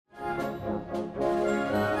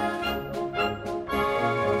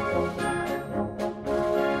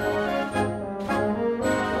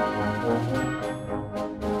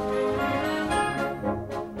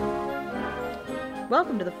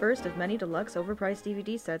welcome to the first of many deluxe overpriced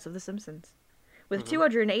DVD sets of The Simpsons. With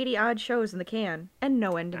 280-odd shows in the can, and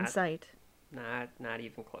no end in sight. Not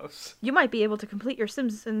even close. You might be able to complete your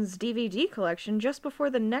Simpsons DVD collection just before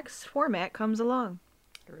the next format comes along.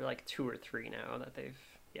 There were like 2 or 3 now that they've,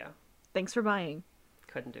 Thanks for buying.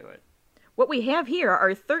 couldn't do it. What we have here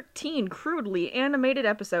are 13 crudely animated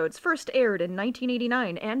episodes first aired in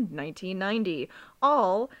 1989 and 1990,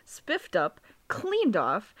 all spiffed up, cleaned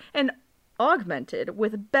off, and augmented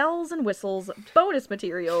with bells and whistles, bonus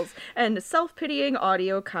materials, and self-pitying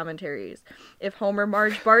audio commentaries. If Homer,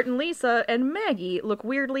 Marge, Bart, and Lisa, and Maggie look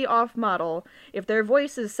weirdly off-model, if their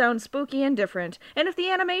voices sound spooky and different, and if the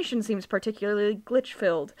animation seems particularly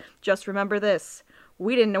glitch-filled, just remember this.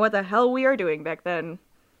 We didn't know what the hell we were doing back then.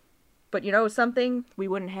 But you know something? We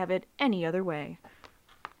wouldn't have it any other way.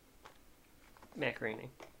 Macaroni.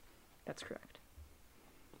 That's correct.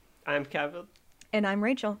 I'm Kevin. And I'm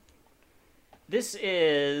Rachel. This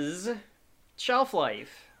is Shelf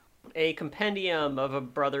Life, a compendium of a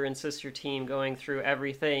brother and sister team going through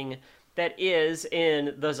everything that is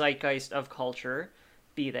in the zeitgeist of culture,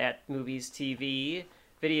 be that movies, TV,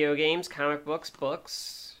 video games, comic books,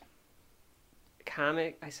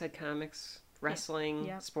 I said comics, wrestling,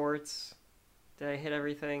 sports. Did I hit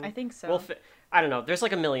everything? I think so. Well, I don't know. There's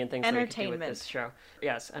like a million things that we could do with Entertainment. this show.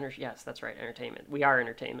 Yes, yes, that's right, entertainment. We are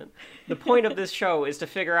entertainment. The point of this show is to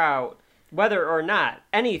figure out whether or not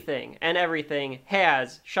anything and everything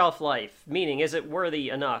has shelf life, meaning is it worthy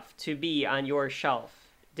enough to be on your shelf,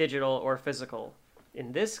 digital or physical.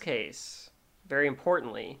 In this case, very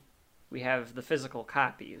importantly, we have the physical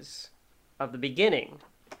copies of the beginning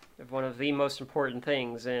of one of the most important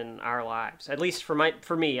things in our lives. At least for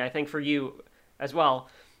me, I think for you as well,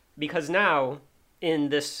 because now in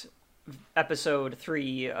this episode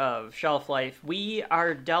 3 of Shelf Life, we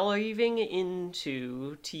are delving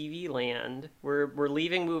into TV land. We're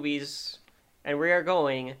leaving movies, and we are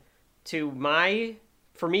going to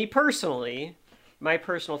for me personally, my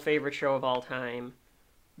personal favorite show of all time,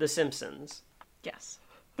 The Simpsons. Yes.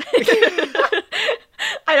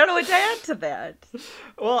 I don't know what to add to that.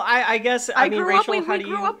 Well, I guess, I mean, Rachel, we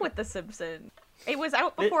grew up with The Simpsons. It was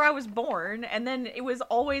out before I was born, and then it was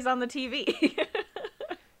always on the TV.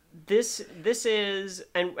 This is,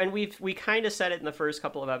 and we kind of said it in the first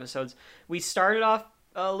couple of episodes. We started off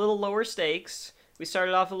a little lower stakes. We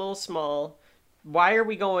started off a little small. Why are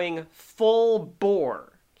we going full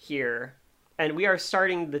bore here? And we are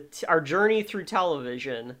starting our journey through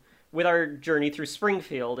television with our journey through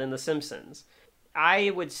Springfield in The Simpsons. I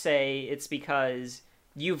would say it's because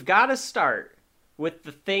you've got to start with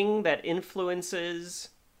the thing that influences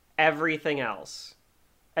everything else.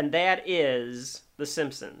 And that is The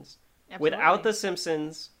Simpsons. Absolutely. Without The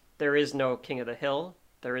Simpsons, there is no King of the Hill.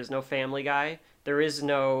 There is no Family Guy. There is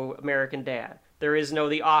no American Dad. There is no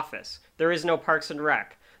The Office. There is no Parks and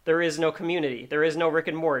Rec. There is no Community. There is no Rick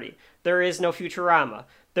and Morty. There is no Futurama.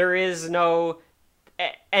 There is no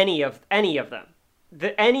any of them.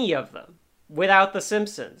 Any of them. Without The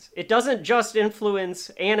Simpsons. It doesn't just influence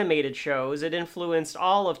animated shows, it influenced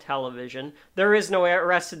all of television. There is no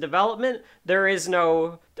Arrested Development, there is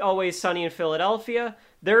no Always Sunny in Philadelphia,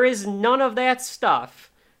 there is none of that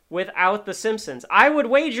stuff without The Simpsons. I would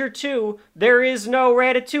wager, too, there is no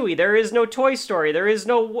Ratatouille, there is no Toy Story, there is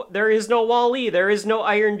no Wall-E, there is no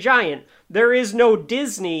Iron Giant, there is no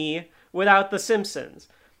Disney without The Simpsons.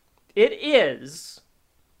 It is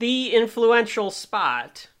the influential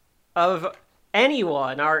spot of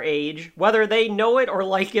anyone our age, whether they know it or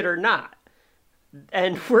like it or not.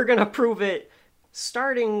 And we're going to prove it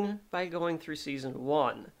starting by going through season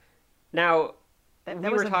 1. Now, that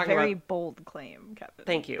was a very bold claim, Kevin.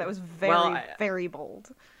 Thank you. That was very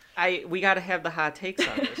bold. We got to have the hot takes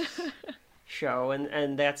on this show,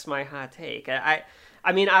 and that's my hot take. I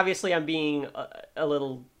mean, obviously I'm being a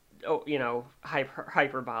little,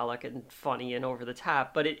 hyperbolic and funny and over the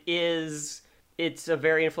top, but it's a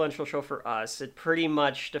very influential show for us. It pretty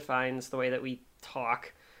much defines the way that we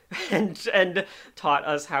talk and taught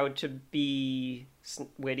us how to be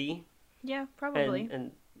witty. Yeah, probably.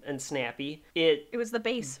 And snappy. It was the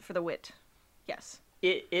base for the wit. Yes.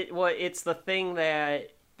 It's the thing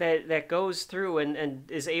that goes through and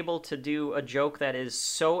is able to do a joke that is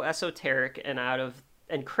so esoteric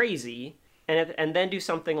and crazy and then do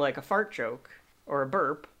something like a fart joke or a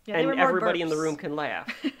burp, and everybody in the room can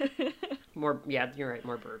laugh. You're right,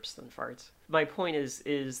 more burps than farts. My point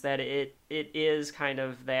is that it is kind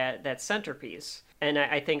of that centerpiece. And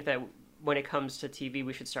I think that when it comes to TV,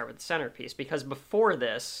 we should start with the centerpiece, because before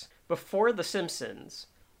The Simpsons,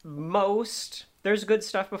 there's good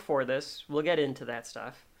stuff before this. We'll get into that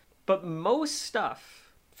stuff. But most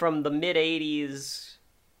stuff from the mid-'80s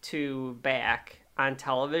to back on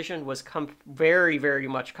television was very, very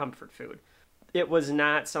much comfort food. It was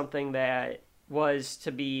not something that was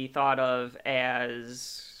to be thought of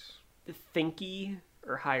as thinky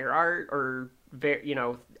or higher art or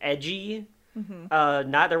edgy.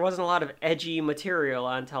 There wasn't a lot of edgy material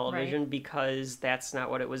on television, right, because that's not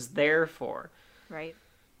what it was there for. Right.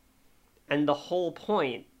 And the whole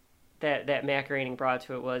point that Matt Groening brought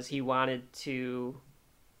to it was he wanted to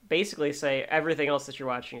basically say everything else that you're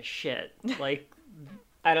watching is shit. Like,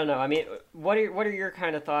 I don't know. I mean, what are your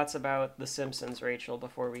kind of thoughts about The Simpsons, Rachel,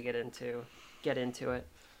 before we get into it?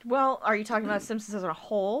 Well, are you talking about Simpsons as a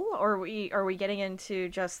whole, or are we getting into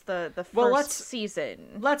just the first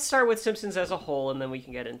season? Let's start with Simpsons as a whole, and then we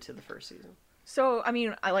can get into the first season. So, I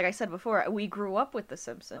mean, like I said before, we grew up with The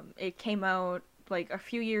Simpsons. It came out like a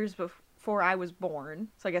few years before I was born,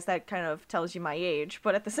 so I guess that kind of tells you my age.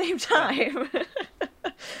 But at the same time,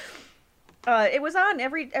 it was on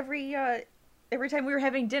every time we were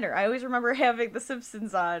having dinner. I always remember having The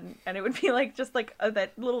Simpsons on, and it would be like just like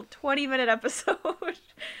that little 20-minute episode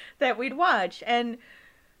that we'd watch. And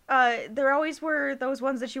there always were those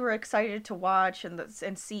ones that you were excited to watch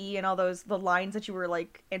and see, and all the lines that you were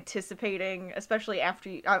like anticipating, especially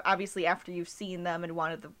obviously after you've seen them and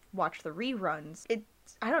wanted to watch the reruns.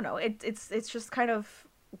 I don't know. It's just kind of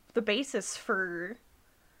the basis for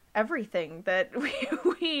everything that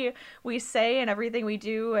we say and everything we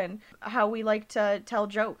do and how we like to tell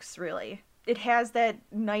jokes. Really, it has that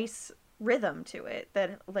nice rhythm to it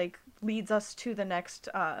that like leads us to the next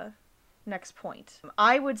point.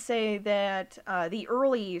 I would say that the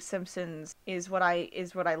early Simpsons is what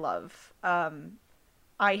I love.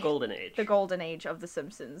 Golden Age. The golden age of The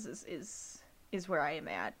Simpsons is where I am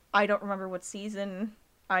at. I don't remember what season.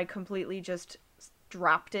 I completely just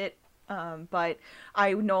dropped it. But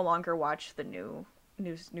I no longer watch the new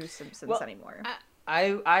Simpsons anymore.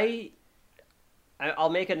 I'll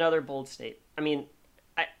make another bold statement. I mean,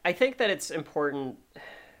 I think that it's important.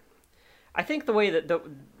 I think the way that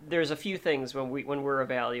there's a few things when we're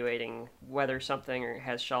evaluating whether something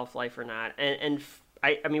has shelf life or not, and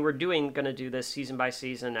I mean we're going to do this season by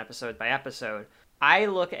season, episode by episode. I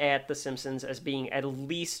look at The Simpsons as being at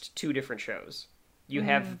least two different shows. You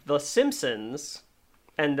have The Simpsons,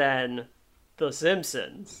 and then The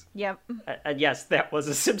Simpsons. Yep. And yes, that was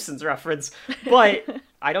a Simpsons reference, but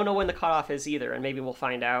I don't know when the cutoff is either, and maybe we'll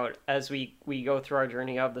find out as we go through our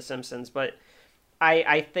journey of The Simpsons. But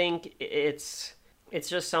I think it's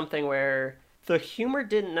just something where the humor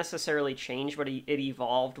didn't necessarily change, but it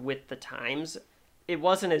evolved with the times. It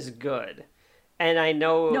wasn't as good, and I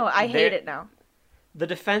know. No, I hate it now. The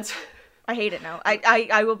defense. I hate it now.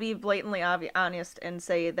 I will be blatantly honest and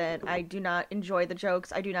say that I do not enjoy the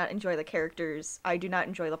jokes. I do not enjoy the characters. I do not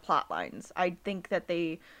enjoy the plot lines. I think that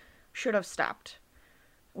they should have stopped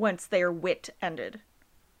once their wit ended.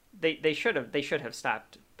 They should have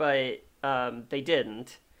stopped, but they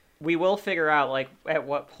didn't. We will figure out like at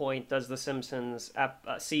what point does The Simpsons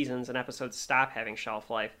seasons and episodes stop having shelf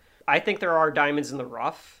life. I think there are diamonds in the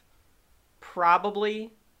rough,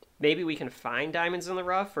 probably. Maybe we can find diamonds in the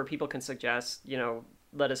rough, or people can suggest,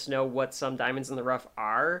 let us know what some diamonds in the rough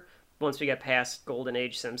are once we get past Golden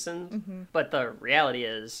Age Simpsons. Mm-hmm. But the reality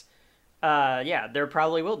is, there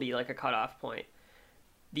probably will be like a cutoff point.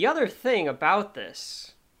 The other thing about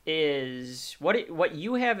this is what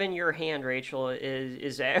you have in your hand, Rachel,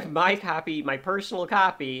 is my copy, my personal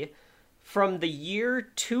copy from the year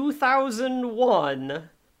 2001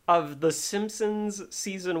 of The Simpsons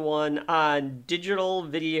Season 1 on digital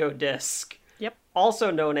video disc. Yep.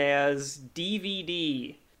 Also known as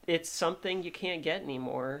DVD. It's something you can't get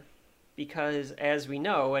anymore because, as we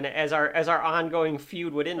know, and as our ongoing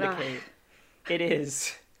feud would indicate, it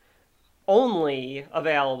is only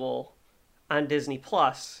available on Disney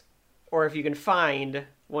Plus, or if you can find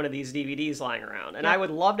one of these DVDs lying around. And I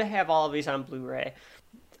would love to have all of these on Blu-ray.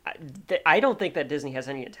 I don't think that Disney has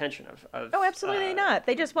any intention of Oh, absolutely not.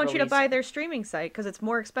 They just want you to buy their streaming site because it's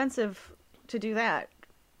more expensive to do that.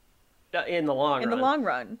 In the long run. In the long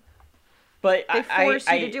run. But they force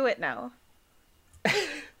you to do it now.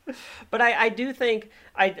 But I do think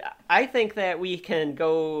I think that we can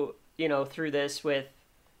go, through this with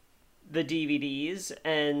the DVDs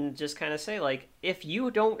and just kind of say, like, if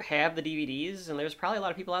you don't have the DVDs, and there's probably a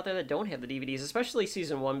lot of people out there that don't have the DVDs, especially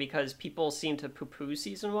Season 1, because people seem to poo-poo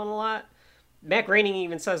Season 1 a lot. Matt Groening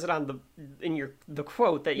even says it on the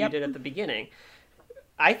quote that you did at the beginning.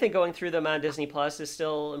 I think going through them on Disney Plus is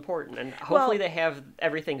still important, and hopefully they have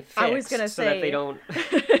everything fixed I was gonna say... that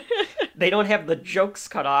they don't have the jokes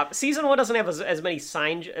cut off. Season 1 doesn't have as many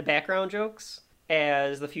background jokes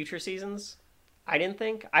as the future seasons. I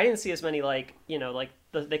didn't see as many like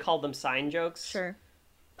they called them sign jokes, Sure.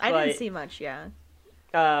 I didn't but see much, yeah.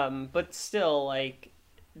 but still like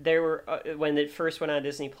there were when it first went on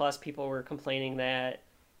Disney Plus, people were complaining that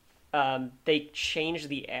they changed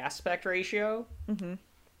the aspect ratio. Mm-hmm.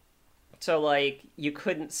 So like you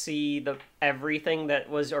couldn't see the everything that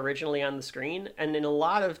was originally on the screen, and in a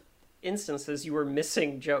lot of instances you were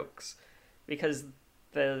missing jokes because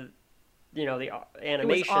the the It was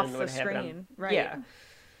animation off the would have it on. screen, right? Yeah,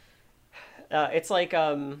 it's like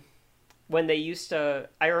when they used to.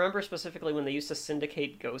 I remember specifically when they used to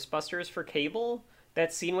syndicate Ghostbusters for cable.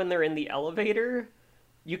 That scene when they're in the elevator,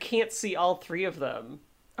 you can't see all three of them.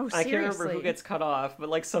 Oh, I can't remember seriously? who gets cut off, but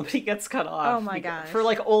like somebody gets cut off Oh my gosh. for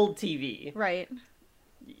like old TV. Right.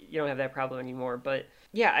 You don't have that problem anymore, but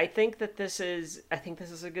yeah, I think this is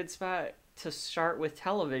a good spot to start with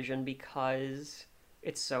television because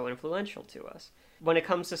it's so influential to us. When it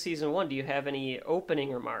comes to season 1, do you have any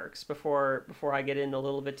opening remarks before I get in a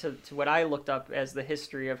little bit to what I looked up as the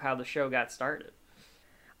history of how the show got started?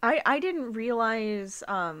 I didn't realize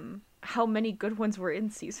how many good ones were in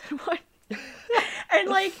season 1. And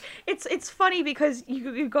like it's funny because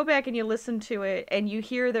you go back and you listen to it and you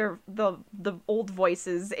hear the old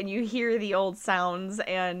voices and you hear the old sounds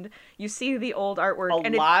and you see the old artwork A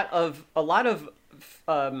and lot of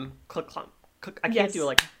click clunk. I can't Yes. do it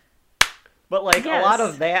like, but like a lot Yes.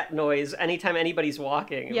 of that noise anytime anybody's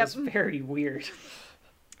walking. It Yep. was very weird.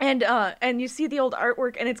 and you see the old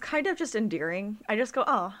artwork and it's kind of just endearing. I just go,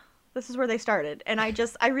 "Oh, this is where they started." And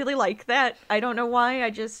I really like that. I don't know why.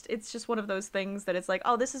 It's just one of those things that it's like,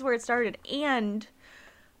 "Oh, this is where it started." And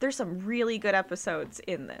there's some really good episodes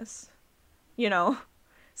in this. You know?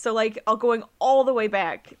 So like going all the way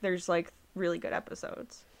back, there's like really good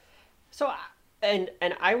episodes. So, and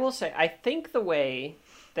I will say, I think the way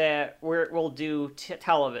that we'll do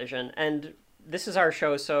television, and this is our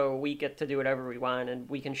show, so we get to do whatever we want, and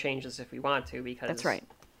we can change this if we want to, because That's right.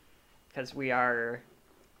 because we are,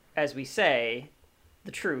 as we say,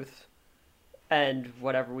 the truth, and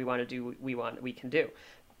whatever we want to do, we can do.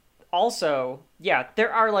 Also, yeah,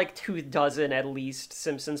 there are like 24 at least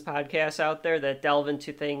Simpsons podcasts out there that delve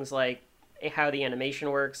into things like how the animation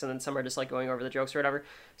works, and then some are just like going over the jokes or whatever.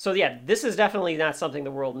 So yeah, this is definitely not something the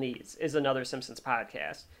world needs, is another Simpsons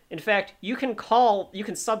podcast. In fact, you can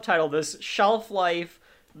subtitle this Shelf Life,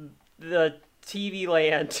 the TV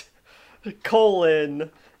Land, colon,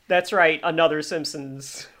 that's right, another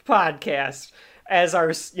Simpsons podcast, as our,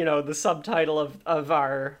 the subtitle of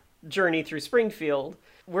our journey through Springfield.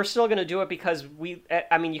 We're still going to do it because we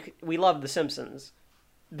love The Simpsons.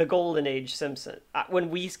 The Golden Age Simpson. When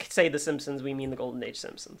we say The Simpsons, we mean the Golden Age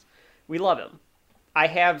Simpsons. We love him.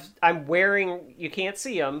 I'm wearing, you can't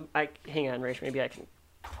see him. Hang on, Rach, maybe I can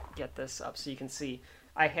get this up so you can see.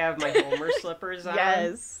 I have my Homer slippers on.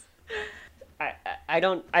 Yes. I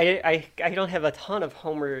don't have a ton of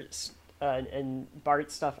Homer and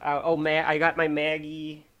Bart stuff out. Oh, I got my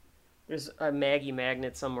Maggie. There's a Maggie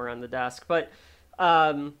magnet somewhere on the desk, but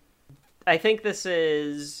I think this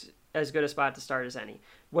is as good a spot to start as any.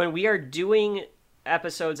 When we are doing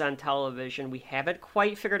episodes on television, we haven't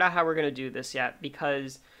quite figured out how we're going to do this yet,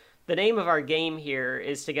 because the name of our game here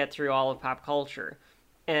is to get through all of pop culture.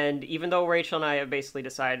 And even though Rachel and I have basically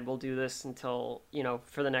decided we'll do this until,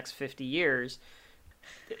 for the next 50 years,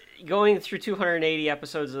 going through 280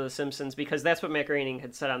 episodes of The Simpsons, because that's what Matt Groening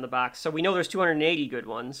had said on the box. So we know there's 280 good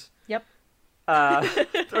ones. Yep. Or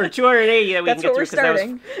 280 that we That's can get what through. we're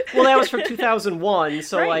starting. That was from 2001.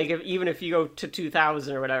 So Right. like, even if you go to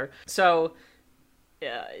 2000 or whatever, so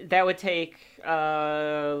that would take,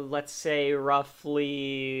 let's say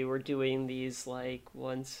roughly, we're doing these like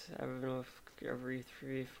once, I don't know, every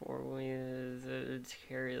 3-4 weeks,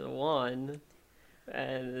 carry the one,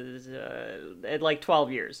 and at like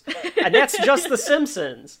 12 years, and that's just The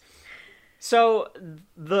Simpsons. So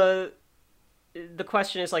the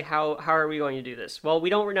question is like, how are we going to do this? Well, we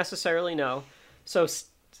don't necessarily know. So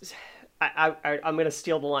I'm going to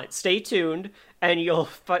steal the line. Stay tuned, and you'll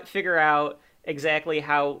figure out exactly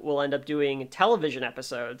how we'll end up doing television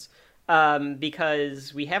episodes.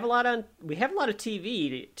 Because we have a lot of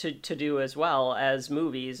TV to do as well as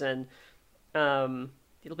movies, and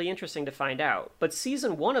it'll be interesting to find out. But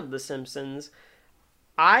season 1 of The Simpsons,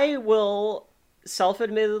 I will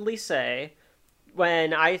self-admittedly say,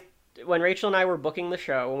 when Rachel and I were booking the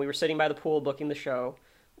show, when we were sitting by the pool booking the show,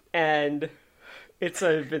 and it's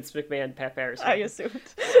a Vince McMahon, Pat Patterson. I assumed.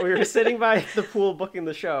 We were sitting by the pool booking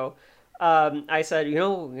the show. I said,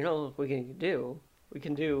 what we can do? We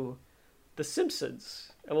can do The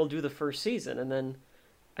Simpsons, and we'll do the first season, and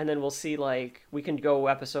then we'll see, like, we can go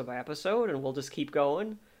episode by episode, and we'll just keep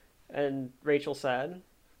going, And Rachel said,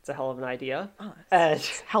 it's a hell of an idea. Oh, And,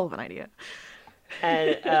 it's a hell of an idea.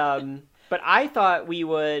 but I thought we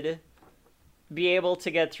would be able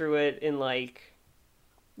to get through it in like,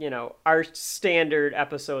 our standard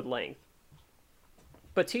episode length.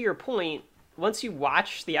 But to your point, once you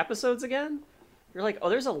watch the episodes again, you're like, oh,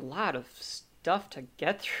 there's a lot of stuff to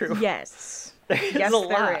get through. Yes. There's yes, a lot.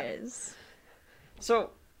 there is.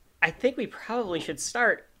 So I think we probably should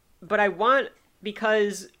start, but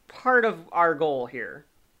because part of our goal here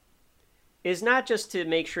is not just to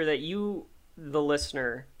make sure that you, the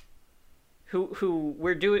listener, who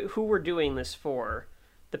we're doing this for,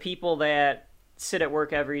 the people that sit at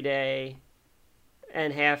work every day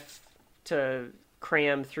and have to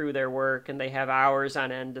cram through their work and they have hours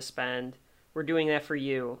on end to spend. We're doing that for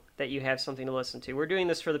you, that you have something to listen to. We're doing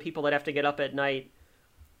this for the people that have to get up at night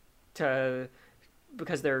because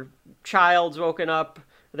their child's woken up,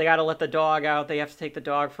 they got to let the dog out, they have to take the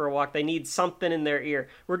dog for a walk, they need something in their ear.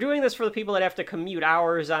 We're doing this for the people that have to commute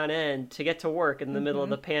hours on end to get to work in the middle of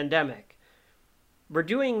the pandemic. We're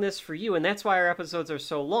doing this for you, and that's why our episodes are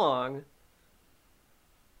so long.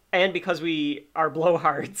 And because we are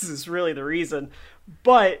blowhards is really the reason.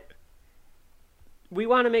 But we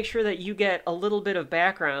want to make sure that you get a little bit of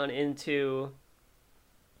background into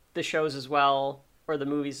the shows as well, or the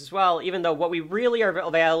movies as well, even though what we really are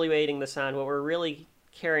evaluating this on, what we're really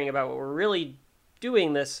caring about, what we're really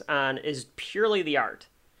doing this on is purely the art.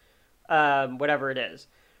 Whatever it is.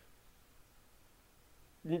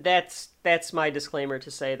 That's my disclaimer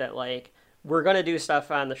to say that, like, we're going to do stuff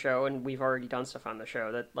on the show, and we've already done stuff on the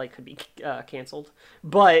show that, like, could be canceled.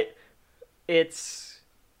 But it's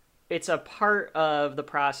a part of the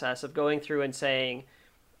process of going through and saying,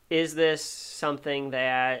 is this something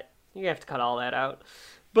that... You have to cut all that out.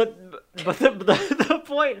 But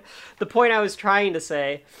the point I was trying to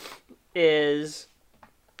say is...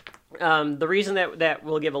 the reason that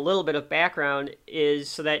we'll give a little bit of background is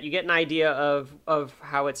so that you get an idea of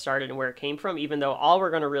how it started and where it came from, even though all we're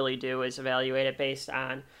going to really do is evaluate it based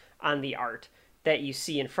on the art that you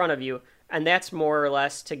see in front of you. And that's more or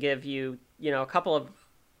less to give you, a couple of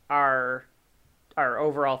our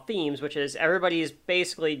overall themes, which is everybody's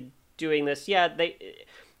basically doing this. Yeah,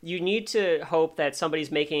 you need to hope that somebody's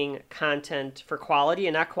making content for quality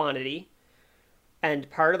and not quantity. And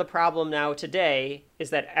part of the problem now today is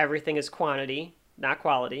that everything is quantity, not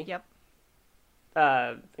quality. Yep.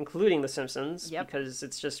 Including The Simpsons, Yep.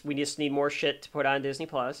 Because we just need more shit to put on Disney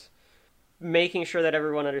Plus. Making sure that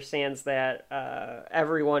everyone understands that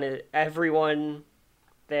everyone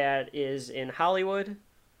that is in Hollywood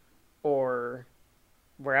or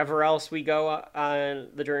wherever else we go on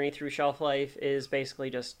the journey through shelf life is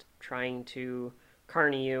basically just trying to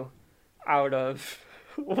carny you out of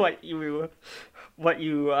what you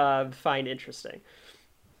find interesting.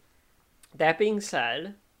 That being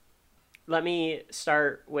said, let me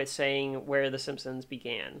start with saying where The Simpsons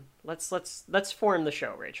began. Let's form the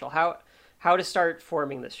show, Rachel. How to start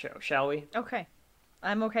forming this show, shall we? Okay.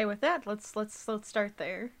 I'm okay with that. Let's start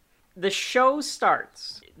there. The show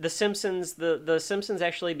starts. The Simpsons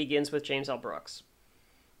actually begins with James L. Brooks.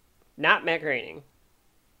 Not Matt Groening.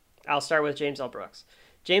 I'll start with James L. Brooks.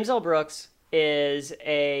 James L. Brooks is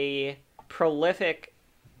a prolific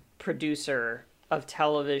producer of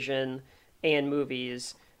television and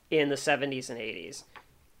movies in the 70s and 80s.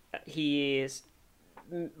 He's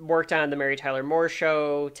worked on The Mary Tyler Moore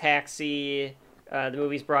Show, Taxi, the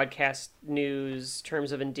movie's Broadcast News,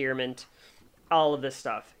 Terms of Endearment, all of this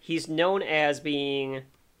stuff. He's known as being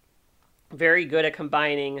very good at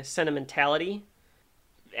combining sentimentality,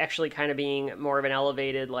 actually kind of being more of an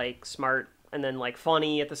elevated, like, smart, and then, like,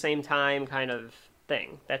 funny at the same time kind of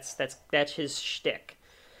thing. That's his shtick.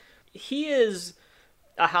 He is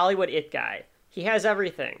a Hollywood it guy. He has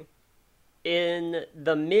everything. In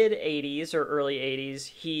the mid-'80s or early '80s,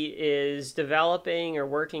 he is developing or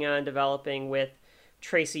working on developing with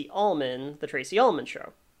Tracy Ullman, The Tracy Ullman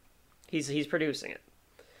Show. He's producing it.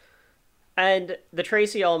 And the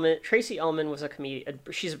Tracy Ullman was a comedian.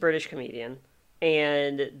 She's a British comedian.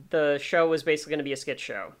 And the show was basically going to be a skit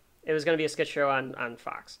show. It was going to be a skit show on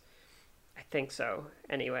Fox. I think so.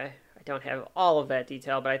 Anyway, I don't have all of that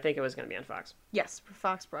detail, but I think it was going to be on Fox. Yes,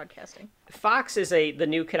 Fox Broadcasting. Fox is the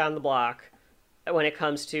new kid on the block when it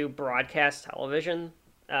comes to broadcast television.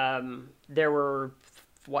 There were,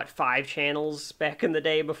 5 channels back in the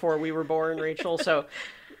day before we were born, Rachel? So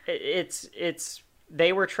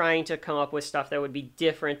they were trying to come up with stuff that would be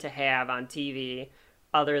different to have on TV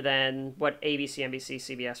other than what ABC, NBC,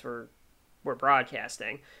 CBS were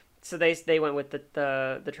broadcasting. So they went with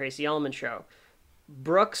the Tracy Ullman Show.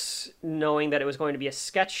 Brooks, knowing that it was going to be a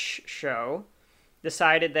sketch show,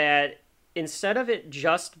 decided that instead of it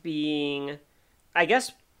just being, I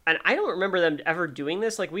guess, and I don't remember them ever doing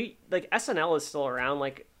this. Like SNL is still around.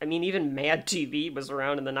 Like, I mean, even Mad TV was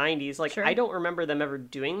around in the 90s. Like, Sure. I don't remember them ever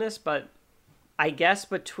doing this, but I guess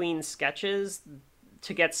between sketches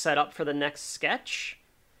to get set up for the next sketch,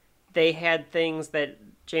 they had things that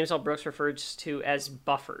James L. Brooks refers to as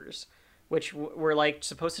buffers, which were like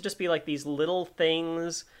supposed to just be like these little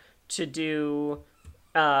things to do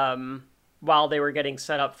while they were getting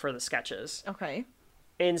set up for the sketches. Okay.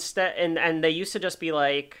 Instead, and they used to just be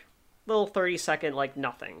like little 30-second like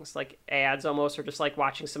nothings, like ads almost, or just like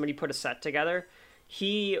watching somebody put a set together.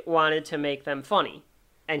 He wanted to make them funny,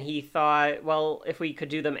 and he thought, well, if we could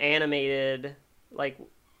do them animated, like,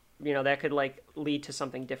 you know, that could like lead to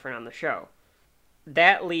something different on the show.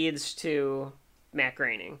 That leads to Matt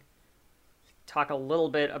Groening. Talk a little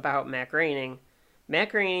bit about Matt Groening. Matt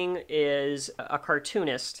Groening is a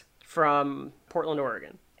cartoonist from Portland,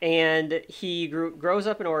 Oregon. And he grows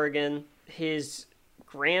up in Oregon. His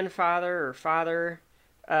grandfather or father,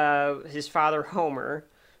 his father Homer,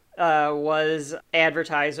 was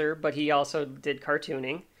advertiser, but he also did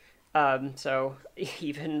cartooning. So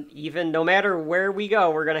even no matter where we go,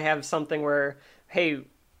 we're gonna have something where, hey,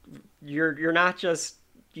 you're not just,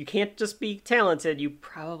 you can't just be talented. You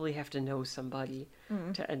probably have to know somebody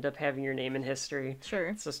to end up having your name in history. Sure.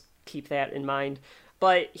 Let's just keep that in mind.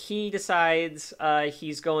 But he decides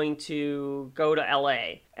he's going to go to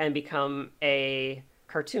LA and become a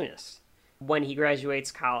cartoonist when he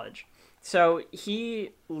graduates college. So he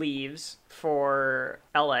leaves for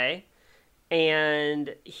LA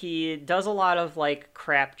and he does a lot of like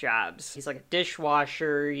crap jobs. He's like a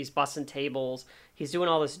dishwasher, he's bussing tables, he's doing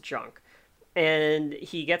all this junk. And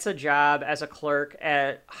he gets a job as a clerk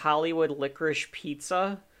at Hollywood Licorice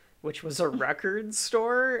Pizza, which was a record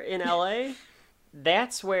store in LA.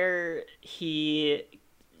 That's where he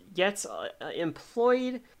gets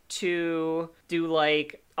employed to do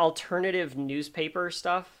like alternative newspaper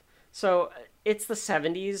stuff. So it's the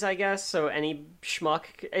 70s, I guess. So any schmuck,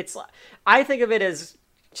 I think of it as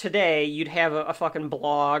today you'd have a fucking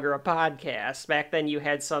blog or a podcast. Back then you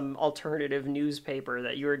had some alternative newspaper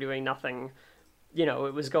that you were doing nothing, you know,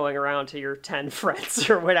 it was going around to your 10 friends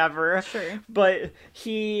or whatever. Sure. But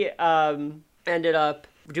he ended up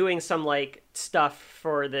doing some like stuff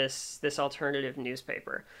for this alternative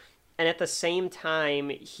newspaper, and at the same time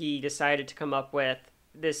he decided to come up with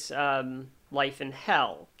this Life in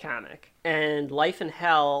Hell comic. And Life in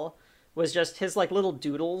Hell was just his like little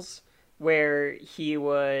doodles where he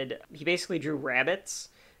basically drew rabbits,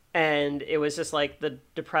 and it was just like the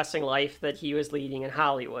depressing life that he was leading in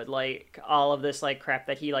Hollywood, like all of this like crap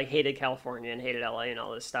that he like hated California and hated LA and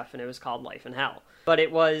all this stuff, and it was called Life in Hell. But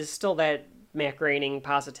it was still that Matt Groening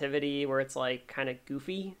positivity where it's like kind of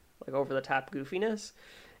goofy, like over the top goofiness.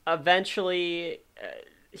 Eventually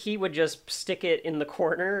he would just stick it in the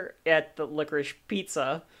corner at the Licorice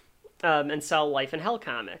Pizza and sell Life in Hell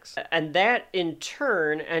comics. And that in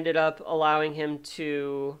turn ended up allowing him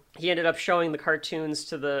to, he ended up showing the cartoons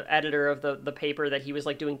to the editor of the paper that he was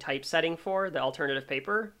like doing typesetting for, the alternative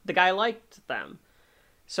paper. The guy liked them,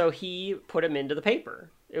 so he put him into the paper.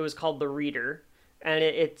 It was called The Reader, and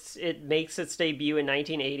it makes its debut in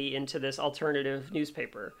 1980 into this alternative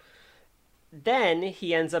newspaper. Then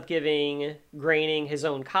he ends up giving Groening his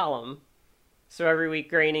own column. So every week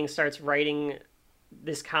Groening starts writing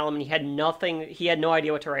this column, and he had no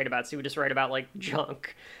idea what to write about, so he would just write about like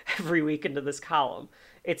junk every week into this column.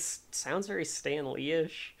 It sounds very Stan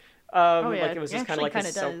Lee-ish. Like it was just kind of like a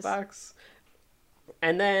soapbox.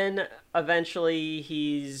 And then eventually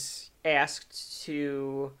he's asked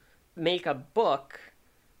to make a book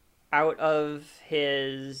out of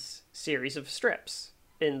his series of strips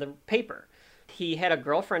in the paper. He had a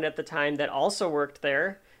girlfriend at the time that also worked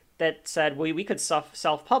there that said, we could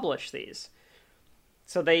self-publish these.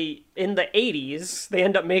 So they, in the 80s, they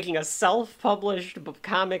end up making a self-published book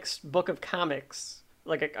of comics,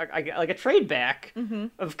 like a trade back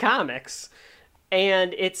of comics.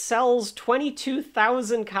 And it sells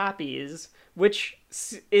 22,000 copies, which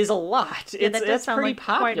is a lot. Yeah, that's pretty like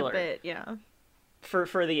popular. Quite a bit, yeah.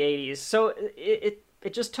 For the 80s. So it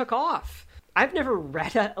just took off. I've never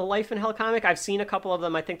read a Life in Hell comic. I've seen a couple of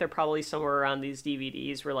them. I think they're probably somewhere around these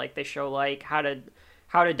DVDs where like they show like how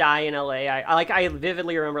to die in LA. I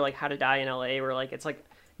vividly remember like How to Die in LA, where like it's like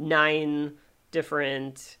 9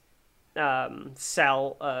 different comic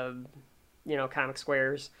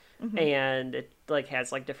squares, and it like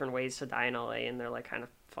has like different ways to die in LA, and they're like kind of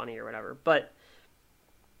funny or whatever. But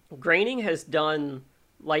Groening has did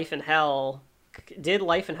Life in Hell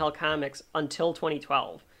comics until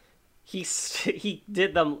 2012. He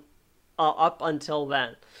did them up until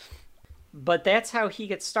then. But that's how he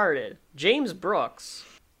gets started. James Brooks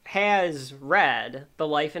has read the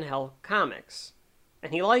Life in Hell comics,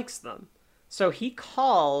 and he likes them. So he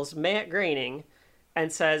calls Matt Groening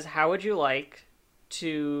and says, how would you like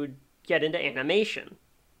to get into animation?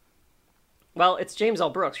 Well, it's James L.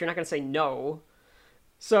 Brooks. You're not going to say no.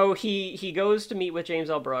 So he goes to meet with James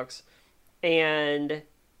L. Brooks, and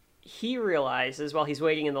he realizes while he's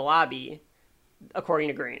waiting in the lobby, according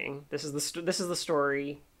to Groening, this is the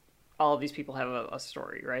story. All of these people have a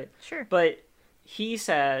story, right? Sure. But he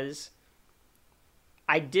says,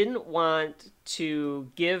 I didn't want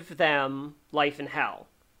to give them Life in Hell,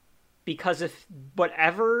 because if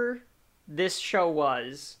whatever this show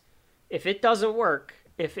was, if it doesn't work,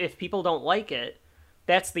 if people don't like it,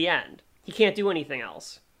 that's the end. He can't do anything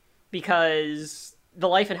else, because the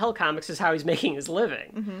Life in Hell comics is how he's making his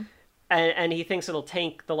living. Mm-hmm. And he thinks it'll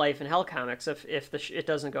tank the Life in Hell comics if it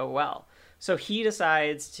doesn't go well. So he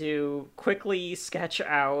decides to quickly sketch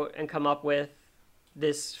out and come up with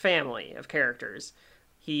this family of characters.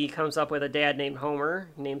 He comes up with a dad named Homer,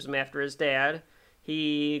 names him after his dad.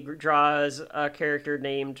 He draws a character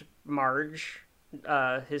named Marge.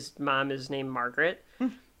 His mom is named Margaret.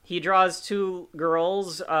 He draws two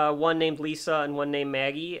girls, one named Lisa and one named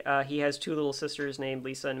Maggie. He has two little sisters named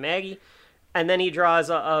Lisa and Maggie. And then he draws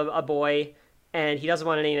a boy, and he doesn't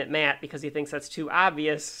want to name it Matt because he thinks that's too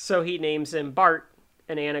obvious, so he names him Bart,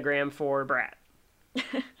 an anagram for brat.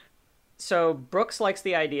 So Brooks likes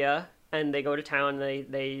the idea, and they go to town,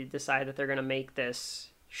 and they decide that they're going to make this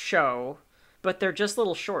show, but they're just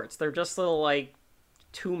little shorts. They're just little,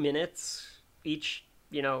 2 minutes each,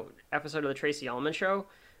 episode of the Tracy Ullman Show,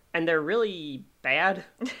 and they're really bad.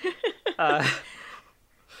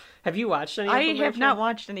 Have you watched any of them? I have not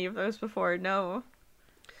watched any of those before, no.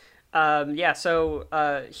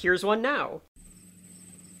 So here's one now.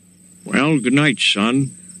 Well, good night,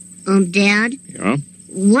 son. Dad? Yeah?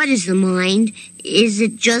 What is the mind? Is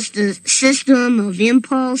it just a system of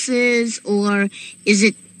impulses, or is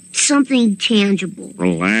it something tangible?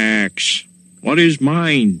 Relax. What is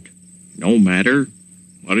mind? No matter.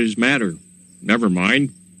 What is matter? Never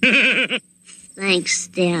mind. Thanks,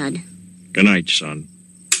 Dad. Good night, son.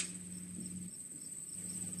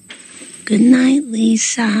 Good night,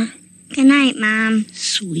 Lisa. Good night, Mom.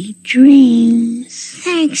 Sweet dreams.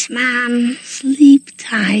 Thanks, Mom. Sleep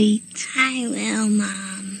tight. I will,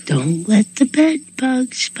 Mom. Don't let the bed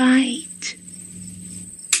bugs bite.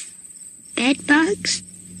 Bed bugs?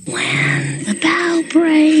 When the bough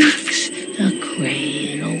breaks, the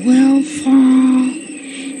cradle will fall,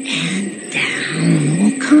 and down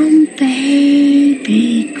will come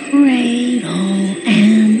baby cradle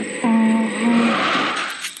and all.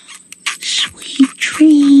 Sweet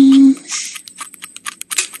dreams.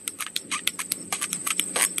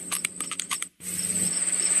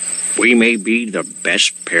 We may be the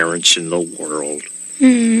best parents in the world.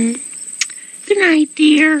 Good night,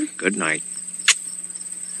 dear. Good night.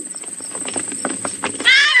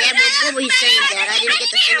 Dad, what were you saying, Dad? I didn't get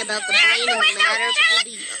the thing about the brain and the matter. Could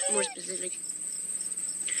you be more specific?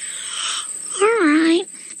 All right,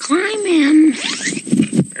 climb in.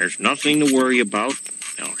 There's nothing to worry about.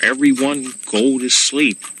 Now, everyone go to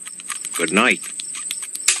sleep. Good night.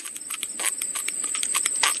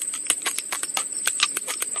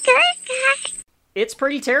 It's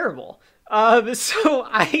pretty terrible. So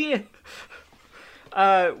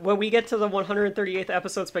when we get to the 138th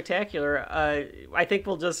episode spectacular, I think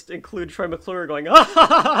we'll just include Troy McClure going,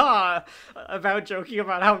 about joking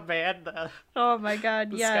about how bad Oh my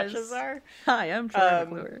god, the yes. sketches are. Hi, I'm Troy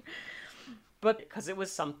McClure. But because it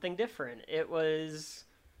was something different. It was,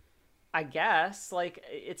 I guess,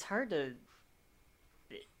 it's hard to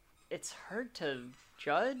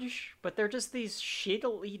judge, but they're just these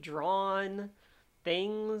shittily drawn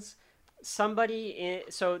things. So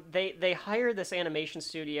they hired this animation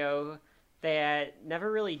studio that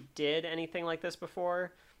never really did anything like this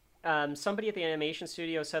before. Somebody at the animation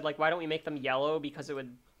studio said, why don't we make them yellow because it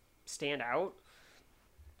would stand out?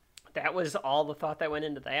 That was all the thought that went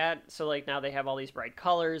into that. So now they have all these bright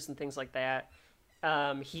colors and things like that.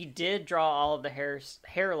 He did draw all of the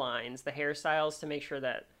hairlines, the hairstyles, to make sure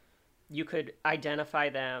that you could identify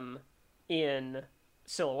them in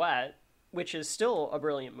silhouette, which is still a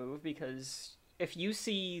brilliant move, because if you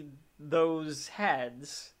see those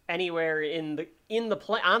heads anywhere on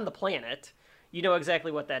the planet, you know exactly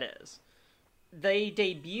what that is. They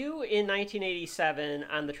debut in 1987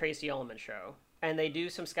 on the Tracy Ullman Show, and they do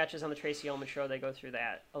some sketches on the Tracy Ullman Show. They go through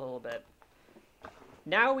that a little bit.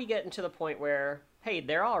 Now we get into the point where, hey,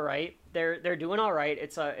 they're all right. They're doing all right.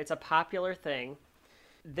 It's a popular thing.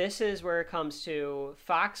 This is where it comes to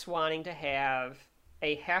Fox wanting to have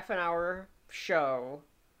a half an hour show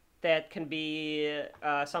that can be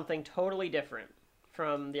something totally different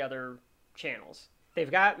from the other channels.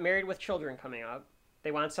 They've got Married with Children coming up.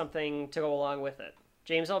 They want something to go along with it.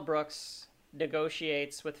 James L. Brooks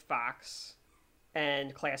negotiates with Fox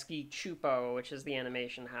and Klasky Chupo, which is the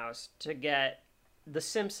animation house, to get The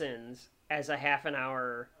Simpsons as a half an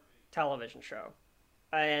hour television show.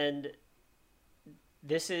 And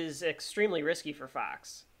this is extremely risky for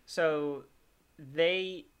Fox. So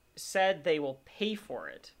they said they will pay for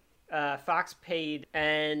it. Fox paid,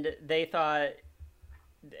 and they thought,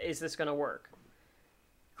 is this going to work?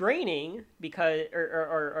 Groening, because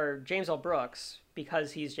or James L. Brooks,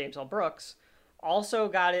 because he's James L. Brooks, also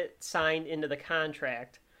got it signed into the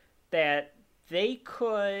contract that they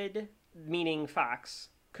could, meaning Fox,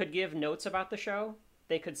 could give notes about the show.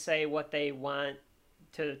 They could say what they want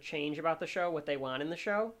to change about the show, what they want in the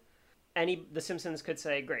show. The Simpsons could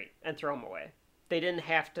say, great, and throw them away. They didn't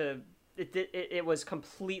have to... It was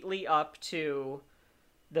completely up to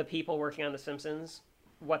the people working on The Simpsons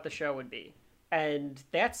what the show would be. And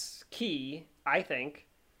that's key, I think,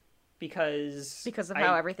 because of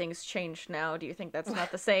how everything's changed now. Do you think that's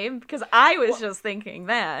not the same? Because I was just thinking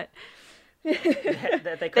that.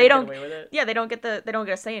 that they couldn't get away with it. Yeah, they don't get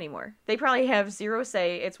a say anymore. They probably have zero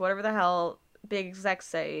say. It's whatever the hell big execs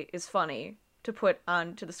say is funny to put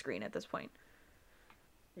onto the screen at this point.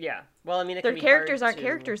 Yeah. Well, I mean, their characters aren't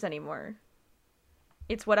characters anymore.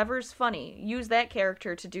 It's whatever's funny. Use that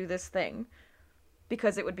character to do this thing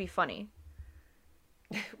because it would be funny.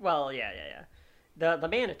 Well, yeah. The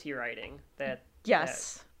manatee writing that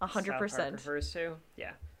yes, 100% South Park refers to,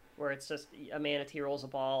 yeah, where it's just a manatee rolls a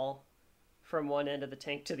ball from one end of the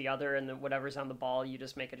tank to the other, and then whatever's on the ball, you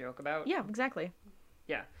just make a joke about. Yeah, exactly.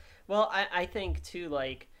 Yeah. Well, I think too,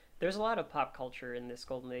 like, there's a lot of pop culture in this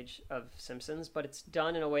golden age of Simpsons, but it's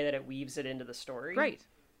done in a way that it weaves it into the story, right?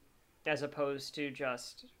 As opposed to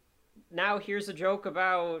just now here's a joke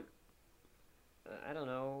about. I don't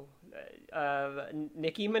know,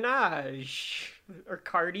 Nicki Minaj or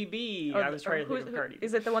Cardi B. I was trying to think of Cardi B.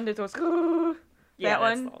 Is it the one that goes, yeah, that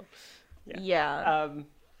one? Yeah.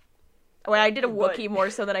 Well, I did a Wookiee more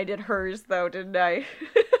so than I did hers, though, didn't I?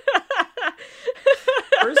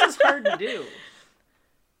 Hers is hard to do.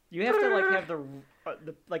 You have to, like, have the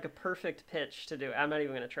like a perfect pitch to do it. I'm not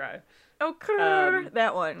even going to try. Oh,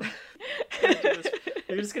 that one.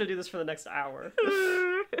 You're just going to do this for the next hour.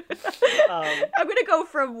 I'm gonna go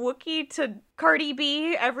from Wookiee to Cardi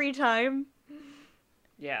B every time.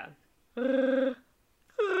 Yeah. It's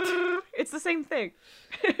the same thing.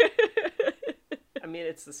 I mean,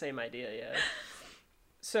 it's the same idea, yeah.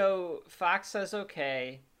 So Fox says,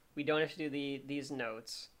 okay, we don't have to do these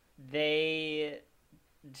notes. They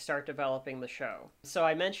start developing the show. So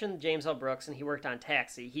I mentioned James L. Brooks, and he worked on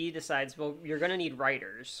Taxi. He decides, well, you're going to need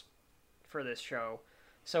writers for this show.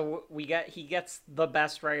 So he gets the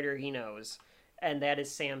best writer he knows, and that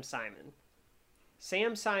is Sam Simon.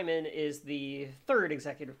 Sam Simon is the third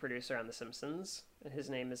executive producer on The Simpsons, and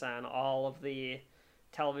his name is on all of the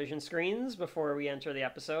television screens before we enter the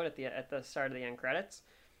episode at the start of the end credits.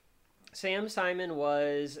 Sam Simon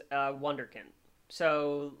was a wonderkind.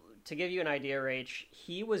 So to give you an idea, Rach,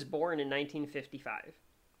 he was born in 1955.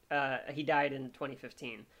 He died in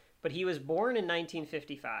 2015, but he was born in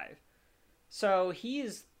 1955. So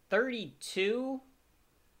he's 32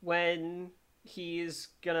 when he's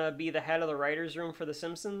gonna be the head of the writer's room for The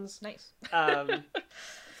Simpsons. Nice.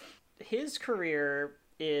 His career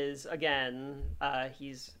is, again,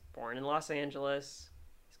 he's born in Los Angeles.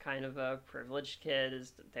 He's kind of a privileged kid.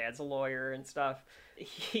 His dad's a lawyer and stuff.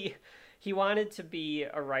 He wanted to be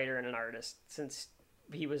a writer and an artist since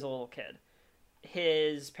he was a little kid.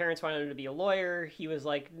 His parents wanted him to be a lawyer. He was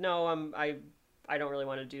like, no, I don't really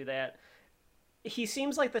want to do that. He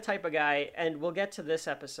seems like the type of guy, and we'll get to this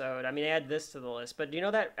episode. I mean, add this to the list, but do you know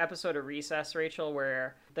that episode of Recess, Rachel,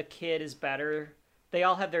 where the kid is better? They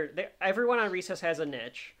all have everyone on Recess has a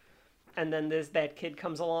niche, and then that kid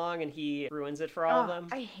comes along and he ruins it for all of them.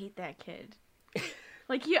 I hate that kid.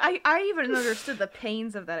 Like, I even understood the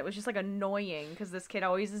pains of that. It was just, like, annoying, because this kid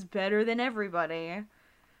always is better than everybody.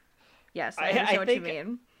 Yes, I understand what you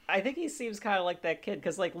mean. I think he seems kind of like that kid,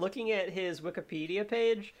 because, like, looking at his Wikipedia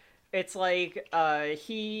page, it's like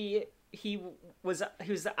he was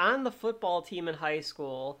on the football team in high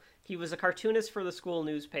school. He was a cartoonist for the school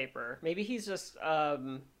newspaper. Maybe he's just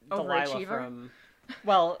Delilah from...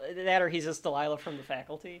 Well, that or he's just Delilah from the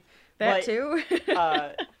faculty. That too?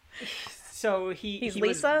 So he's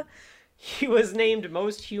Lisa? He was named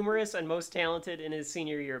most humorous and most talented in his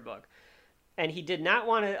senior yearbook. And he did not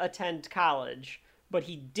want to attend college, but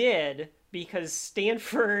he did because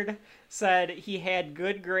Stanford said he had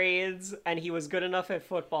good grades and he was good enough at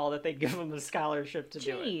football that they'd give him a scholarship to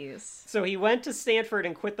do it. Jeez. So he went to Stanford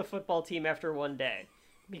and quit the football team after one day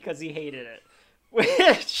because he hated it.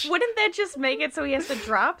 Which, Wouldn't that just make it so he has to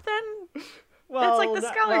drop then? well, That's like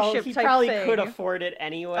the scholarship he type probably thing. could afford it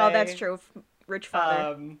anyway. Oh, that's true. Rich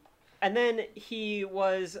father. And then he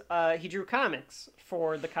drew comics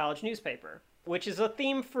for the college newspaper, which is a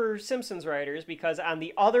theme for Simpsons writers because on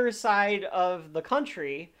the other side of the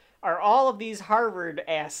country are all of these Harvard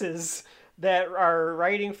asses that are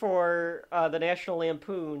writing for the National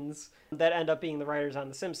Lampoons that end up being the writers on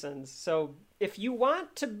The Simpsons. So if you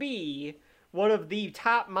want to be one of the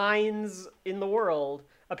top minds in the world,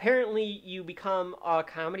 apparently you become a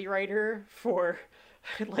comedy writer for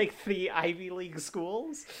like the Ivy League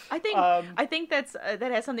schools. I think that's that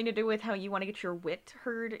has something to do with how you want to get your wit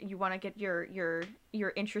heard. You want to get your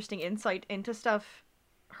interesting insight into stuff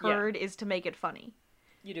heard is to make it funny.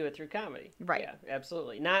 You do it through comedy, right? Yeah,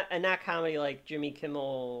 absolutely. Not comedy like Jimmy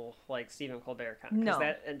Kimmel, like Stephen Colbert comedy. No,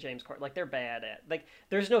 that and James Corden, like they're bad at like.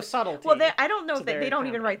 There's no subtlety. Well, I don't know if they don't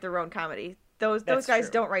even write their own comedy. Those guys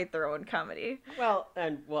true. don't write their own comedy. Well,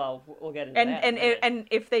 we'll get into that. And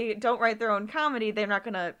if they don't write their own comedy, they're not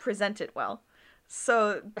going to present it well.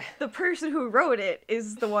 So the person who wrote it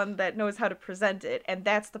is the one that knows how to present it, and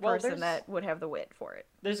that's the person that would have the wit for it.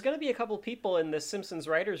 There's going to be a couple people in the Simpsons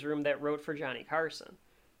writers' room that wrote for Johnny Carson.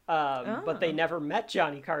 But they never met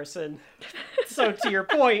Johnny Carson. So to your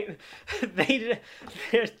point, they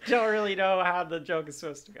don't really know how the joke is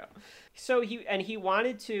supposed to go. So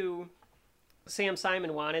Sam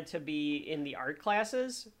Simon wanted to be in the art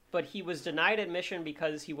classes, but he was denied admission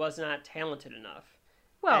because he was not talented enough.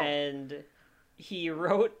 Well, and he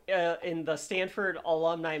wrote in the Stanford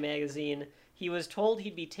Alumni magazine, he was told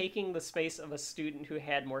he'd be taking the space of a student who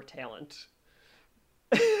had more talent.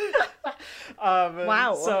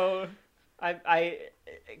 Wow. So I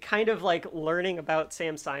kind of like learning about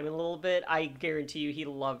Sam Simon a little bit. I guarantee you he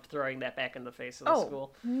loved throwing that back in the face of the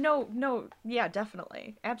school. No. Yeah,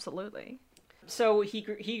 definitely. Absolutely. So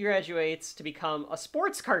he graduates to become a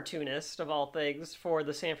sports cartoonist, of all things, for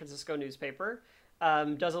the San Francisco newspaper.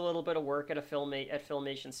 Does a little bit of work at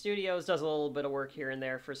Filmation Studios. Does a little bit of work here and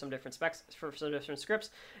there for some different scripts.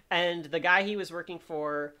 And the guy he was working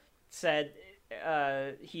for said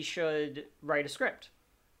he should write a script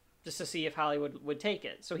just to see if Hollywood would take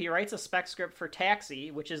it. So he writes a spec script for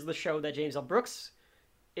Taxi, which is the show that James L. Brooks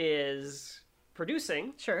is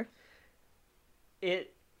producing. Sure.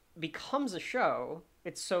 It becomes a show.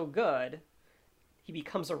 It's so good. He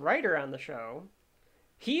becomes a writer on the show.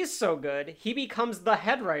 He's so good, he becomes the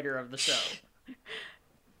head writer of the show.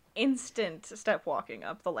 Instant step walking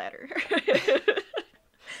up the ladder.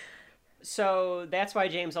 So that's why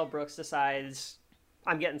James L. Brooks decides,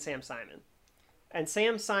 I'm getting Sam Simon. And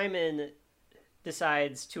Sam Simon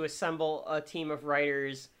decides to assemble a team of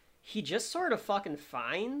writers he just sort of fucking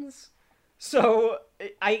finds. So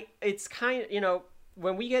it's kind of,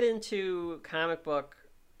 when we get into comic book,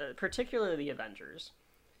 particularly the Avengers,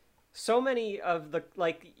 so many of the,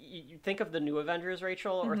 like, you think of the new Avengers,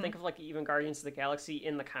 Rachel, or think of, like, even Guardians of the Galaxy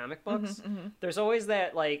in the comic books. There's always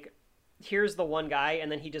that, like, here's the one guy, and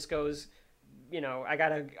then he just goes,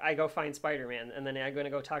 I go find Spider-Man, and then I'm going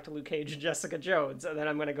to go talk to Luke Cage and Jessica Jones, and then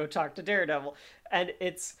I'm going to go talk to Daredevil. And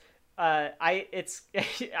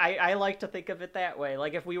I like to think of it that way.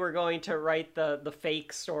 Like, if we were going to write the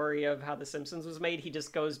fake story of how The Simpsons was made, he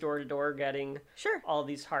just goes door to door getting all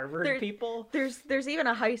these Harvard people. There's even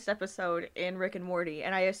a heist episode in Rick and Morty,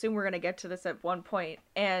 and I assume we're going to get to this at one point,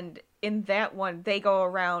 and in that one, they go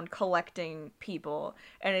around collecting people,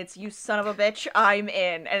 and it's, you son of a bitch, I'm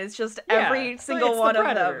in, and it's just every single one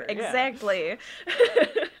of them. Exactly.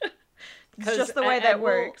 It's just the way that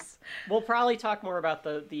works. We'll probably talk more about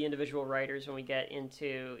the individual writers when we get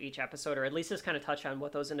into each episode, or at least just kind of touch on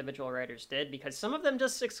what those individual writers did, because some of them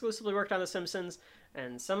just exclusively worked on The Simpsons,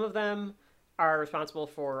 and some of them are responsible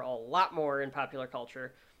for a lot more in popular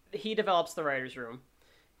culture. He develops the writer's room.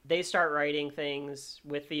 They start writing things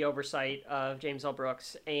with the oversight of James L.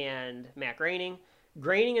 Brooks and Matt Groening.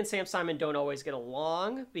 Groening and Sam Simon don't always get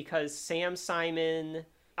along because Sam Simon...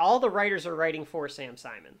 all the writers are writing for Sam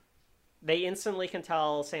Simon. They instantly can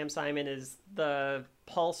tell Sam Simon is the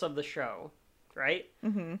pulse of the show, right?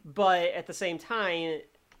 Mm-hmm. But at the same time,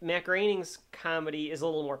 Matt Groening's comedy is a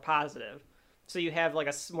little more positive. So you have like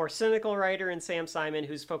a more cynical writer in Sam Simon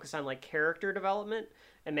who's focused on like character development,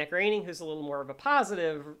 and Matt Groening who's a little more of a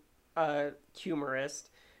positive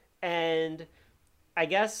humorist. And I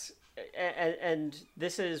guess, and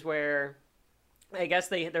this is where I guess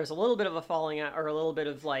there's a little bit of a falling out, or a little bit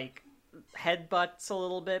of like headbutts a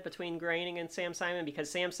little bit between Groening and Sam Simon, because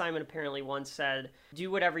Sam Simon apparently once said,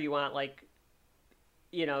 do whatever you want, like,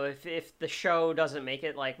 you know, if the show doesn't make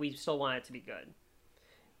it, like, we still want it to be good.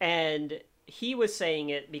 And he was saying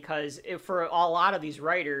it because for a lot of these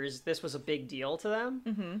writers, this was a big deal to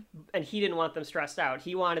them, and he didn't want them stressed out.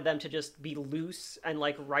 He wanted them to just be loose and,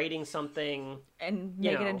 like, writing something and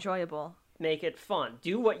make it enjoyable, make it fun,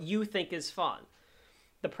 do what you think is fun.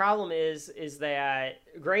 The problem is that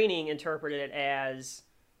Groening interpreted it as,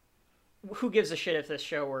 who gives a shit if this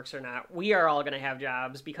show works or not? We are all going to have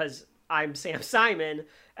jobs because I'm Sam Simon.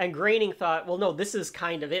 And Groening thought, well, no, this is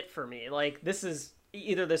kind of it for me. Like, this is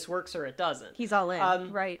either this works or it doesn't. He's all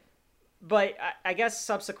in, right? But I guess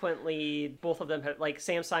subsequently, both of them had, like,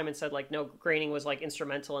 Sam Simon said, like, no, Groening was, like,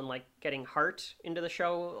 instrumental in, like, getting heart into the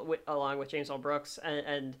show along with James L. Brooks,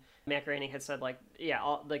 and Matt Groening had said, like,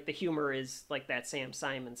 yeah, like, the humor is, like, that Sam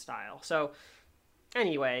Simon style. So,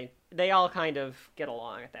 anyway, they all kind of get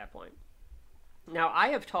along at that point. Now, I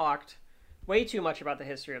have talked way too much about the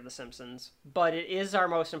history of The Simpsons, but it is our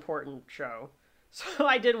most important show. So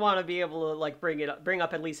I did want to be able to, like, bring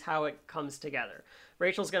up at least how it comes together.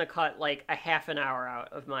 Rachel's going to cut, like, a half an hour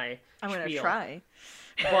out of my I'm going to spiel. try.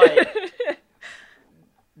 But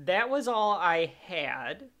that was all I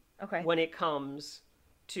had when it comes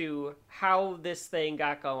to how this thing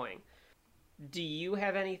got going. Do you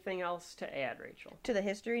have anything else to add, Rachel? To the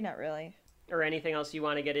history? Not really. Or anything else you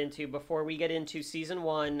want to get into before we get into Season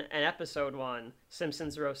 1 and Episode 1,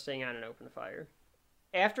 Simpsons Roasting on an Open Fire?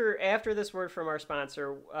 After this word from our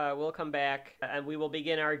sponsor, we'll come back and we will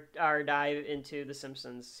begin our dive into The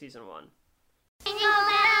Simpsons Season 1.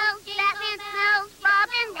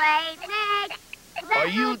 Are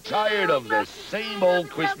you tired of the same old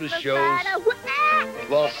Christmas shows?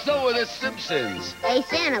 Well, so are the Simpsons. Hey,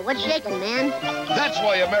 Santa, what's shaking, man? That's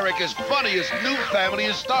why America's funniest new family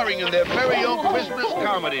is starring in their very own Christmas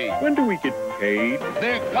comedy. When do we get paid?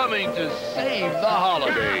 They're coming to save the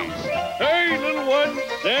holidays. Hey, little one,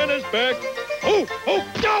 Santa's back. Oh,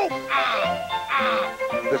 no!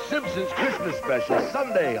 The Simpsons Christmas Special,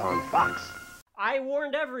 Sunday on Fox. I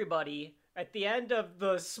warned everybody at the end of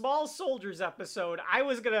the Small Soldiers episode I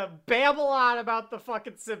was going to babble on about the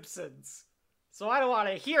fucking Simpsons. So I don't want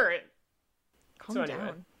to hear it. Calm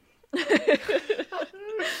down.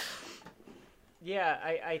 Yeah,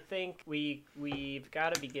 I think we've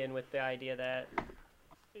got to begin with the idea that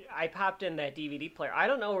I popped in that DVD player. I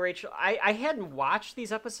don't know, Rachel. I hadn't watched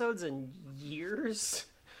these episodes in years,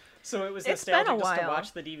 so it was nostalgic just to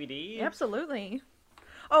watch the DVD. Absolutely.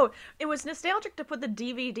 Oh, it was nostalgic to put the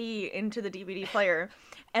DVD into the DVD player,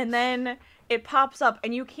 and then it pops up,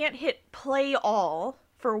 and you can't hit play all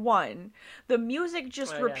for one. The music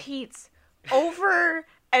just repeats over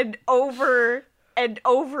and over and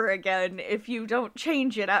over again if you don't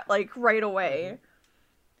change it at, like, right away. Mm-hmm.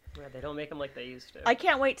 Yeah, they don't make them like they used to. I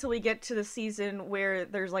can't wait till we get to the season where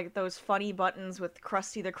there's, like, those funny buttons with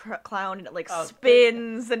Krusty the Clown, and it, like,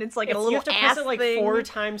 spins, and it's, like, a little ass thing. You have to press it, like, 4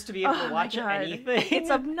 times to be able to watch anything.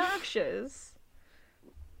 It's obnoxious.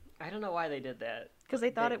 I don't know why they did that. Because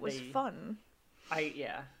they thought it was fun.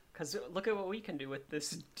 Yeah. Because look at what we can do with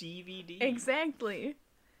this DVD. Exactly.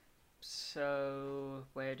 So,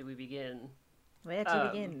 where do we begin? Where to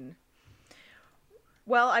begin?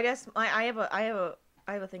 Well, I guess I have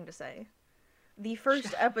a thing to say. The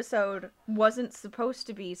first episode wasn't supposed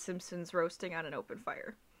to be Simpsons roasting on an open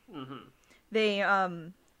fire. Mm-hmm. They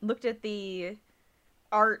looked at the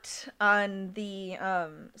art on the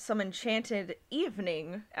Some Enchanted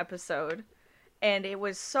Evening episode, and it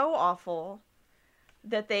was so awful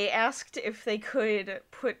that they asked if they could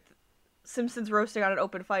put Simpsons roasting on an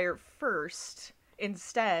open fire first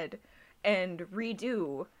instead, and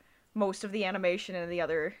redo most of the animation in the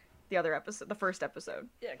other episode, the first episode.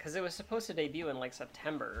 Yeah, because it was supposed to debut in, like,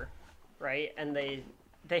 September, right? And they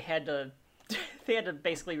had to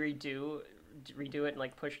basically redo it and,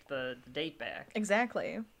 like, push the date back.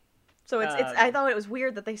 Exactly. So it's I thought it was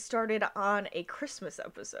weird that they started on a Christmas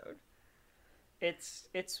episode. It's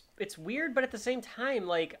weird, but at the same time,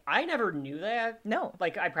 like, I never knew that. No.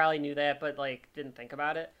 Like, I probably knew that, but, like, didn't think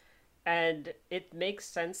about it. And it makes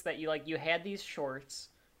sense that you had these shorts,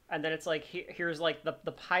 and then it's like, here's, like,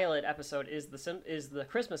 the pilot episode is the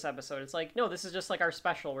Christmas episode. It's like, no, this is just, like, our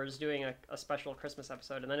special. We're just doing a special Christmas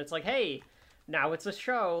episode. And then it's like, hey, now it's a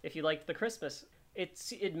show if you liked the Christmas.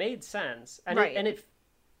 It made sense. And right.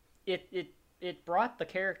 It brought the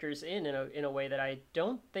characters in a way that I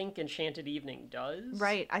don't think Enchanted Evening does.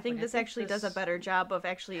 Right. I think this actually does a better job of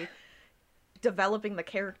actually developing the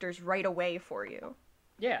characters right away for you.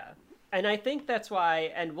 Yeah. And I think that's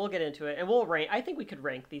why, and we'll get into it, and we'll rank, I think we could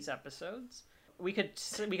rank these episodes. we could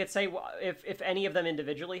say if any of them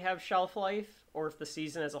individually have shelf life, or if the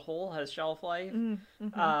season as a whole has shelf life.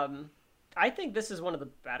 I think this is one of the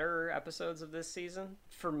better episodes of this season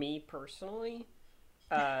for me personally.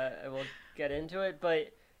 We'll get into it,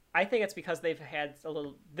 but I think it's because they've had a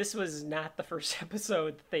little. This was not the first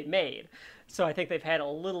episode that they made, so I think they've had a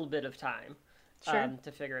little bit of time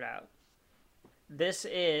to figure it out. This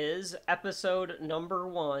is episode number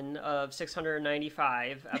 1 of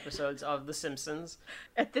 695 episodes of The Simpsons.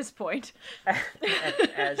 At this point.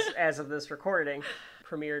 as of this recording.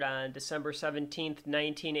 Premiered on December 17th,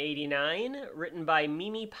 1989. Written by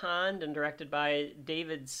Mimi Pond and directed by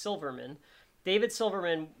David Silverman. David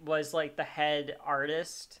Silverman was like the head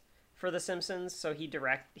artist for The Simpsons, so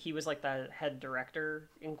he was like the head director,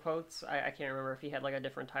 in quotes. I can't remember if he had like a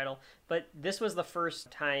different title, but this was the first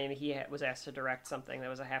time he was asked to direct something that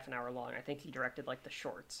was a half an hour long. I think he directed like the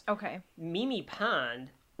shorts. Okay. Mimi Pond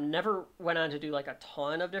never went on to do like a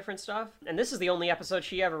ton of different stuff, and this is the only episode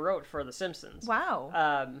she ever wrote for The Simpsons. Wow.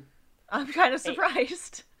 I'm kind of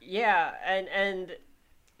surprised. Yeah, and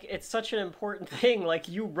it's such an important thing. Like,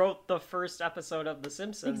 you wrote the first episode of The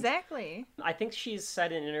Simpsons. Exactly. I think she's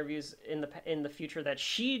said in interviews in the future that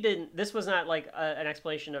she didn't. This was not like an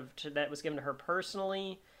explanation that was given to her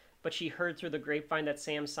personally, but she heard through the grapevine that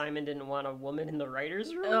Sam Simon didn't want a woman in the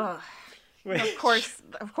writers' room. Ugh. Of course,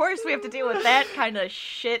 we have to deal with that kind of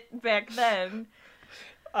shit back then.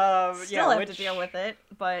 Still have to deal with it,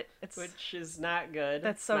 but which is not good.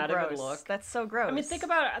 That's so not gross. A good look. That's so gross. I mean, think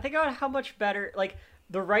about how much better. Like,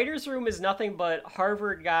 the writers' room is nothing but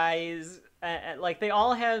Harvard guys. Like, they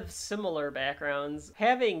all have similar backgrounds.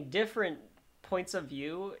 Having different points of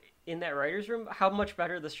view in that writers' room, how much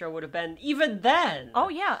better the show would have been even then. Oh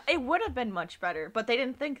yeah, it would have been much better, but they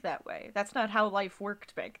didn't think that way. That's not how life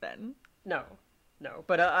worked back then. No.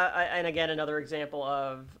 But and again, another example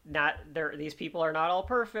of these people are not all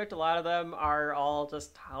perfect. A lot of them are all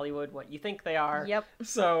just Hollywood, what you think they are. Yep.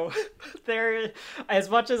 So they're as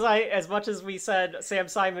much as we said Sam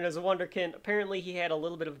Simon is a wonderkind. Apparently, he had a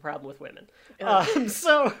little bit of a problem with women.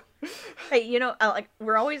 So, hey,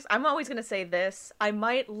 I'm always gonna say this. I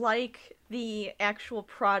might like the actual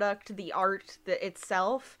product, the art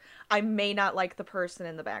itself. I may not like the person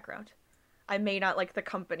in the background. I may not like the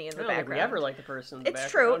company in the background. I don't think we ever like the person in the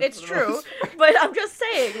background. It's true. But I'm just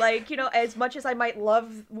saying, as much as I might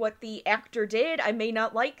love what the actor did, I may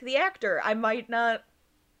not like the actor. I might not,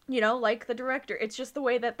 like the director. It's just the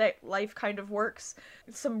way that life kind of works.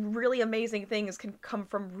 Some really amazing things can come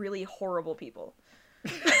from really horrible people.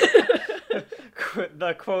 The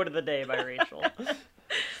quote of the day by Rachel.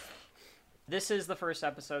 This is the first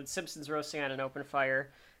episode, Simpsons Roasting on an Open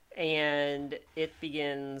Fire, and it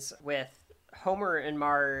begins with Homer and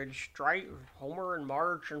Marge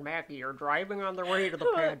and Maggie are driving on their way to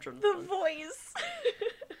the pageant. The voice.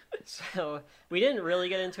 So, we didn't really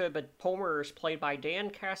get into it, but Homer is played by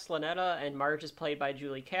Dan Castellaneta and Marge is played by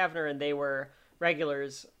Julie Kavner, and they were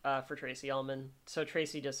regulars for Tracy Ullman. So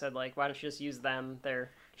Tracy just said, why don't you just use them?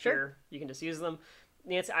 They're sure you can just use them.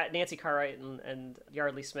 Nancy Cartwright and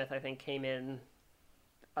Yardley Smith, I think, came in.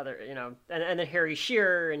 And then Harry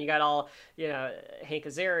Shearer, and you got all, Hank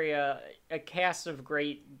Azaria, a cast of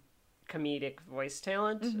great comedic voice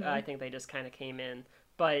talent. Mm-hmm. I think they just kind of came in,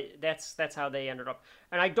 but that's how they ended up.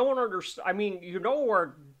 And I don't understand. I mean,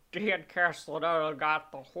 where Dan Castellaneta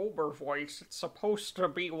got the Homer voice? It's supposed to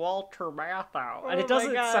be Walter Matthau, and it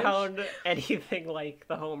doesn't sound anything like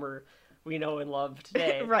the Homer we know and love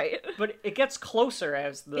today. Right. But it gets closer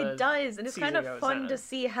as the It does, and it's kind of fun on. to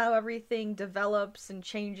see how everything develops and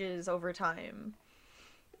changes over time.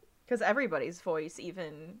 Because everybody's voice,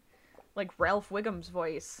 even, Ralph Wiggum's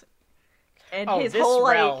voice. And his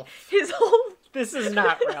whole, This is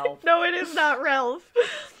not Ralph. No, it is not Ralph.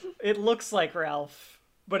 It looks like Ralph,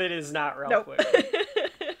 but it is not Ralph Wiggum.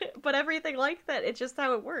 But everything like that, it's just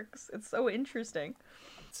how it works. It's so interesting.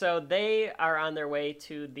 So they are on their way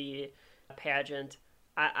to the pageant.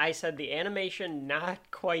 I said the animation not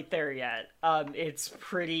quite there yet. It's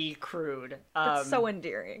pretty crude. It's so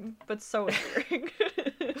endearing,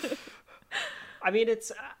 I mean,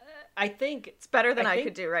 I think it's better than I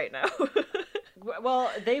could do right now. Well,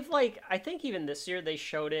 they've I think even this year they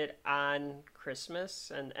showed it on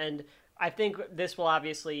Christmas, and I think this will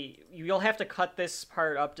obviously, you'll have to cut this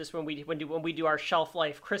part up just when we do our shelf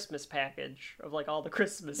life Christmas package of all the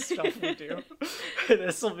Christmas stuff we do.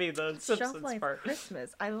 This will be the Simpsons shelf life part.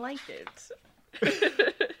 Christmas, I like it.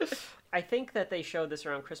 I think that they showed this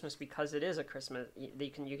around Christmas because it is a Christmas.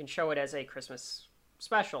 You can show it as a Christmas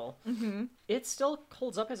special. Mm-hmm. It still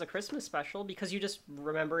holds up as a Christmas special because you just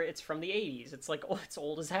remember it's from the 80s. It's it's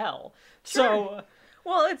old as hell. Sure. So.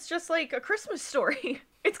 Well, it's just like a Christmas story.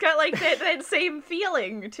 It's got like that same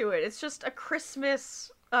feeling to it. It's just a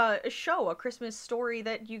Christmas show, a Christmas story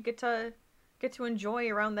that you get to enjoy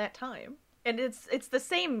around that time. And it's the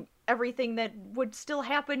same everything that would still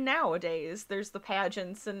happen nowadays. There's the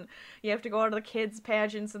pageants, and you have to go out to the kids'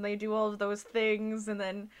 pageants, and they do all of those things, and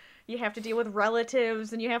then you have to deal with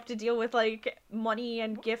relatives, and you have to deal with like money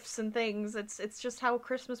and gifts and things. It's just how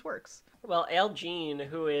Christmas works. Well, Al Jean,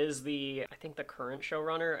 who is I think the current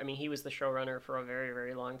showrunner, I mean, he was the showrunner for a very,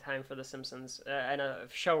 very long time for The Simpsons, and a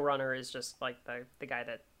showrunner is just like the guy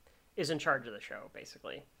that is in charge of the show,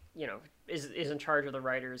 basically. You know, is in charge of the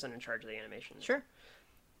writers and in charge of the animation. Sure.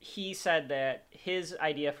 He said that his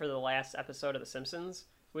idea for the last episode of The Simpsons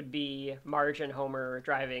would be Marge and Homer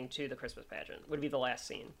driving to the Christmas pageant, would be the last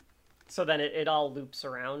scene. So then it all loops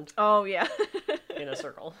around. Oh, yeah. In a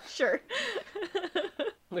circle. Sure.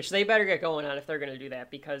 Which they better get going on if they're going to do that,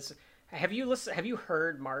 because have you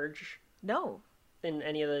heard Marge? No. In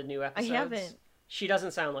any of the new episodes? I haven't. She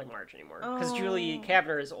doesn't sound like Marge anymore, because Oh. Julie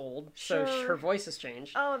Kavner is old, so Sure. her voice has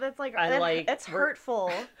changed. Oh, that's like, And, it's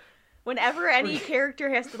hurtful. Whenever any character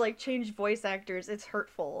has to like change voice actors, it's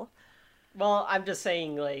hurtful. Well, I'm just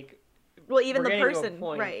saying, like, Well, even we're the getting to a person,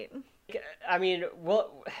 point. right? I mean,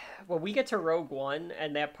 well, when we get to Rogue One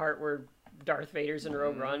and that part where Darth Vader's in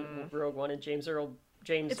Rogue One, and James Earl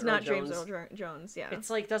It's Earl not Jones, James Earl Jones, yeah. it's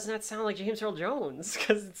like, doesn't that sound like James Earl Jones?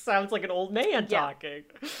 Because it sounds like an old man talking.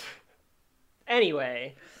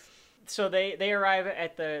 Anyway, so they arrive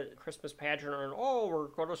at the Christmas pageant, and we're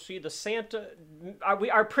going to see the Santa.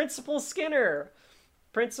 Our Principal Skinner.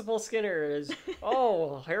 Principal Skinner is,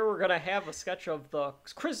 here we're gonna have a sketch of the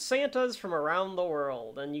Santas from around the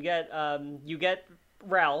world, and you get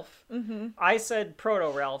Ralph. Mm-hmm. I said Proto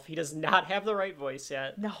Ralph. He does not have the right voice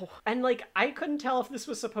yet. No. And like, I couldn't tell if this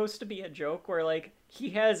was supposed to be a joke where like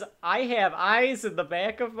I have eyes in the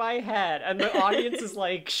back of my head, and the audience is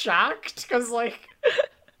like shocked because like.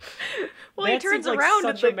 Well, he turns like around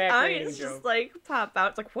and such a the Matt Groening eyes joke. just like pop out.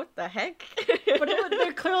 It's like, what the heck? But they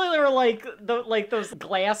clearly were like those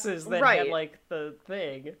glasses that Right. had like the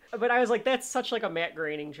thing. But I was like, that's such like a Matt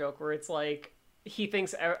Groening joke where it's like he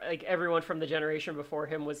thinks like everyone from the generation before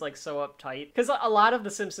him was like so uptight, because a lot of The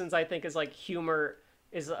Simpsons I think is like humor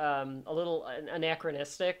is a little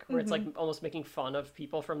anachronistic, where it's like almost making fun of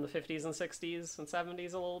people from the 50s and 60s and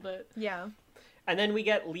 70s a little bit. Yeah. And then we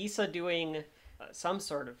get Lisa doing some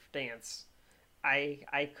sort of dance.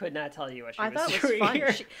 I could not tell you what she was doing. I thought it was fun.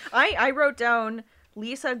 here. I wrote down,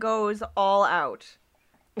 Lisa goes all out.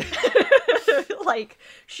 Like,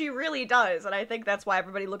 she really does, and I think that's why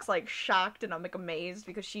everybody looks like shocked and I'm like amazed,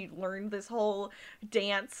 because she learned this whole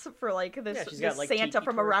dance for like this, she's got, this like, Santa tiki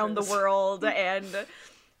from around the torches. world, and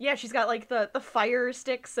yeah, she's got like the fire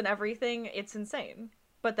sticks and everything. It's insane.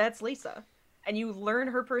 But that's Lisa. And you learn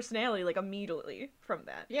her personality like immediately from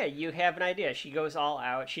that. Yeah, you have an idea. She goes all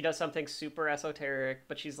out. She does something super esoteric,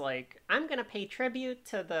 but she's like, "I'm gonna pay tribute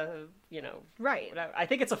to the, Right. whatever." I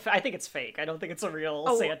think it's fake. I don't think it's a real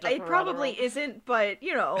Oh, Santa. it from around the probably world. isn't, but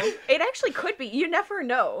it actually could be. You never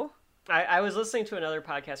know. I was listening to another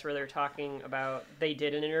podcast where they were talking about, they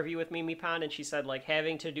did an interview with Mimi Pond, and she said like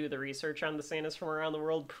having to do the research on the Santas from around the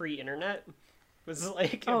world pre-internet was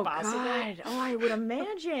like impossible. Oh God! Oh, I would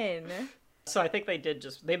imagine. So I think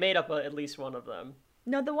they made up at least one of them.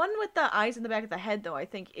 No, the one with the eyes in the back of the head, though, I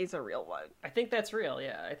think is a real one. I think that's real.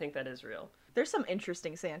 Yeah, I think that is real. There's some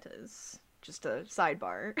interesting Santas. Just a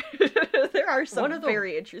sidebar. There are some One of the-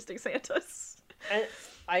 very interesting Santas. And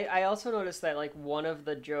I also noticed that like one of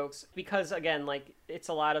the jokes, because again, like it's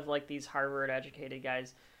a lot of like these Harvard educated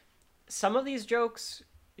guys, some of these jokes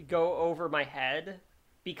go over my head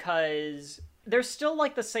because they're still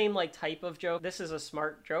like the same like type of joke. This is a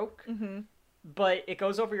smart joke, but it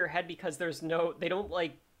goes over your head because they don't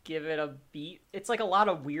like give it a beat. It's like a lot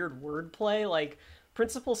of weird wordplay. Like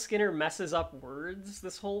Principal Skinner messes up words.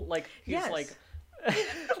 This whole like he's Yes. like,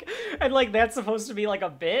 and like that's supposed to be like a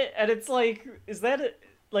bit, and it's like, is that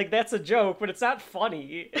like that's a joke, but it's not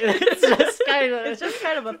funny. It's just kind of It's just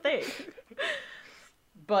kind of a thing.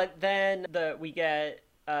 But then we get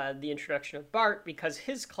the introduction of Bart, because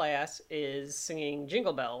his class is singing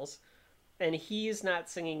Jingle Bells, and he's not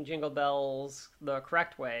singing Jingle Bells the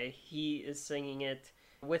correct way. He is singing it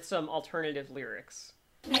with some alternative lyrics.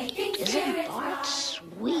 Isn't Bart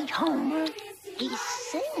sweet, Homer? He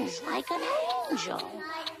sings like an angel.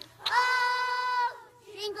 Oh,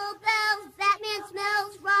 jingle bells, Batman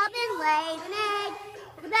smells, Robin lays an egg.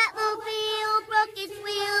 The Batmobile broke its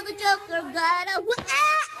wheel, the Joker got a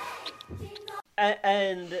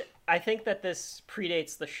And I think that this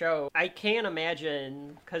predates the show. I can't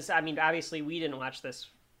imagine, because I mean, obviously we didn't watch this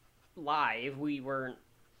live,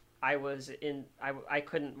 I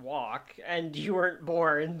couldn't walk, and you weren't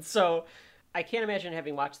born, so I can't imagine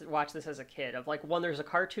having watched this as a kid. Of like, one, there's a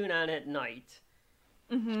cartoon on at night,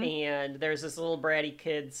 and there's this little bratty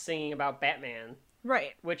kid singing about Batman,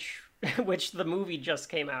 Right. which the movie just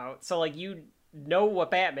came out, so like you know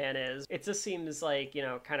what Batman is. It just seems like,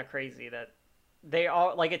 kind of crazy that they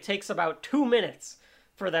all, like, it takes about 2 minutes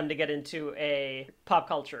for them to get into a pop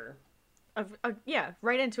culture. Yeah,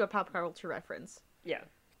 right into a pop culture reference. Yeah.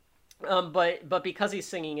 But because he's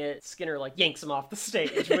singing it, Skinner like yanks him off the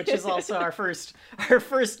stage, which is also our first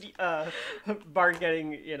Bart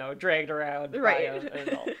getting dragged around by an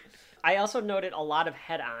adult. I also noted a lot of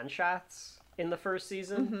head-on shots in the first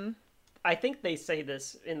season. I think they say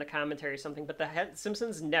this in the commentary or something, but the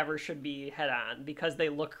Simpsons never should be head-on because they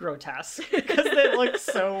look grotesque, because they look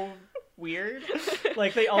so weird.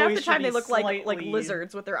 Like, they always half the time they look slightly... like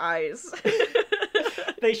lizards with their eyes.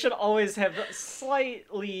 They should always have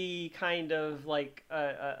slightly kind of like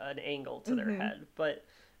an angle to their head, but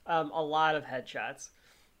a lot of headshots.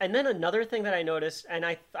 And then another thing that I noticed, and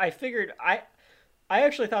I figured I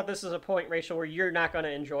actually thought this is a point, Rachel, where you're not going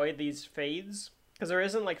to enjoy these fades, because there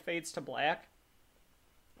isn't like fades to black,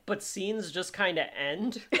 but scenes just kind of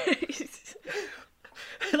end.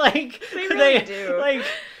 Like they really do.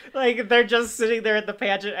 Like they're just sitting there at the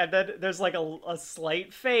pageant, and then there's like a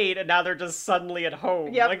slight fade, and now they're just suddenly at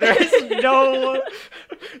home. Yep. Like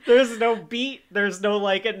there's no beat, there's no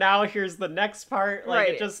like, and now here's the next part. Like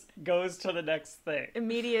Right. It just goes to the next thing.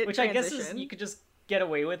 Immediate Which transition. I guess is, you could just get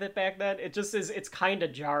away with it back then. It just is, it's kind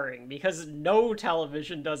of jarring because no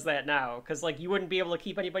television does that now, because like you wouldn't be able to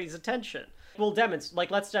keep anybody's attention. We'll demonstrate,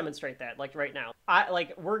 like, let's demonstrate that, like, right now.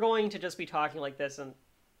 We're going to just be talking like this, and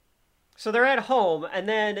so they're at home, and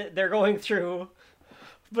then they're going through,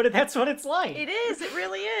 but that's what it's like. It is. It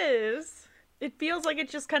really is. It feels like it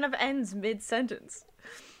just kind of ends mid-sentence.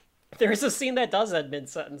 There's a scene that does end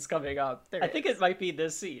mid-sentence coming up. There I think it might be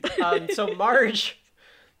this scene. So Marge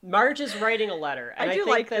is writing a letter. And I do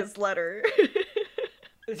like this letter.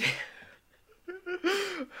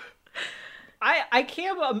 I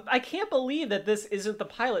can't believe that this isn't the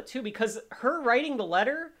pilot too, because her writing the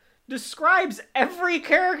letter describes every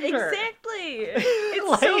character. Exactly.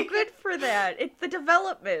 It's so good for that. It's the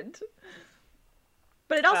development.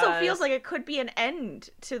 But it also feels like it could be an end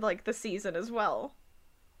to like the season as well.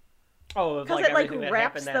 Oh, because it like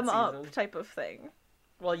wraps them up, type of thing.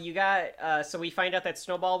 Well, you got so we find out that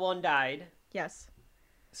Snowball 1 died. Yes.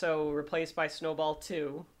 So replaced by Snowball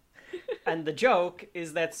 2. And the joke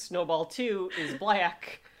is that Snowball 2 is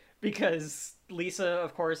black because Lisa,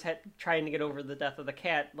 of course, trying to get over the death of the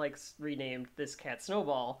cat, like, renamed this cat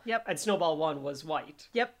Snowball. Yep. And Snowball 1 was white.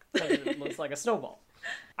 Yep. Because it looks like a snowball.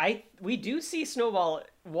 We do see Snowball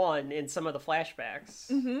 1 in some of the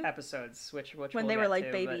flashbacks episodes, which when they were like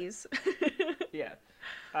babies. But, yeah.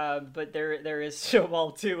 But there is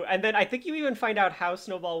Snowball 2. And then I think you even find out how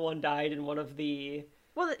Snowball 1 died in one of the...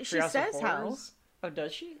 Well, she says how. Oh,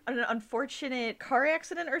 does she? An unfortunate car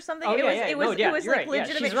accident or something? Oh, It was like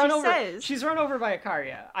legitimate. She's run over by a car,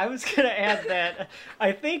 yeah. I was going to add that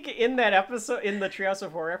I think in that episode, in the Treehouse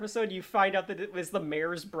of Horror episode, you find out that it was the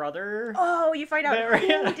mayor's brother. Oh, you find out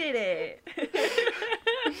who did it.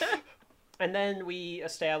 And then we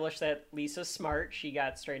establish that Lisa's smart. She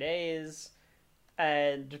got straight A's.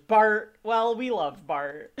 And Bart, well, we love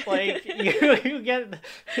Bart. Like,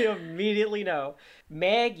 you immediately know.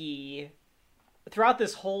 Maggie... Throughout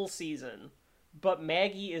this whole season, but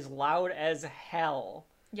Maggie is loud as hell.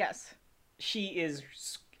 Yes. She is...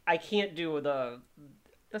 I can't do the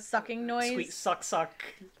sucking noise. Sweet suck,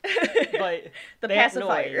 but the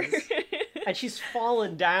pacifier. Noise. And she's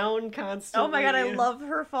falling down constantly. Oh my god, I love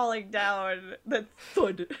her falling down. The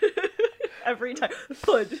thud. Every time.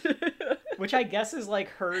 Thud. Which I guess is like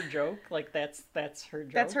her joke. Like that's her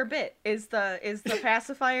joke. That's her bit. Is the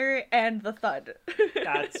pacifier and the thud.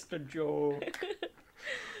 That's the joke.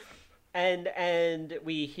 And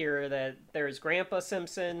we hear that there's Grandpa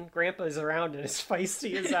Simpson. Grandpa is around and as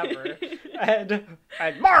feisty as ever. and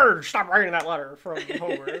Marge, stop writing that letter from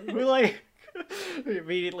Homer. Who like we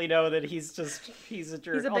immediately know that he's a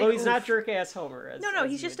jerk. Although he's not jerk ass Homer. No,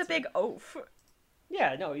 he's just a big oaf.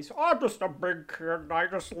 Yeah, no, I'm just a big kid and I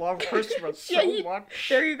just love Christmas so much.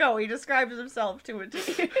 There you go, he describes himself to a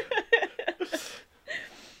T.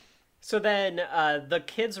 So then the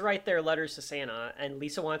kids write their letters to Santa, and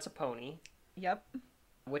Lisa wants a pony. Yep.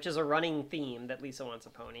 Which is a running theme, that Lisa wants a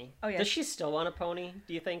pony. Oh, yeah. Does she still want a pony,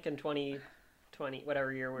 do you think, in 2022? 20,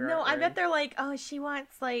 whatever year we were. No, I bet they're like, oh, she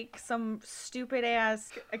wants like some stupid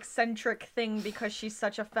ass eccentric thing because she's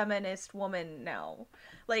such a feminist woman now.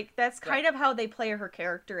 Like that's kind of how they play her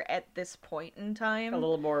character at this point in time. A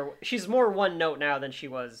little more. She's more one note now than she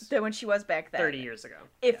was when she was back then. 30 years ago.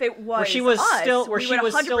 If it was where she was us, still, where we she would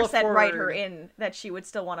was 100% still write her in that she would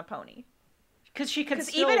still want a pony. Because she could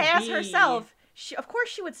still even as be... herself, of course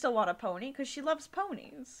she would still want a pony because she loves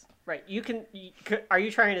ponies. Right. Are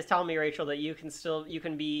you trying to tell me, Rachel, that you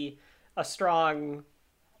can be a strong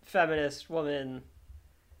feminist woman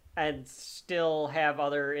and still have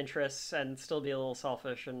other interests and still be a little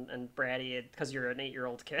selfish and bratty because you're an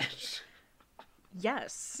 8-year-old kid?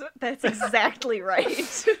 Yes, that's exactly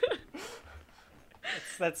right.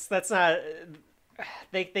 that's not...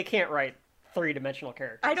 They can't write three-dimensional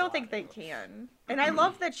characters. I don't think they can. And I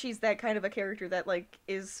love that she's that kind of a character that, like,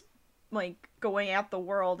 is... like going at the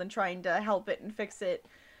world and trying to help it and fix it,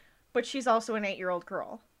 but she's also an 8-year-old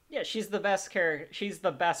girl. Yeah, she's the best character. She's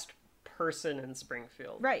the best person in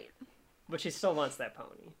Springfield. Right. But she still wants that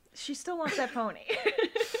pony. She still wants that pony.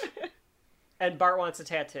 And Bart wants a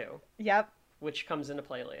tattoo. Yep. Which comes into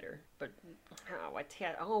play later. But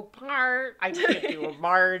Bart, I can't do a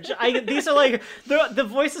Marge. These are like the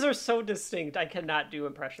voices are so distinct. I cannot do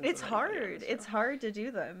impressions. It's hard. It's hard to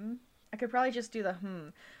do them. I could probably just do the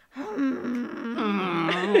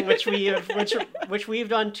which we've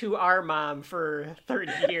done to our mom for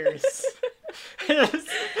 30 years.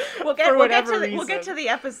 We'll get to the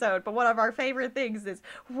episode, but one of our favorite things is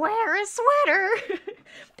wear a sweater.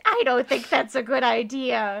 I don't think that's a good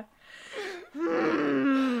idea.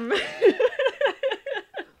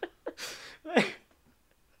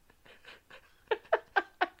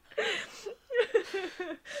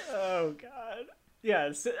 Oh God.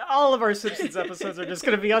 Yes, all of our Simpsons episodes are just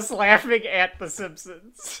going to be us laughing at The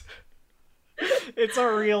Simpsons. It's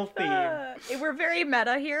a real theme. We're very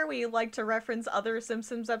meta here. We like to reference other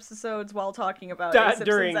Simpsons episodes while talking about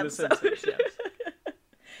during The Simpsons. Yes.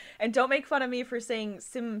 And don't make fun of me for saying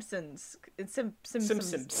Simpsons.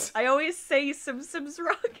 Simpsons. I always say Simpsons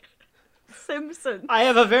wrong. Simpsons. I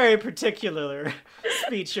have a very particular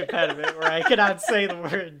speech impediment where I cannot say the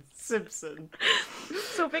word Simpson.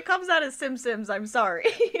 So if it comes out as Simpsons, I'm sorry.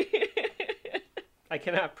 I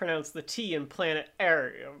cannot pronounce the T in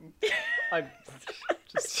planetarium. I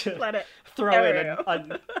just throw in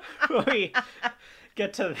when we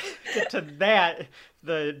get to that.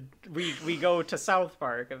 We go to South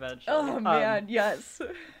Park eventually. Oh man, yes.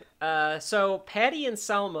 So Patty and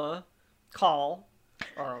Selma call.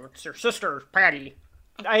 Oh, it's your sister, Patty.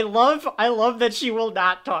 I love that she will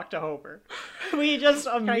not talk to Homer. We just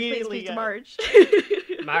immediately to Marge.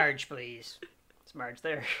 Marge, please. It's Marge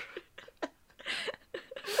there.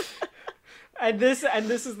 And this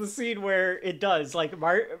is the scene where it does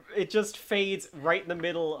it just fades right in the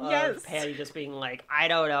middle of Patty just being like, I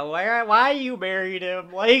don't know why you married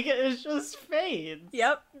him. Like it just fades.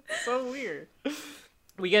 Yep. It's so weird.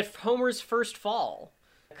 We get Homer's first fall.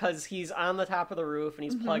 Because he's on the top of the roof and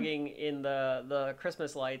he's plugging in the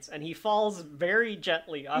Christmas lights and he falls very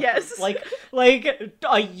gently off. Yes. Like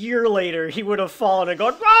a year later he would have fallen and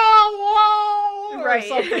gone, whoa, whoa, right. or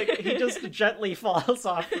something. He just gently falls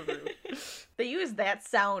off the roof. They use that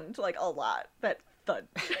sound like a lot. That thud.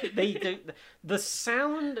 The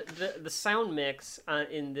sound mix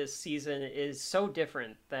in this season is so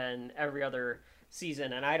different than every other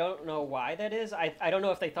season, and I don't know why that is. I don't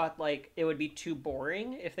know if they thought like it would be too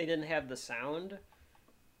boring if they didn't have the sound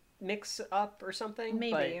mix up or something.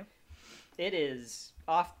 Maybe. But it is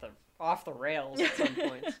off the rails at some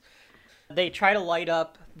points. They try to light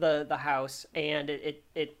up the house, and it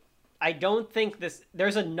I don't think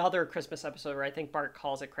there's another Christmas episode where I think Bart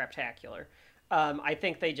calls it craptacular. I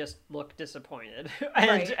think they just look disappointed.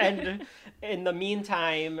 And in the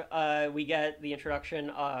meantime, we get the introduction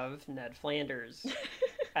of Ned Flanders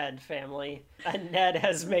and family. And Ned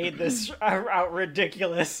has made this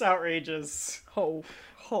ridiculous, outrageous... Ho.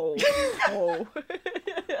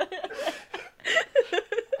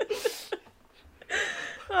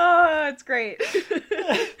 Oh, it's great.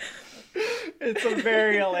 It's a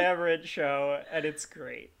very elaborate show, and it's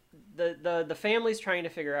great. The family's trying to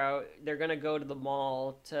figure out they're going to go to the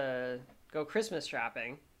mall to go Christmas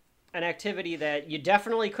shopping, an activity that you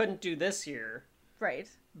definitely couldn't do this year. Right.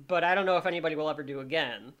 But I don't know if anybody will ever do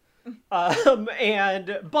again. But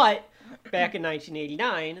back in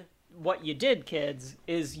 1989, what you did, kids,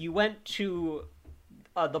 is you went to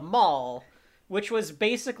the mall, which was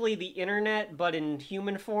basically the internet but in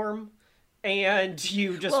human form, and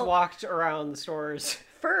you just walked around the stores.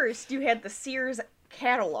 First, you had the Sears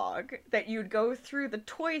catalog that you'd go through the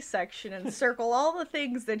toy section and circle all the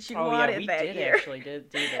things that you Oh yeah, wanted we that did year. actually did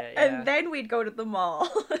do that. Yeah. And then we'd go to the mall.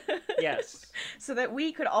 Yes. So that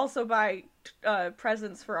we could also buy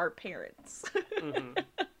presents for our parents. Mm-hmm.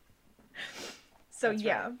 So That's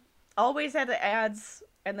yeah, right. always had the ads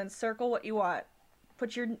and then circle what you want.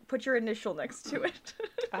 Put your initial next to it.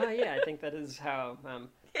 Yeah, I think that is how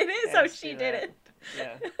It is how ads she do did that. it.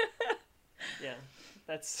 Yeah. Yeah.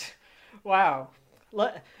 That's wow.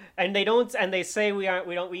 And they say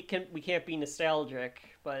we can't be nostalgic,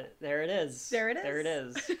 but there it is. There it There it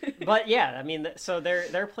is. is. But yeah, I mean, so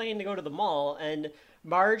they're planning to go to the mall, and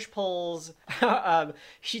Marge pulls.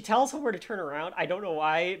 She tells Homer to turn around. I don't know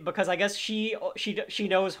why, because I guess she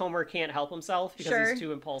knows Homer can't help himself because Sure. he's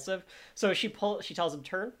too impulsive. So she tells him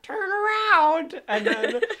turn around, and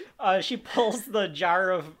then she pulls the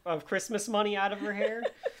jar of Christmas money out of her hair.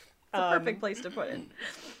 It's a perfect place to put it.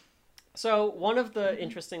 So one of the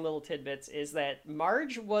interesting little tidbits is that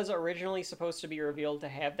Marge was originally supposed to be revealed to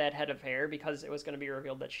have that head of hair because it was going to be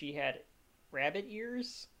revealed that she had rabbit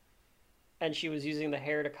ears, and she was using the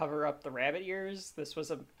hair to cover up the rabbit ears. This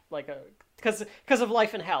was because of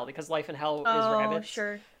Life in Hell, because Life in Hell is rabbits.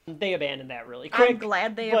 Sure. They abandoned that really quick. I'm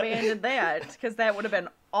glad they abandoned that, because that would have been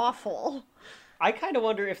awful. I kind of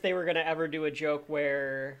wonder if they were going to ever do a joke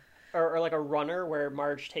where, or like a runner where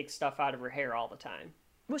Marge takes stuff out of her hair all the time.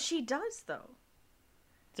 Well, she does, though.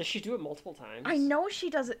 Does she do it multiple times? I know she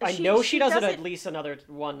does it. I know she does it at least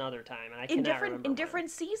one other time, and I in cannot remember in when.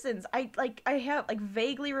 different seasons. I have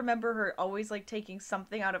vaguely remember her always taking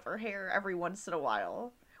something out of her hair every once in a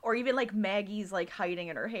while, or even Maggie's hiding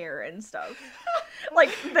in her hair and stuff.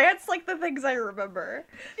 That's the things I remember.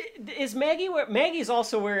 Is Maggie's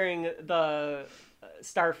also wearing the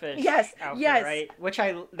starfish? Yes, outfit, yes. Right.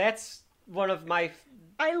 That's one of my.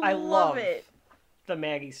 I love it. The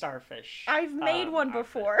Maggie starfish. I've made one outfit.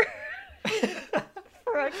 before.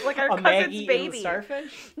 For our cousin's Maggie baby. in the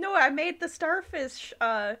starfish? No, I made the starfish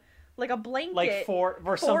a blanket for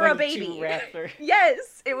a somebody baby. to wrap their...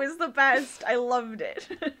 Yes, it was the best. I loved it.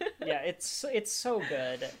 Yeah, it's so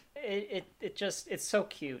good. It's so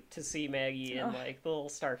cute to see Maggie in the little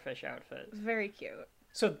starfish outfit. Very cute.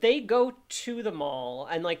 So they go to the mall,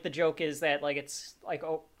 and the joke is that it's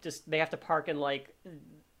they have to park in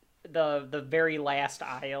the very last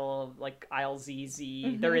aisle, aisle ZZ.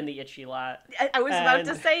 Mm-hmm. They're in the itchy lot. I was about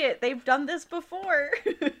to say it. They've done this before.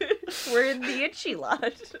 We're in the itchy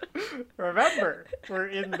lot. Remember, we're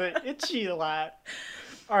in the itchy lot.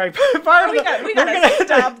 All right, part of We gotta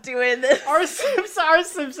stop doing this. Our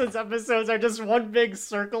Simpsons episodes are just one big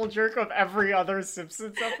circle jerk of every other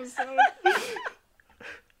Simpsons episode.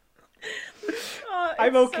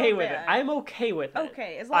 I'm okay with it. I'm okay with it.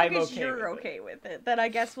 Okay, as long as you're okay with it, then I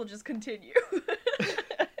guess we'll just continue.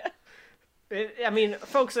 I mean,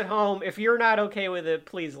 folks at home, if you're not okay with it,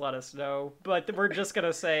 please let us know. But we're just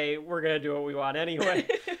gonna say we're gonna do what we want anyway.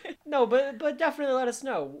 No, but definitely let us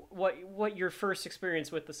know what your first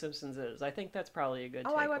experience with The Simpsons is. I think that's probably a good.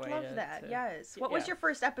 I would love that. Yes. What was your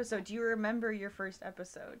first episode? Do you remember your first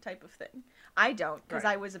episode? Type of thing. I don't, because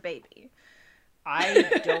I was a baby.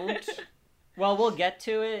 I don't. Well, we'll get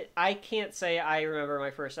to it. I can't say I remember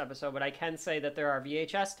my first episode, but I can say that there are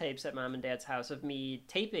VHS tapes at Mom and Dad's house of me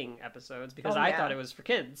taping episodes because I thought it was for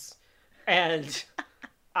kids. And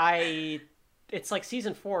it's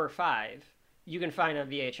season 4 or 5 you can find on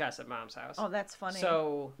VHS at Mom's house. Oh, that's funny.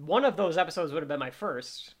 So one of those episodes would have been my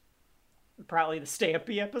first. Probably the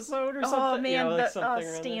Stampy episode or something. Oh, man, the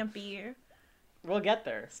Stampy. We'll get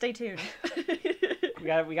there. Stay tuned. We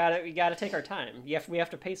gotta take our time. We have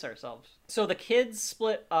to pace ourselves. So the kids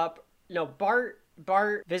split up. No, Bart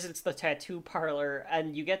visits the tattoo parlor,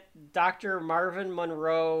 and you get Dr. Marvin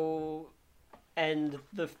Monroe and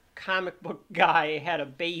the comic book guy had a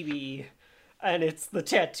baby, and it's the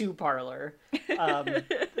tattoo parlor.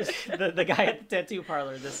 The guy at the tattoo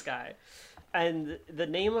parlor, this guy. And the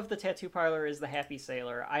name of the tattoo parlor is the Happy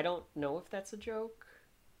Sailor. I don't know if that's a joke.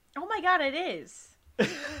 Oh my god, it is.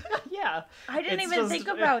 Yeah. I didn't even think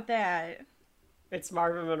about that. It's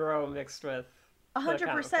Marvin Monroe mixed with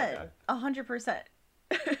 100%. 100%.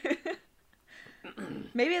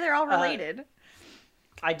 Maybe they're all related.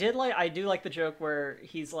 I do like the joke where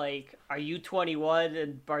he's like, "Are you 21?"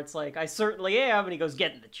 and Bart's like, "I certainly am," and he goes,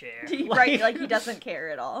 "Get in the chair." Right, he doesn't care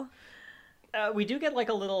at all. We do get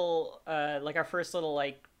a little our first little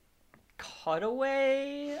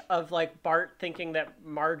cutaway of Bart thinking that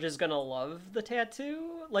Marge is gonna love the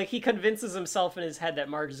tattoo. He convinces himself in his head that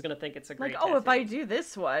Marge is gonna think it's a great tattoo. If I do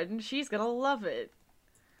this one, she's gonna love it.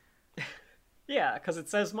 Yeah, because it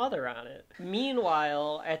says mother on it.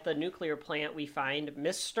 Meanwhile, at the nuclear plant, we find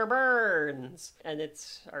Mr. Burns. And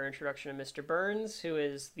it's our introduction to Mr. Burns, who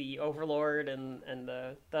is the overlord and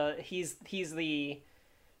he's a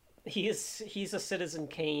Citizen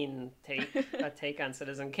Kane a take on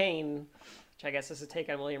Citizen Kane, which I guess is a take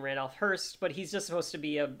on William Randolph Hearst, but he's just supposed to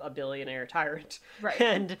be a billionaire tyrant. Right.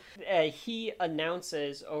 And he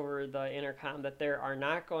announces over the intercom that there are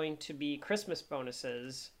not going to be Christmas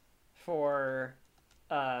bonuses for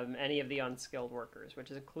any of the unskilled workers, which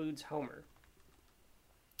includes Homer.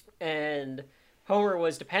 And Homer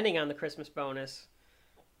was depending on the Christmas bonus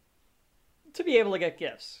to be able to get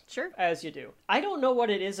gifts. Sure. As you do. I don't know what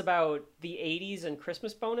it is about the 80s and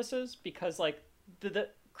Christmas bonuses, because, like, the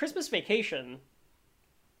Christmas Vacation,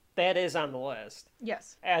 that is on the list.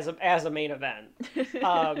 Yes. As a main event.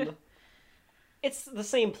 It's the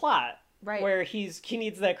same plot. Right. Where he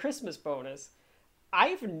needs that Christmas bonus.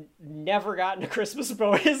 I've never gotten a Christmas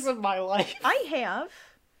bonus in my life. I have.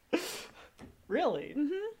 Really?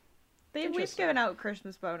 Mm-hmm. We've given out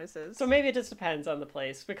Christmas bonuses. So maybe it just depends on the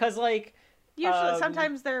place, because, like, usually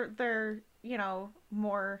sometimes they're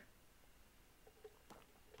more.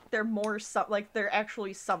 They're more like they're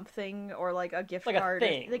actually something, or like a gift like card, a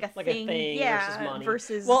thing, like a like thing, a thing yeah, versus money.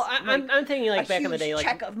 Versus well, I'm thinking like back in the day, like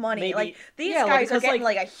check of money. maybe, like these yeah, guys are because, getting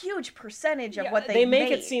like a huge percentage of what they make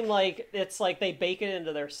make. it seem like it's like they bake it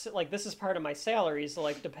into their, like, this is part of my salary, so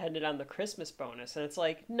like dependent on the Christmas bonus, and it's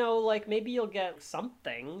like, no, like maybe you'll get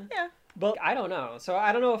something. Yeah. But I don't know. So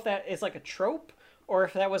I don't know if that is like a trope or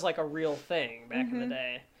if that was like a real thing back in the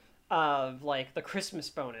day of like the Christmas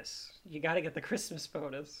bonus. You got to get the Christmas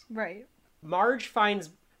bonus. Right. Marge finds,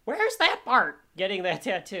 where's that Bart getting that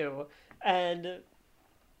tattoo? And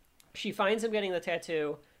she finds him getting the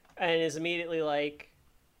tattoo and is immediately like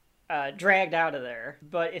dragged out of there.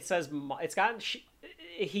 But it says,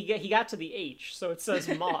 he got to the H, so it says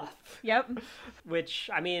moth. Yep. Which,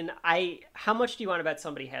 I mean, how much do you want to bet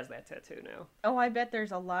somebody has that tattoo now? Oh, I bet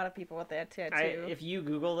there's a lot of people with that tattoo. If you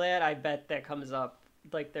Google that, I bet that comes up.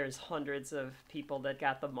 Like, there's hundreds of people that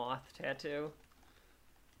got the moth tattoo.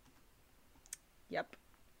 Yep.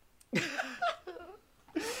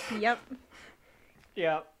 Yep.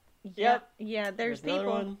 Yep. Yeah, there's another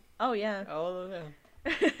people. One. Oh, yeah. Oh,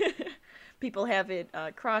 yeah. People have it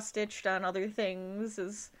cross-stitched on other things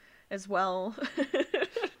as well.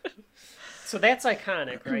 So that's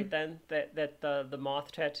iconic, right? Then that the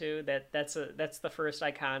moth tattoo, that's the first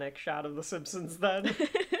iconic shot of The Simpsons. Then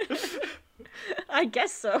I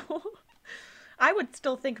guess so. I would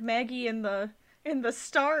still think Maggie in the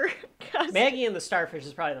star. Maggie and the starfish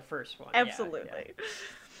is probably the first one. Absolutely. Yeah.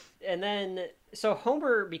 And then, so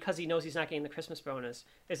Homer, because he knows he's not getting the Christmas bonus,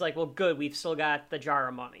 is like, well, good, we've still got the jar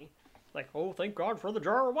of money. Like, oh, thank God for the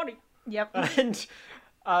jar of money. Yep. And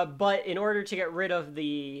but in order to get rid of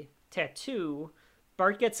the tattoo,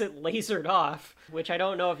 Bart gets it lasered off, which I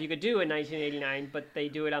don't know if you could do in 1989, but they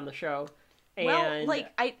do it on the show. And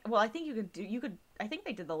I think you could. I think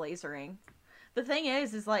they did the lasering. The thing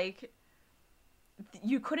is like,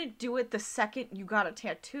 you couldn't do it the second you got a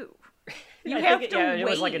tattoo. You have to wait. It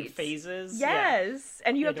was like in phases. Yes,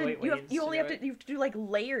 and you have to. You only have to do like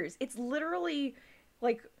layers. It's literally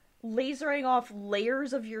like lasering off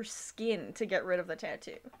layers of your skin to get rid of the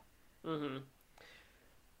tattoo. Mm-hmm.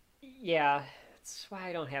 Yeah, that's why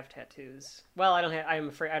I don't have tattoos. Well, I'm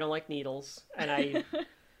afraid I don't like needles, and I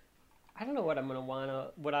don't know what I'm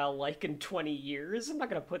gonna what I'll like in 20 years. I'm not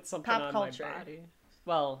gonna put something Pop on culture. my body.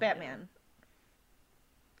 Well, Batman.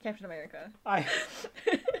 Captain America. I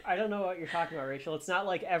don't know what you're talking about, Rachel. It's not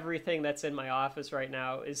like everything that's in my office right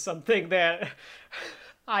now is something that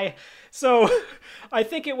I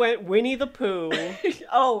think it went Winnie the Pooh.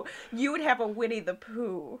 Oh, you would have a Winnie the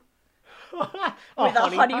Pooh with a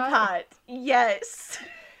honey pot. Yes.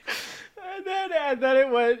 And then it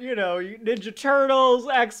went, Ninja Turtles,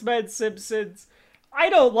 X-Men, Simpsons. I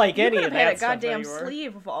don't like any of that stuff. You could have had a goddamn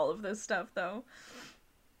sleeve of all of this stuff, though.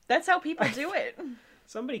 That's how people do it.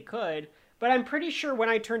 Somebody could, but I'm pretty sure when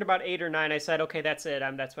I turned about 8 or 9, I said, okay, that's it.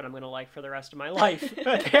 That's what I'm going to like for the rest of my life.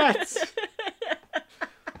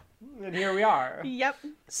 And here we are. Yep.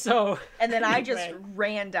 So. And then I just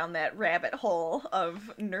ran down that rabbit hole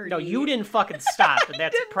of nerdy. No, you didn't fucking stop, and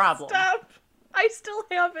that's a problem. Stop. I still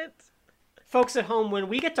have it. Folks at home, when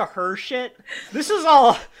we get to her shit, this is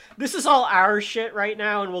all our shit right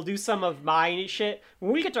now, and we'll do some of my shit.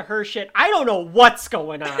 When we get to her shit, I don't know what's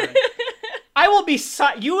going on. I will be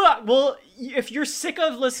if you're sick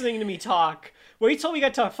of listening to me talk, wait till we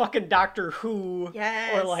get to fucking Doctor Who.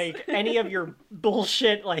 Yes. Or like any of your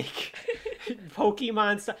bullshit like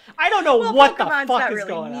Pokemon stuff. I don't know what Pokemon's the fuck not is really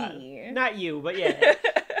going me. on. Not you, but yeah.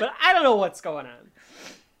 But I don't know what's going on.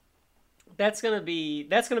 That's gonna be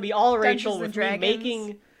all Rachel Dungeons with and me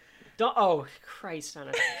making. Oh Christ on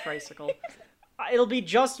a tricycle! It'll be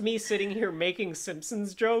just me sitting here making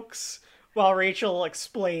Simpsons jokes while Rachel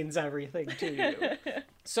explains everything to you.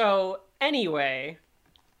 So anyway,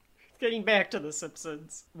 getting back to the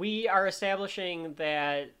Simpsons, we are establishing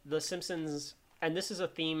that the Simpsons, and this is a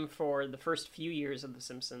theme for the first few years of the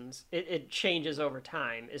Simpsons. It changes over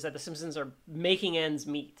time. Is that the Simpsons are making ends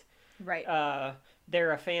meet. Right.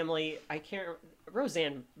 They're a family.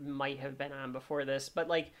 Roseanne might have been on before this, but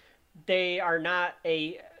like they are not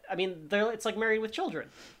it's like Married with Children.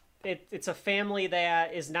 It's a family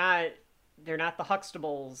that is not. They're not the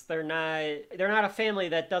Huxtables. They're not a family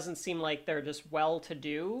that doesn't seem like they're just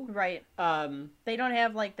well-to-do. Right. They don't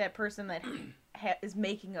have like that person that is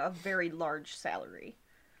making a very large salary.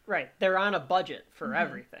 Right. They're on a budget for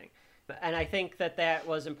everything, and I think that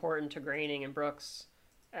was important to Groening and Brooks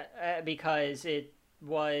because it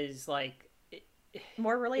was like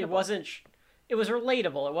more relatable. It was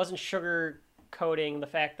relatable. It wasn't sugarcoating the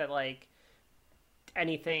fact that like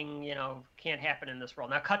anything, can't happen in this world.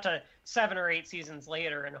 Now cut to 7 or 8 seasons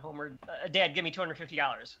later and Homer, Dad, give me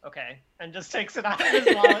 $250. Okay. And just takes it out of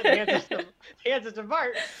his wallet and hands it to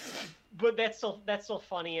Bart. But that's still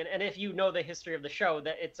funny. And if you know the history of the show,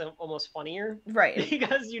 that it's almost funnier. Right.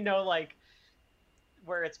 Because like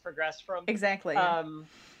where it's progressed from. Exactly.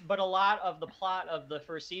 But a lot of the plot of the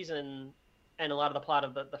first season and a lot of the plot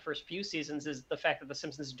of the first few seasons is the fact that the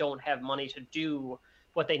Simpsons don't have money to do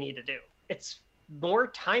what they need to do. It's more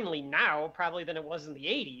timely now probably than it was in the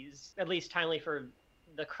 80s, at least timely for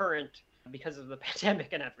the current because of the pandemic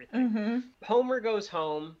and everything. Homer goes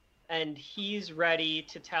home and he's ready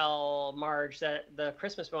to tell Marge that the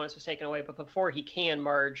Christmas bonus was taken away, but before he can,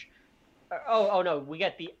 Marge oh no, we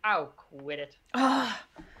get the ow quit it.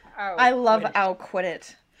 I love ow quit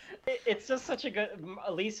it. It's just such a good.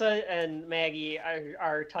 Lisa and Maggie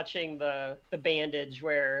are touching the bandage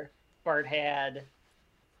where Bart had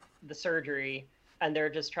the surgery, and they're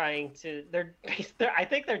just trying to. I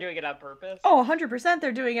think they're doing it on purpose. Oh, 100%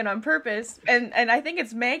 they're doing it on purpose, and I think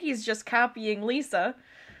it's Maggie's just copying Lisa.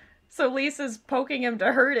 So Lisa's poking him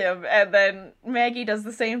to hurt him, and then Maggie does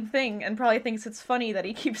the same thing, and probably thinks it's funny that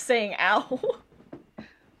he keeps saying "ow."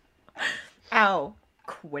 Ow,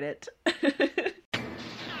 quit it.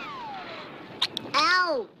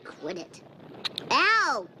 Ow, quit it.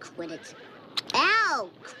 Ow, quit it. Ow,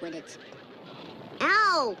 quit it.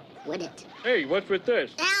 Ow, quit it. Hey, what's with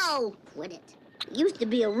this? Ow, quit it. Used to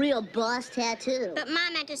be a real boss tattoo. But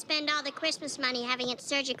Mom had to spend all the Christmas money having it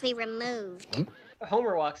surgically removed.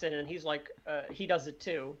 Homer walks in and he's like, he does it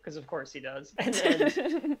too, because of course he does.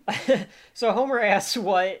 And so Homer asks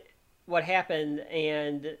what happened,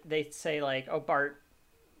 and they say like, oh, Bart,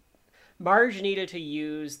 Marge needed to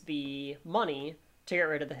use the money to get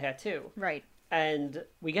rid of the tattoo. Right. And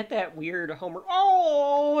we get that weird Homer,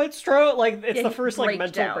 oh, it's true. Like, it's the first, like,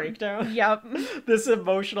 mental breakdown. Yep. This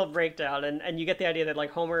emotional breakdown. And you get the idea that,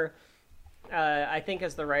 like, Homer, I think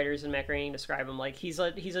as the writers in Matt Groening describe him, like, he's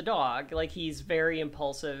a dog. Like, he's very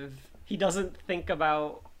impulsive. He doesn't think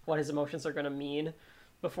about what his emotions are going to mean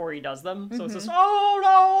before he does them. So it's just,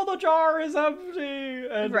 oh, no, the jar is empty.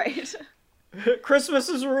 And right. Christmas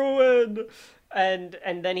is ruined. And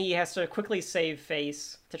then he has to quickly save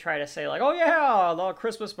face to try to say, like, oh, yeah, the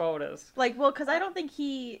Christmas bonus. Like, well, because I don't think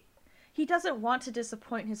he doesn't want to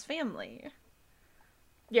disappoint his family.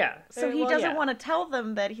 Yeah. So he doesn't want to tell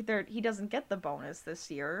them that he doesn't get the bonus this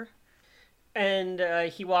year. And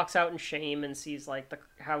he walks out in shame and sees, like,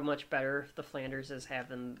 how much better the Flanderses have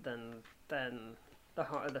than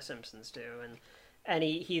the Simpsons do. And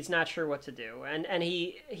he's not sure what to do. And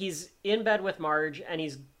he's in bed with Marge, and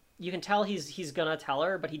you can tell he's gonna tell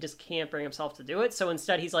her, but he just can't bring himself to do it. So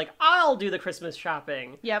instead he's like, I'll do the Christmas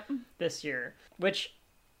shopping this year. Which,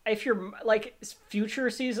 if you're, like,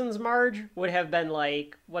 future seasons Marge would have been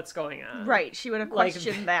like, what's going on? Right, she would have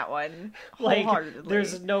questioned that one wholeheartedly. Like,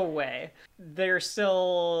 there's no way. They're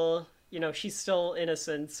still, she's still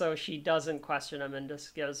innocent, so she doesn't question him and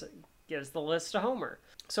just gives the list to Homer.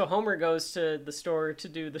 So Homer goes to the store to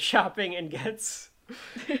do the shopping and gets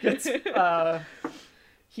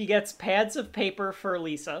he gets pads of paper for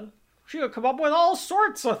Lisa. She'll come up with all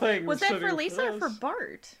sorts of things. Was that for Lisa or for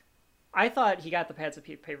Bart? I thought he got the pads of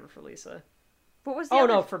paper for Lisa. What was the other?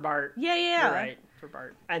 No, for Bart. Yeah. You're right, for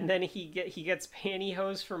Bart. And then he gets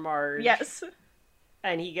pantyhose for Marge. Yes.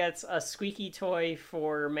 And he gets a squeaky toy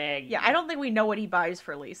for Maggie. Yeah, I don't think we know what he buys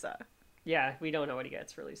for Lisa. Yeah, we don't know what he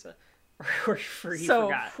gets for Lisa. Or he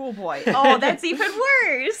forgot. Oh boy. Oh, that's even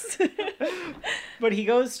worse. But he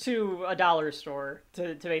goes to a dollar store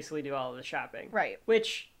to basically do all of the shopping. Right.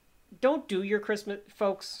 Which don't do your Christmas,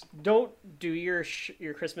 folks. Don't do your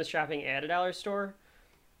Christmas shopping at a dollar store.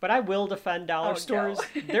 But I will defend dollar stores.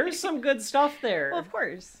 No. There's some good stuff there. Well, of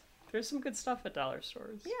course. There's some good stuff at dollar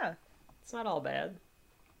stores. Yeah. It's not all bad.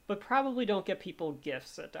 But probably don't get people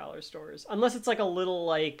gifts at dollar stores. Unless it's like a little,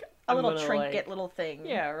 like... A little trinket little thing.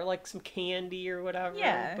 Yeah, or like some candy or whatever.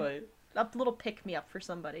 Yeah. But a little pick-me-up for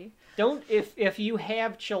somebody. don't, if you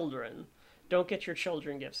have children, don't get your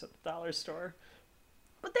children gifts at the dollar store.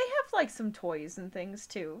 But they have, like, some toys and things,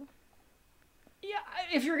 too. Yeah,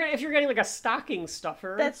 if you're getting like a stocking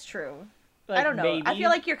stuffer... That's true. Like, I don't know. maybe. I feel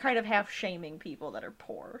like you're kind of half-shaming people that are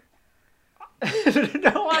poor.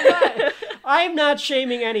 No, I'm not. I'm not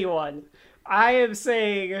shaming anyone. I am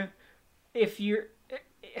saying if you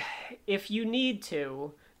need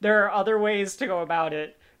to, there are other ways to go about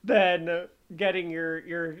it than getting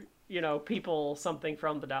your people something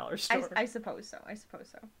from the dollar store. I suppose so.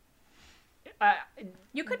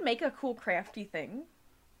 You could make a cool crafty thing.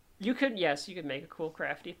 You could make a cool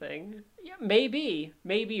crafty thing. Yeah, maybe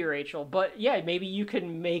Rachel, but yeah, maybe you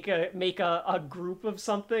can make a group of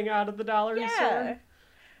something out of the dollar store.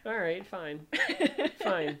 All right, fine.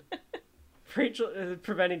 Rachel is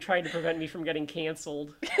trying to prevent me from getting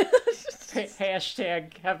canceled.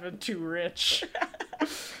 Hashtag Kevin too rich.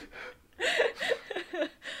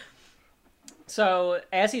 So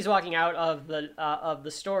as he's walking out of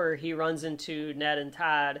the store, he runs into Ned and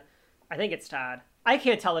Todd. I think it's Todd. I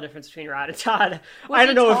can't tell the difference between Rod and Todd. I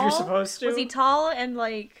don't know if you're supposed to. Was he tall and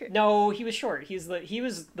like? No, he was short. He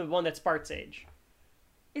was the one that's Bart's age.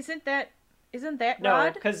 Isn't that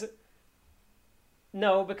Rod? because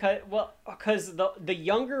the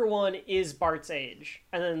younger one is Bart's age,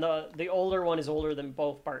 and then the older one is older than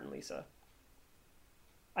both Bart and Lisa.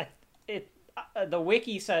 The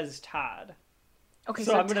wiki says Todd. Okay,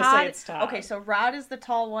 so I'm gonna say it's Todd. Okay, so Rod is the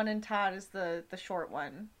tall one and Todd is the short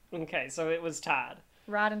one. Okay, so it was Todd.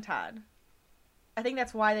 Rod and Todd. I think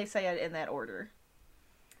that's why they say it in that order.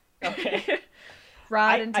 Okay.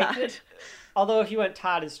 Rod and Todd. Although if you went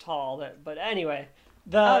Todd is tall, but anyway.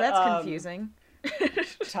 That's confusing.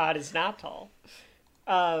 Todd is not tall.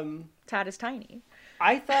 Todd is tiny.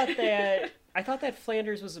 I thought that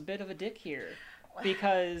Flanders was a bit of a dick here.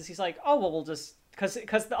 Because he's like, oh, well, we'll just...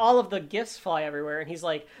 Because all of the gifts fly everywhere, and he's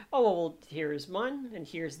like, oh, well, here's one, and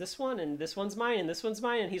here's this one, and this one's mine, and this one's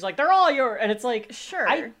mine, and he's like, they're all yours, and it's like,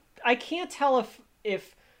 sure. I can't tell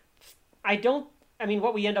if I don't, I mean,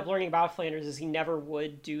 what we end up learning about Flanders is he never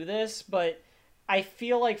would do this, but I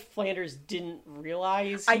feel like Flanders didn't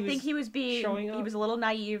realize I think he was showing up. He was a little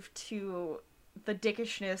naive to the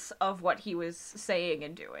dickishness of what he was saying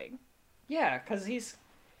and doing. Yeah, because he's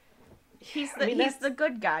the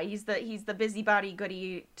good guy. He's the busybody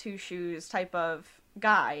goody two shoes type of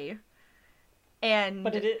guy.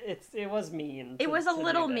 But it was mean. It was a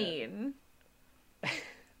little mean.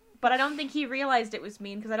 But I don't think he realized it was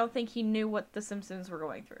mean because I don't think he knew what the Simpsons were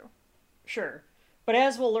going through. Sure. But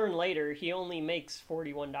as we'll learn later, he only makes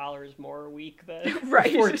 $41 more a week than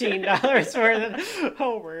right. $14 more than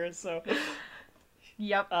Homer. So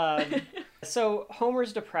yep. So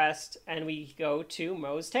Homer's depressed, and we go to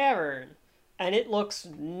Moe's Tavern. And it looks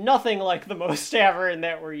nothing like the Moe's Tavern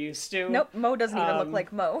that we're used to. Nope, Moe doesn't even look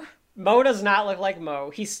like Moe. Moe does not look like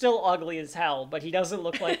Moe. He's still ugly as hell, but he doesn't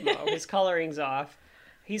look like Moe. His coloring's off.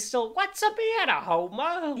 He's still, what's a banana,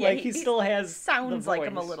 Homer? Yeah, like, he still has sounds the like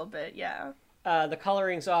him a voice. little bit, yeah. The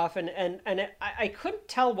coloring's off, and I couldn't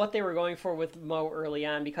tell what they were going for with Moe early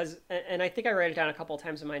on, because, and I think I wrote it down a couple of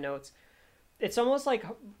times in my notes, it's almost like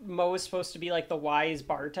Moe is supposed to be, like, the wise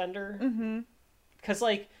bartender. Mm-hmm. Because,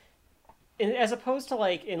 like, as opposed to,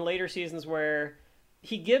 like, in later seasons where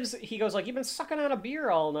he goes, like, you've been sucking on a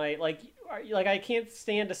beer all night, like I can't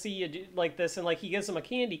stand to see you do like this, and, like, he gives him a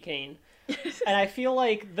candy cane. And I feel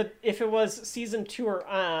like if it was season 2 or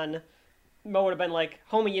on, Moe would have been like,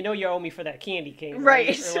 homie, you know you owe me for that candy cane,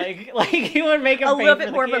 right? Or like he would make him a pay little for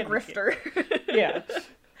bit more of a cane. grifter. Yeah.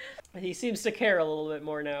 He seems to care a little bit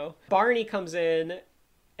more now. Barney comes in,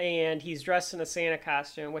 and he's dressed in a Santa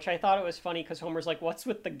costume, which I thought it was funny because Homer's like, what's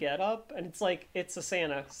with the getup? And it's like, it's a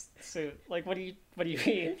Santa suit. Like, what do you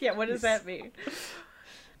mean? Yeah, what does that mean?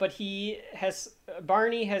 But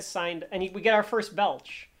Barney has signed, and we get our first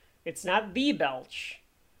belch. It's not the belch,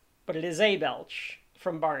 but it is a belch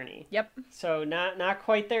from Barney. Yep. So not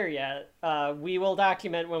quite there yet. We will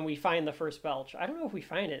document when we find the first belch. I don't know if we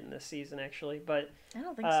find it in this season, actually, but... I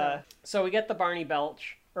don't think so. So we get the Barney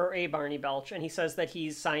belch, or a Barney belch, and he says that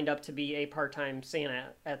he's signed up to be a part-time Santa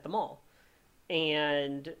at the mall.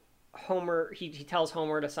 And Homer, he tells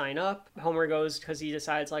Homer to sign up. Homer goes because he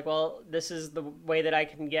decides, like, well, this is the way that I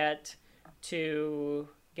can get to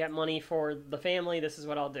get money for the family. This is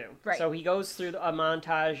what I'll do. Right. So he goes through a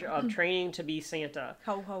montage of training to be Santa.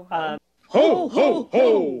 Ho, ho, ho. Ho, ho,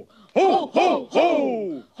 ho! Ho, ho,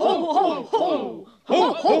 ho! Ho, ho, ho!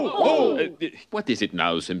 Ho, ho, ho! What is it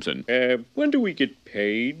now, Simpson? When do we get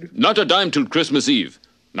paid? Not a dime till Christmas Eve.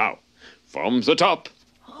 Now, from the top.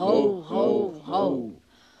 Ho, ho, ho.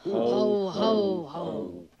 Ho, ho,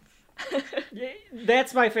 ho.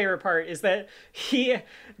 That's my favorite part, is that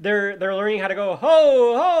they're learning how to go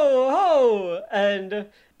ho, ho, ho, and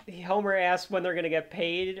Homer asks when they're gonna get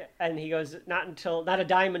paid, and he goes, not a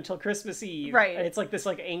dime until Christmas Eve. Right. And it's like this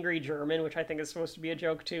like angry German, which I think is supposed to be a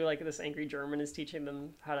joke too. Like this angry German is teaching them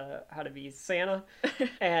how to be Santa,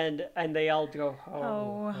 and they all go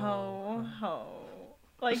Ho, ho, ho.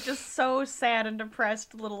 Like, just so sad and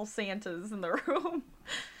depressed little Santas in the room.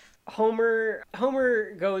 Homer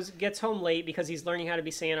gets home late because he's learning how to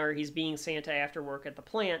be Santa, or he's being Santa after work at the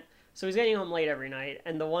plant. So he's getting home late every night,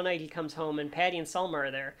 and the one night he comes home and Patty and Selma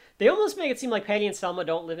are there. They almost make it seem like Patty and Selma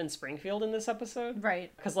don't live in Springfield in this episode.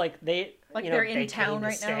 Right. Because, like, they're in town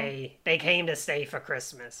right now. They came to stay for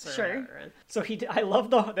Christmas. Or Sure. whatever. So I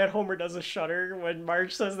love that Homer does a shudder when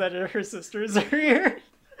Marge says that her sisters are here.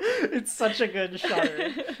 It's such a good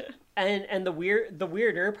shudder. And the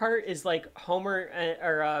weirder part is like Homer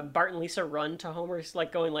or Bart and Lisa run to Homer's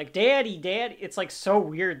like going like Daddy, Daddy. It's like so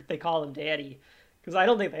weird that they call him Daddy, because I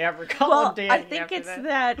don't think they ever call him Daddy. I think it's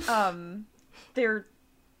that they're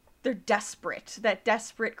desperate. That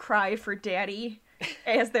desperate cry for Daddy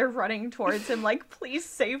as they're running towards him, like, please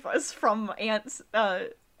save us from Aunt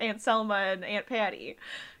Selma and Aunt Patty.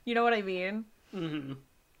 You know what I mean? Mm-hmm.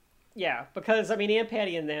 Yeah, because I mean Aunt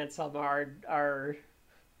Patty and Aunt Selma are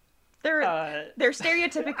they're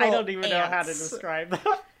stereotypical. I don't even know ants. how to describe them.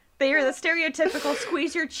 They are the stereotypical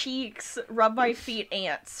squeeze your cheeks, rub my feet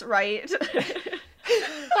ants, right?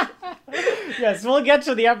 Yes, we'll get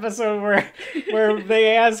to the episode where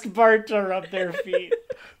they ask Bart to rub their feet,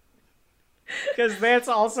 because that's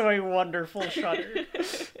also a wonderful shudder.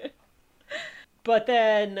 But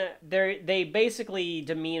then they basically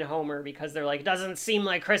demean Homer because they're like, doesn't seem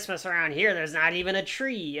like Christmas around here. There's not even a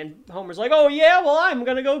tree. And Homer's like, oh yeah, well I'm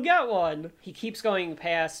gonna go get one. He keeps going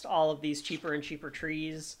past all of these cheaper and cheaper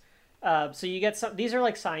trees. So you get some. These are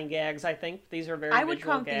like sign gags. I think these are very. I would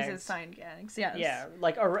visual count gags. these as sign gags. Yes. Yeah,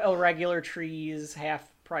 like irregular trees, half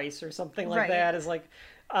price or something like Right. that is like.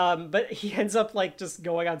 But he ends up like just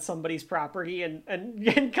going on somebody's property and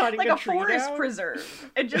cutting like a a tree forest down.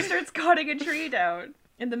 preserve, and just starts cutting a tree down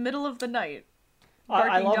in the middle of the night, I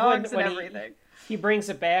barking love dogs when and everything. he brings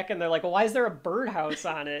it back and they're like, well, why is there a birdhouse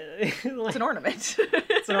on it? Like, It's an ornament.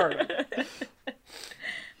 it's an ornament.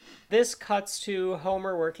 This cuts to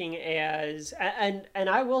Homer working as, and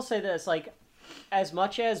I will say this, like, as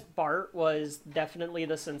much as Bart was definitely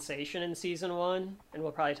the sensation in season 1, and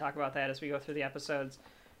we'll probably talk about that as we go through the episodes,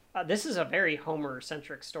 this is a very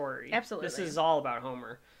Homer-centric story. Absolutely. This is all about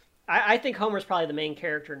Homer. I think Homer's probably the main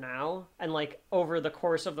character now, and, like, over the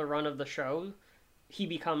course of the run of the show, he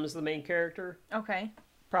becomes the main character. Okay.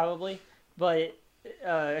 Probably. But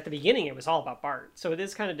at the beginning, it was all about Bart. So it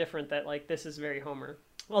is kind of different that, like, this is very Homer.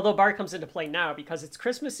 Although Bart comes into play now because it's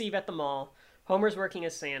Christmas Eve at the mall. Homer's working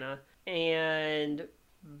as Santa, and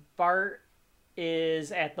Bart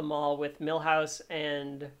is at the mall with Milhouse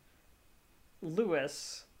and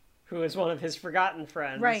Lewis, who is one of his forgotten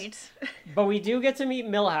friends. Right. But we do get to meet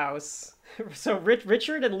Milhouse. So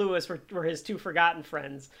Richard and Lewis were his two forgotten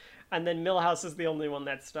friends, and then Milhouse is the only one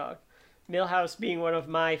that stuck. Milhouse being one of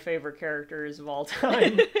my favorite characters of all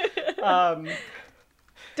time.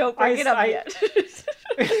 Don't bring it up yet.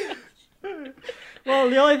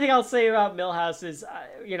 Well, the only thing I'll say about Milhouse is,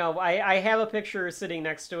 I have a picture sitting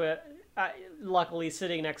next to it. Luckily,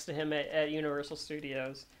 sitting next to him at Universal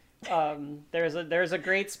Studios. There's a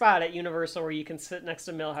great spot at Universal where you can sit next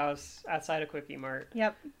to Milhouse outside of Quickie Mart.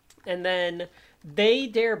 Yep. And then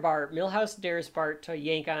Milhouse dares Bart to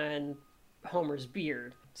yank on Homer's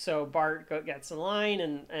beard. So Bart gets in line,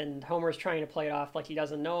 and Homer's trying to play it off like he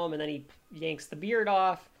doesn't know him, and then he yanks the beard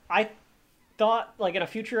off. I thought, like, in a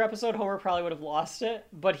future episode, Homer probably would have lost it,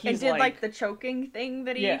 but he's and did like the choking thing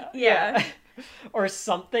that he yeah. Or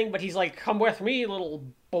something, but he's like, come with me, little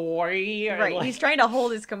boy. Right, like, he's trying to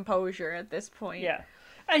hold his composure at this point. Yeah.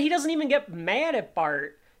 And he doesn't even get mad at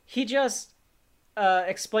Bart. He just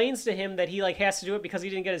explains to him that he, like, has to do it because he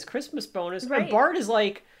didn't get his Christmas bonus. Right. And Bart is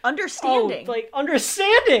like, understanding. Oh, like,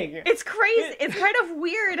 understanding! It's crazy. It's kind of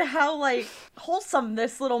weird how, like, wholesome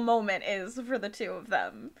this little moment is for the two of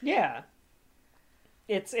them. Yeah.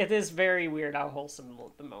 It is very weird how wholesome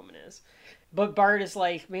the moment is. But Bart is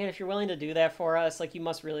like, man, if you're willing to do that for us, like, you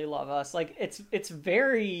must really love us. Like, it's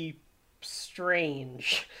very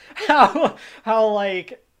strange how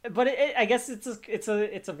like, but I guess it's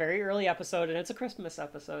a very early episode, and it's a Christmas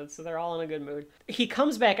episode, so they're all in a good mood. He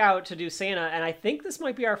comes back out to do Santa, and I think this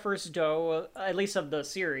might be our first dough, at least of the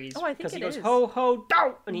series. Oh, I think because he it goes is. ho ho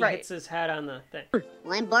dough, and he Right. hits his head on the thing.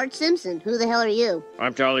 Well, I'm Bart Simpson. Who the hell are you?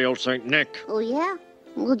 I'm Jolly Old Saint Nick. Oh, yeah?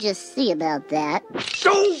 We'll just see about that.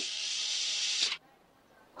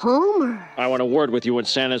 Homer. I want a word with you in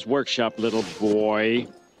Santa's workshop, little boy.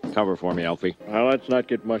 Cover for me, Alfie. Now, let's not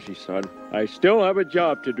get mushy, son. I still have a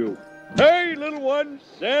job to do. Hey, little one,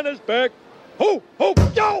 Santa's back. Ho, ho,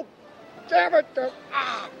 yo! Damn it!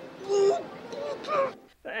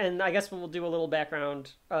 And I guess we'll do a little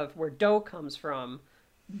background of where Doe comes from.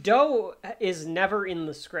 Doe is never in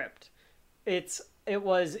the script. It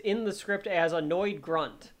was in the script as Annoyed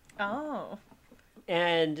Grunt. Oh.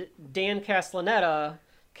 And Dan Castellaneta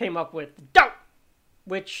came up with Doe,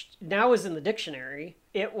 which now is in the dictionary.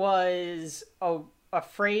 It was a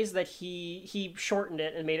phrase that he shortened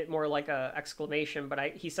it and made it more like a exclamation, but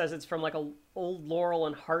he says it's from like a old Laurel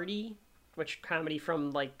and Hardy, which comedy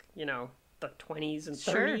from like, you know, the 20s and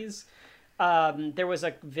 30s. Sure. There was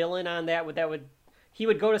a villain on that he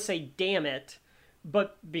would go to say damn it,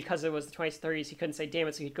 but because it was the 20s 30s he couldn't say damn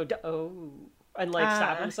it, so he'd go oh and like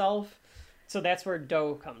stop himself. So that's where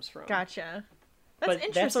Doe comes from. Gotcha. That's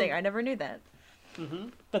interesting. I never knew that. Mm-hmm.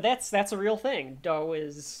 But that's a real thing. Doe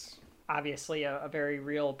is obviously a very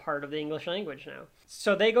real part of the English language now.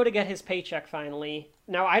 So they go to get his paycheck finally.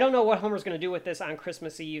 Now, I don't know what Homer's going to do with this on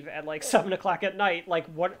Christmas Eve at like 7 o'clock at night. Like,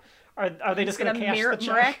 what are they just going to cash the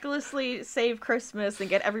check? Miraculously save Christmas and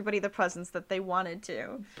get everybody the presents that they wanted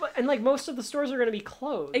to. And like most of the stores are going to be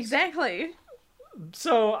closed. Exactly.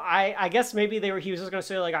 So I guess maybe he was just going to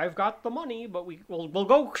say like, I've got the money, but we'll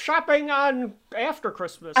go shopping on after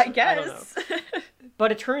Christmas. I guess. I don't know.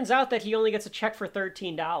 But it turns out that he only gets a check for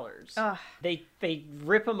 $13. Ugh. They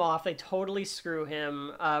rip him off. They totally screw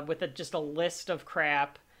him with just a list of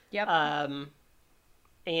crap. Yep.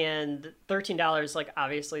 And $13, like,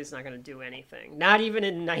 obviously is not going to do anything. Not even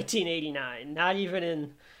in 1989. Not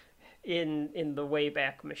even in the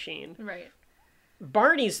Wayback Machine. Right.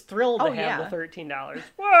 Barney's thrilled to have the $13.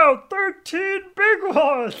 Wow, 13 big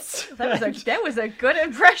ones! That was a good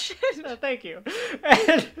impression. Oh, thank you.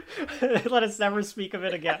 And let us never speak of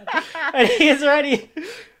it again. And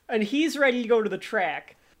he's ready to go to the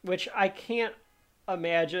track, which I can't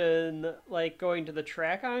imagine like going to the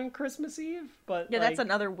track on Christmas Eve. But yeah, that's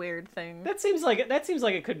another weird thing. That seems like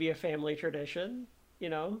it could be a family tradition. You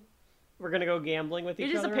know, we're gonna go gambling with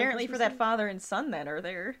each other. It is apparently for that father and son that are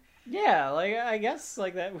there. Yeah, like I guess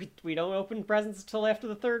like that we don't open presents until after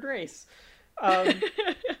the third race.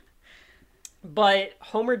 But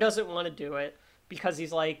Homer doesn't want to do it because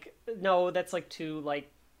he's like, no, that's like too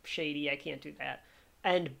like shady. I can't do that.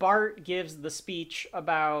 And Bart gives the speech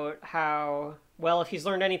about how, well, if he's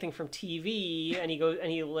learned anything from TV, and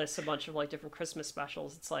he lists a bunch of like different Christmas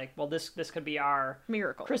specials. It's like, well, this could be our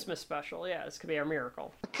miracle Christmas special. Yeah, this could be our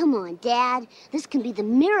miracle. Come on, Dad. This can be the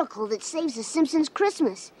miracle that saves the Simpsons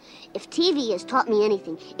Christmas. If TV has taught me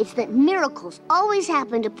anything, it's that miracles always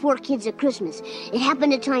happen to poor kids at Christmas. It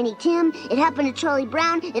happened to Tiny Tim, it happened to Charlie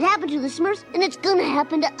Brown, it happened to the Smurfs, and it's gonna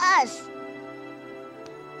happen to us.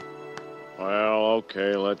 Well,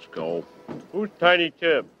 okay, let's go. Who's Tiny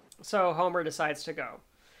Tim? So Homer decides to go.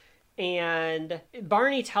 And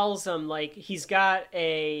Barney tells him, like, he's got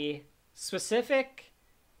a specific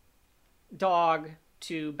dog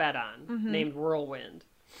to bet on named Whirlwind.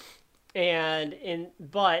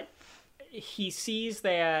 But he sees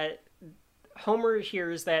that Homer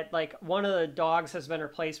hears that, like, one of the dogs has been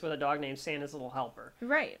replaced with a dog named Santa's Little Helper.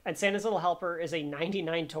 Right. And Santa's Little Helper is a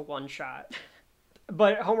 99-to-1 shot.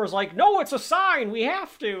 But Homer's like, no, it's a sign. We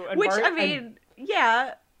have to. And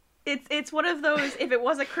yeah, it's one of those. If it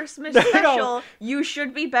was a Christmas special, you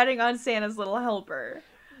should be betting on Santa's Little Helper.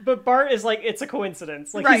 But Bart is like, it's a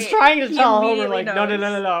coincidence. Like right. He's trying to tell Homer, like, knows.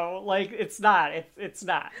 no. Like it's not. It's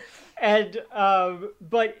not. And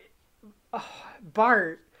but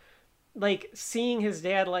Bart, like seeing his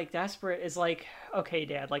dad like desperate, is like, okay,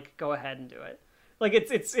 Dad, like go ahead and do it. Like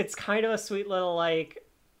it's kind of a sweet little like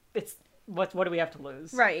it's. What do we have to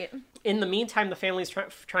lose? Right. In the meantime, the family's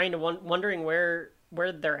trying to wondering where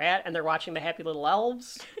they're at, and they're watching the Happy Little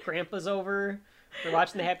Elves. Grandpa's over. They're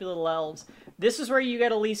watching the Happy Little Elves. This is where you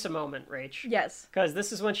get a Lisa moment, Rach. Yes. Because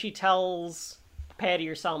this is when she tells Patty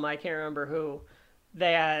or Selma, I can't remember who,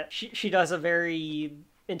 that she does a very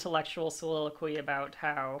intellectual soliloquy about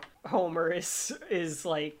how Homer is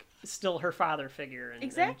like still her father figure, and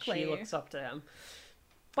exactly. And she looks up to him.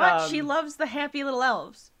 But she loves the Happy Little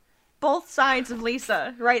Elves. Both sides of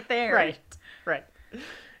Lisa, right there. Right.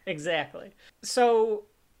 Exactly. So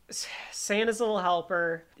Santa's little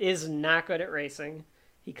helper is not good at racing.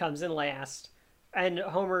 He comes in last. And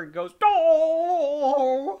Homer goes,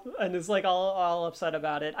 "No!" and is like all upset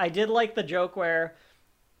about it. I did like the joke where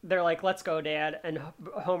they're like, "Let's go, Dad," and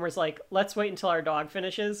Homer's like, "Let's wait until our dog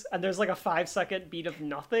finishes." And there's like a 5-second beat of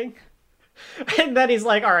nothing, and then he's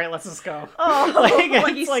like, "All right, let's just go." Oh, like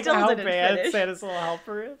he it's like still how didn't bad finish. Santa's little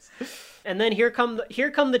helper is. And then here come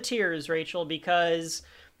the tears, Rachel, because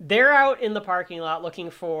they're out in the parking lot looking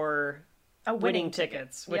for A winning ticket.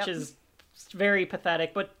 tickets, Yep. which is very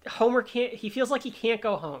pathetic. But Homer can't. He feels like he can't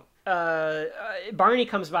go home. Barney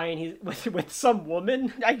comes by and he's with some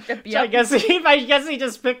woman. I guess he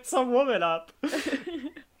just picked some woman up.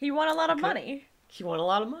 He won a lot of money. He won a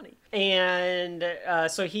lot of money, and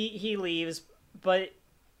so he leaves. But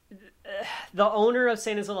the owner of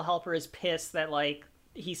Santa's Little Helper is pissed that like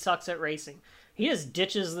he sucks at racing. He just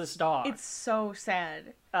ditches this dog. It's so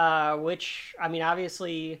sad. Which I mean,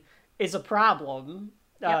 obviously, is a problem.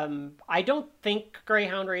 Yep. I don't think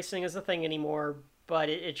greyhound racing is a thing anymore, but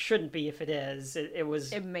it shouldn't be if it is. It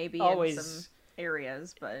was. It may be always in some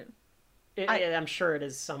areas, but I'm sure it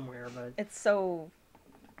is somewhere. But it's so.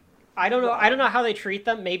 I don't know. I don't know how they treat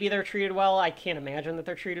them. Maybe they're treated well. I can't imagine that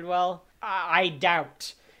they're treated well. I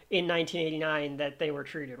doubt in 1989 that they were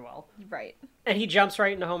treated well. Right. And he jumps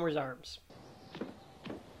right into Homer's arms.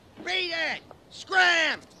 Beat it!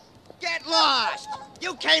 Scram! Get lost!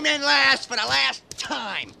 You came in last for the last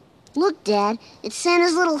time! Look, Dad, it's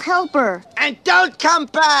Santa's little helper. And don't come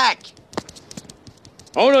back!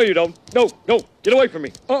 Oh, no, you don't. No, get away from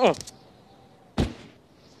me.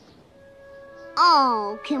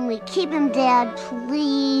 Oh, can we keep him, Dad,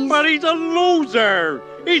 please? But he's a loser.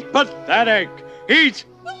 He's pathetic. He's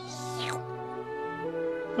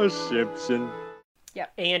a Simpson.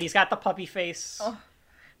 Yep. And he's got the puppy face. Oh,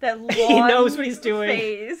 that long he knows what he's doing.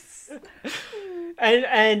 Face.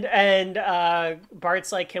 and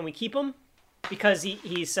Bart's like, "Can we keep him?" Because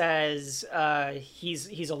he says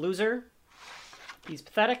he's a loser. He's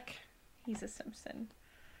pathetic. He's a Simpson.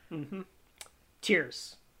 Mm-hmm.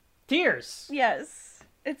 Tears. Yes,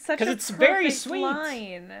 it's such a it's very perfect sweet.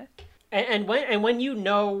 line. And when you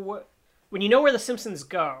know where the Simpsons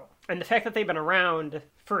go, and the fact that they've been around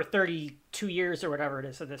for 32 years or whatever it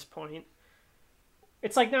is at this point,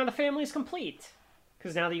 it's like now the family's complete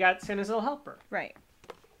because now you got Santa's Little Helper. Right.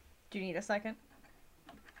 Do you need a second?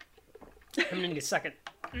 I'm gonna need a second.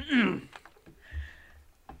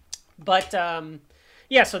 But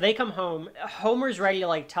yeah, so they come home. Homer's ready to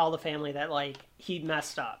like tell the family that like he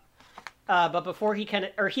messed up. But before he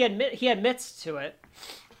admits to it,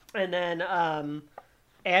 and then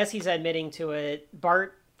as he's admitting to it,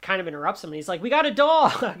 Bart kind of interrupts him, and he's like, "We got a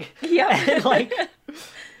dog." Yeah.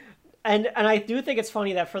 and I do think it's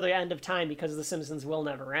funny that for the end of time, because The Simpsons will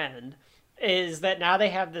never end, is that now they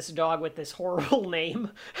have this dog with this horrible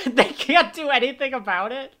name. They can't do anything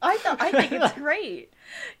about it. I think it's great.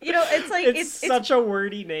 You know, it's like it's such a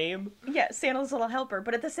wordy name. Yeah, Santa's Little Helper,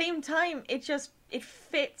 but at the same time, it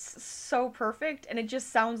fits so perfect, and it just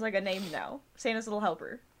sounds like a name now. Santa's Little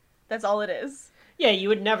Helper. That's all it is. Yeah, you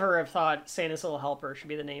would never have thought Santa's Little Helper should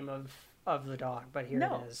be the name of the dog, but here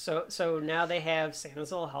No. it is. So now they have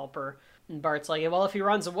Santa's Little Helper, and Bart's like, well, if he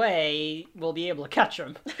runs away, we'll be able to catch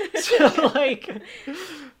him. So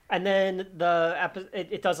and then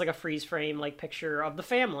it does like a freeze frame like picture of the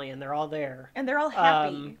family, and they're all there. And they're all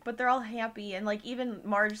happy, but they're all happy, and like even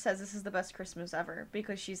Marge says this is the best Christmas ever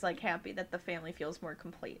because she's like happy that the family feels more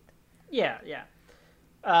complete. Yeah.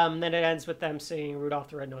 Then it ends with them singing Rudolph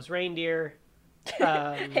the Red-Nosed Reindeer.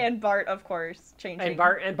 And Bart, of course, changing. And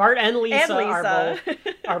Bart and Lisa,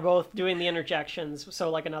 are both doing the interjections. So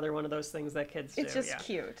like another one of those things that kids do. It's just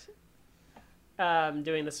cute.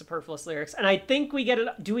 Doing the superfluous lyrics, and I think we get it.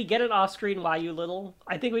 Do we get it off screen? Why you little?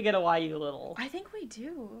 I think we get a Why you little. I think we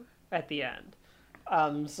do at the end.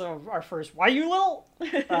 So our first Why you little,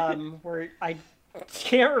 where I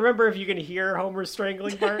can't remember if you can hear Homer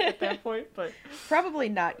strangling Bart at that point, but probably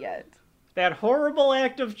not yet. That horrible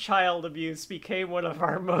act of child abuse became one of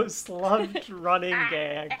our most loved running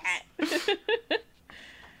gags.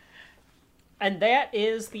 And that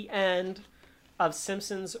is the end of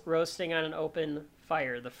Simpsons Roasting on an Open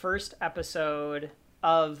Fire, the first episode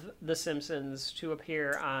of The Simpsons to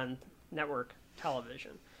appear on network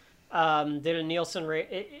television. Did a Nielsen rate?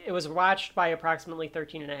 It was watched by approximately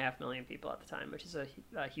 13.5 million people at the time, which is a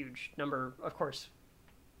huge number. Of course,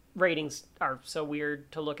 ratings are so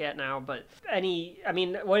weird to look at now, but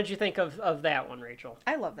what did you think of that one, Rachel?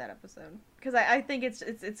 I love that episode because I think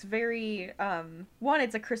it's very one,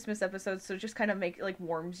 it's a Christmas episode, so it just kind of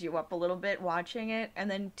warms you up a little bit watching it, and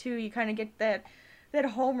then two, you kind of get that that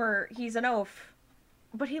Homer, he's an oaf,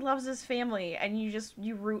 but he loves his family, and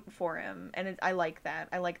you root for him, and I like that.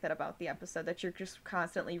 I like that about the episode, that you're just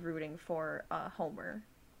constantly rooting for Homer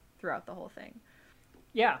throughout the whole thing.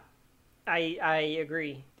 Yeah, I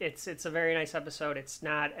agree. It's a very nice episode. It's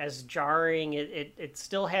not as jarring. It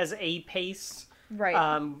still has a pace,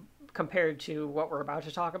 right? Compared to what we're about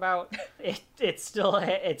to talk about. it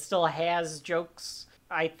still has jokes.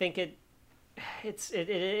 I think it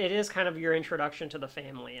is kind of your introduction to the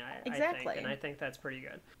family. Exactly. I think, and I think that's pretty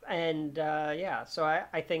good. And so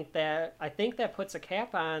I think that puts a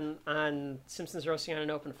cap on Simpsons Roasting on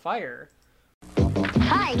an Open Fire.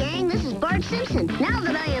 Hi, gang. This is Bart Simpson. Now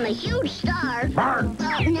that I am a huge star... Bart!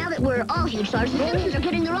 Now that we're all huge stars, the Simpsons are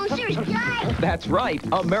getting their own series. Guys! That's right.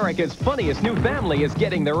 America's funniest new family is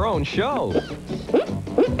getting their own show.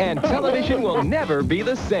 And television will never be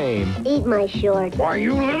the same. Eat my shorts. Why,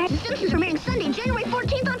 you The Simpsons premiering Sunday, January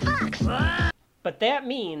 14th on Fox. But that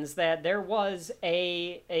means that there was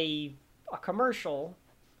a commercial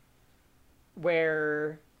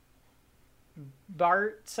where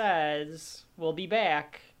Bart says we'll be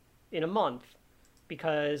back in a month,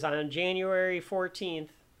 because on January 14th,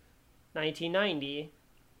 1990,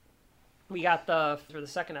 we got for the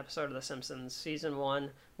second episode of The Simpsons, season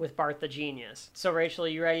 1, with Bart the Genius. So Rachel,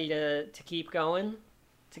 you ready to keep going,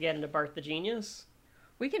 to get into Bart the Genius?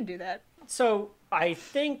 We can do that. So I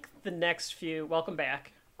think welcome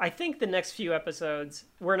back. I think the next few episodes,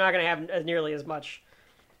 we're not going to have nearly as much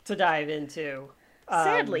to dive into.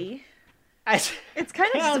 Sadly. It's kind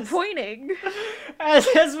of disappointing.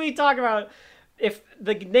 As we talk about, if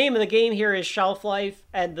the name of the game here is shelf life,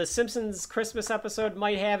 and the Simpsons Christmas episode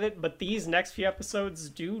might have it, but these next few episodes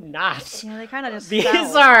do not. Yeah, they kind of just These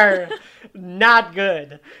fell. are not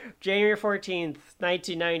good. January 14th,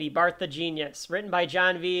 1990, Bart the Genius. Written by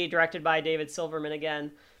John Vitti, directed by David Silverman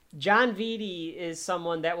again. John Vitti is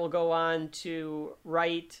someone that will go on to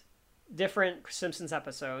write different Simpsons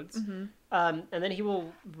episodes. Mm-hmm. And then he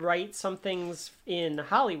will write some things in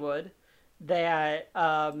Hollywood that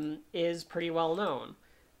is pretty well known.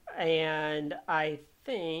 And I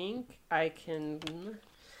think I can...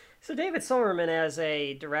 So David Silverman as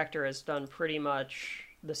a director has done pretty much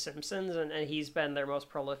The Simpsons, and he's been their most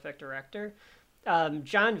prolific director. John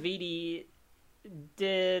Vitti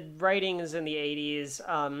did writings in the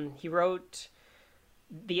 80s. He wrote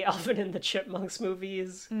the Alvin and the Chipmunks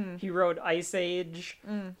movies. He wrote Ice Age.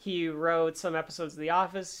 He wrote some episodes of The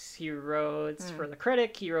Office. He wrote for The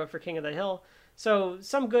Critic. He wrote for King of the Hill. So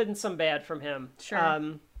some good and some bad from him. Sure.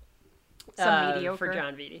 Some mediocre. For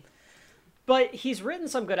John Vitti. But he's written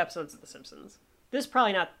some good episodes of The Simpsons. This is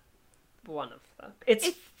probably not one of them. It's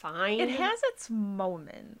fine. It has its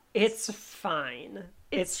moments. It's fine.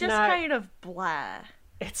 It's just not... kind of blah.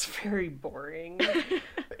 It's very boring.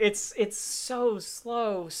 It's so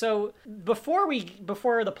slow. So before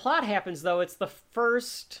the plot happens, though, it's the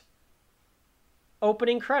first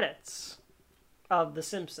opening credits of The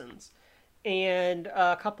Simpsons. And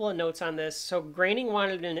a couple of notes on this. So Groening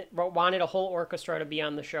wanted a whole orchestra to be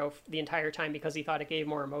on the show the entire time because he thought it gave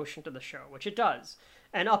more emotion to the show, which it does.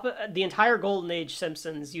 And the entire Golden Age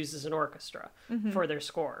Simpsons uses an orchestra for their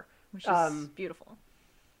score. Which is beautiful.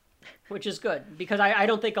 Which is good, because I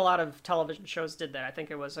don't think a lot of television shows did that. I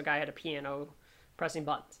think it was a guy at a piano pressing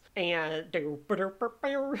buttons. And but,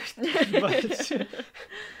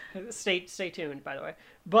 stay tuned, by the way.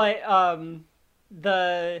 But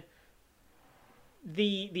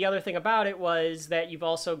the other thing about it was that you've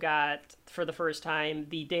also got, for the first time,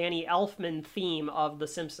 the Danny Elfman theme of The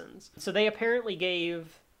Simpsons. So they apparently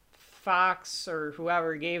gave Fox or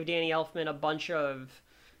whoever gave Danny Elfman a bunch of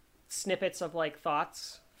snippets of like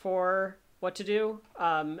thoughts for what to do,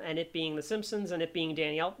 and it being The Simpsons and it being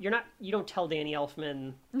Danny Elfman. You don't tell Danny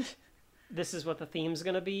Elfman this is what the theme's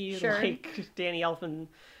gonna be. Sure. Like Danny Elfman,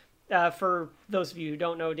 for those of you who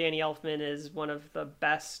don't know, Danny Elfman is one of the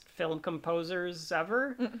best film composers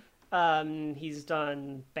ever. He's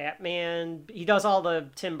done Batman. He does all the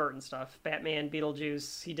Tim Burton stuff. Batman,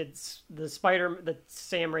 Beetlejuice. He did the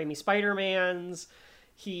Sam Raimi Spider-Mans.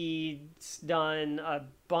 He's done a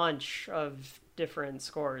bunch of different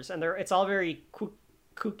scores, and it's all very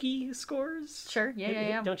kooky scores. Sure,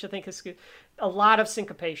 yeah. Don't you think it's good? A lot of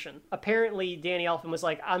syncopation. Apparently, Danny Elfman was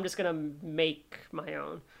like, I'm just gonna make my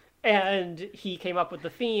own. And he came up with the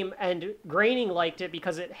theme, and Groening liked it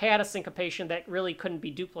because it had a syncopation that really couldn't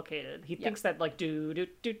be duplicated. He thinks that like do do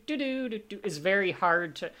do do do do do is very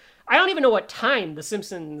hard to. I don't even know what time The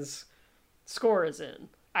Simpsons score is in.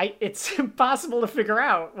 It's impossible to figure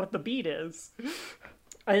out what the beat is,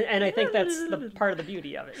 and I think that's the part of the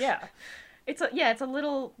beauty of it. Yeah, it's a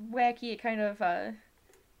little wacky. It kind of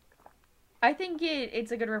I think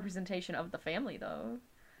it's a good representation of the family, though.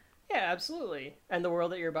 Yeah, absolutely. And the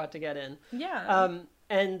world that you're about to get in. Yeah.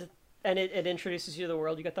 And it introduces you to the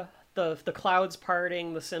world. You got the clouds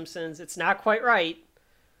parting, the Simpsons. It's not quite right.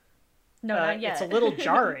 No, not yet. It's a little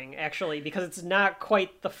jarring, actually, because it's not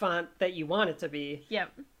quite the font that you want it to be.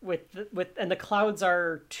 Yep. And the clouds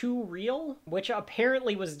are too real, which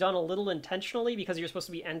apparently was done a little intentionally because you're supposed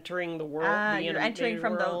to be entering the world. You're entering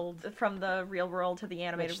from the real world to the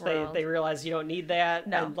animated world. They realize you don't need that.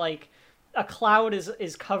 No. And like a cloud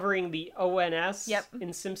is covering the ONS Yep.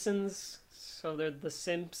 in Simpsons, so they're the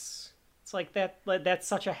Simps. It's like that's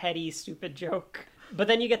such a heady, stupid joke. But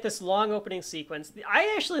then you get this long opening sequence.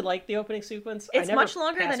 I actually like the opening sequence. It's much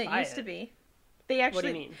longer than it used to be. They actually What do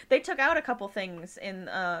you mean? They took out a couple things in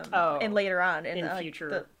later on in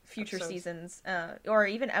future episodes. seasons or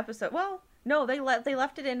even episode. Well, no, they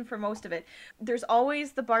left it in for most of it. There's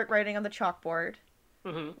always the Bart writing on the chalkboard.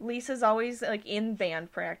 Mm-hmm. Lisa's always like in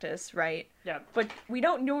band practice, right? Yeah. But we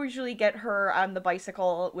don't usually get her on the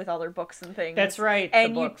bicycle with all her books and things. That's right.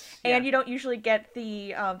 And the books. Yeah. and you don't usually get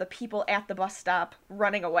the people at the bus stop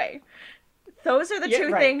running away. Those are the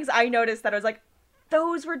two things I noticed that I was like,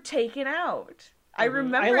 those were taken out. I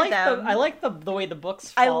remember them. I like the way the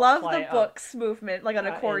books. I love the books movement, like an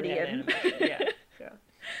accordion. Yeah.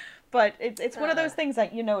 But it's one of those things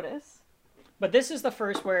that you notice. But this is the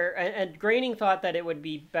first where, and Groening thought that it would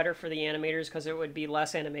be better for the animators because it would be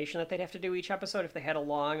less animation that they'd have to do each episode if they had a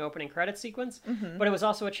long opening credit sequence. Mm-hmm. But it was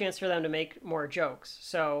also a chance for them to make more jokes.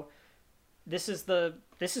 So this is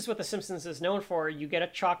what The Simpsons is known for. You get a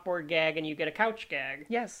chalkboard gag and you get a couch gag.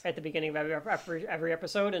 Yes. At the beginning of every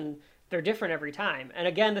episode, and they're different every time. And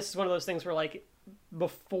again, this is one of those things where, like,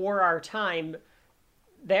 before our time,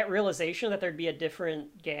 that realization that there'd be a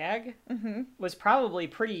different gag was probably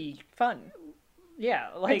pretty fun. Yeah,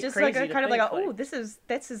 like just crazy like kind of like, like, oh, this is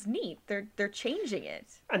neat. They're changing it.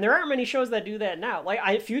 And there aren't many shows that do that now. Like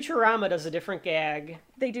Futurama does a different gag.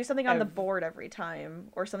 They do something on the board every time,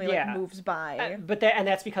 or something like moves by. But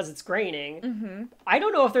that's because it's graining. Mm-hmm. I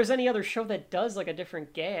don't know if there's any other show that does like a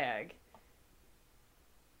different gag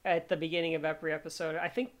at the beginning of every episode. I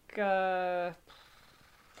think. Well,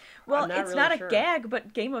 it's really not sure. a gag,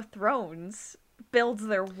 but Game of Thrones builds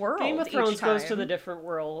their world. Game of Thrones goes to the different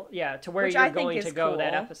world, to where you're going to go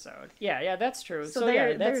that episode. Yeah, that's true. So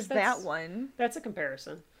there's that one. That's a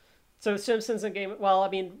comparison. So Simpsons and Game. Well, I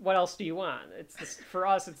mean, what else do you want? For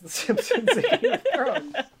us, it's the Simpsons and Game of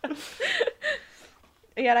Thrones.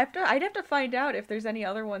 Yeah, I'd have to find out if there's any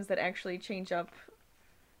other ones that actually change up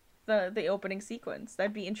the opening sequence.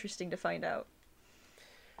 That'd be interesting to find out.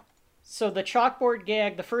 So the chalkboard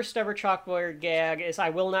gag, the first ever chalkboard gag, is "I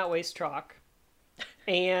will not waste chalk."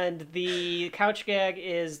 And the couch gag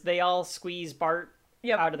is they all squeeze Bart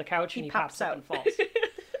out of the couch and he pops out and falls.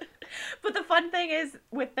 But the fun thing is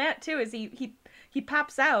with that too is he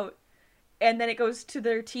pops out and then it goes to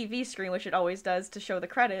their TV screen, which it always does to show the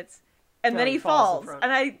credits, and then he falls.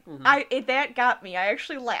 And that got me. I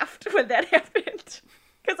actually laughed when that happened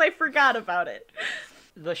because I forgot about it.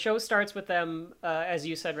 The show starts with them, as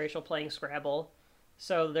you said, Rachel, playing Scrabble.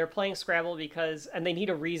 So they're playing Scrabble and they need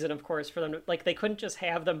a reason, of course, for them to, they couldn't just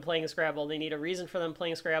have them playing Scrabble. They need a reason for them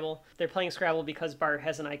playing Scrabble. They're playing Scrabble because Bart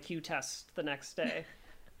has an IQ test the next day,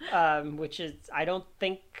 which is, I don't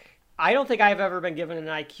think I've ever been given an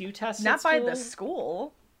IQ test. Not by the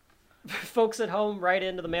school. Folks at home, write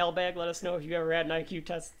into the mailbag. Let us know if you ever had an IQ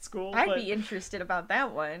test at school. I'd be interested about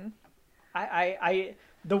that one.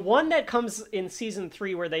 The one that comes in season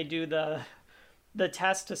 3 where they do the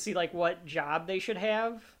test to see what job they should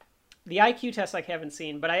have. The IQ test I haven't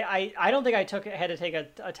seen, but I don't think I had to take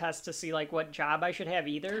a test to see what job I should have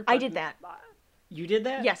either. I did that. You did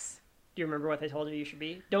that? Yes. Do you remember what they told you should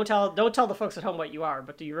be? Don't tell the folks at home what you are,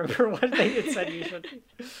 but do you remember what it said you should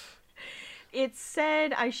be? It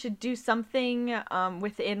said I should do something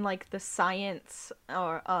within the science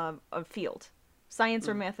or field, science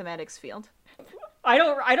or mathematics field. I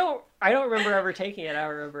don't remember ever taking it. I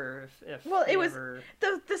don't remember if well, it was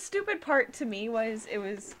the stupid part to me was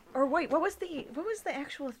or wait, what was the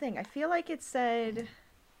actual thing? I feel like it said,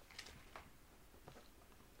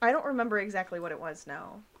 I don't remember exactly what it was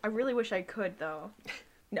now. I really wish I could though.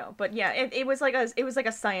 No, but yeah, it was like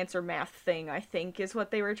a science or math thing, I think is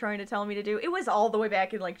what they were trying to tell me to do. It was all the way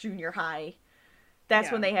back in junior high.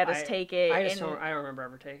 That's when they had us take it. I don't remember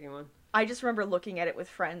ever taking one. I just remember looking at it with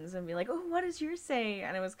friends and being like, oh, what does yours say?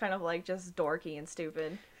 And it was kind of just dorky and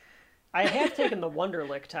stupid. I have taken the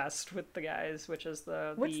Wonderlic test with the guys, which is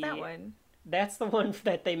What's that one? That's the one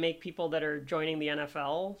that they make people that are joining the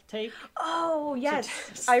NFL take. Oh,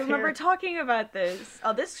 yes. I remember talking about this.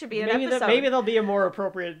 Oh, this should be an episode. Maybe there'll be a more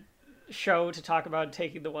appropriate show to talk about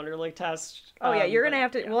taking the Wonderlic test. Oh yeah, you're gonna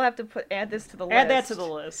have to. Yeah. We'll have to add this to the list. Add that to the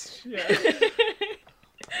list. Yeah.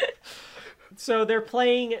 So they're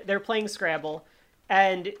playing Scrabble,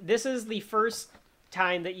 and this is the first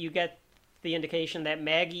time that you get the indication that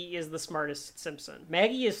Maggie is the smartest Simpson.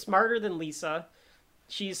 Maggie is smarter than Lisa.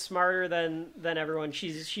 She's smarter than everyone.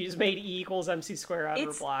 She's made E = MC squared out of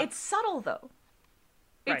her block. It's subtle though.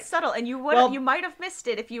 It's right. subtle, and you might have missed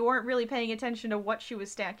it if you weren't really paying attention to what she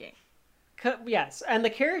was stacking. Yes, and the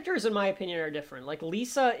characters, in my opinion, are different. Like,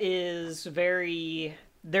 Lisa is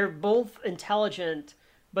they're both intelligent,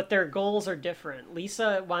 but their goals are different.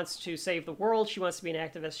 Lisa wants to save the world. She wants to be an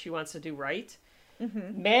activist. She wants to do right.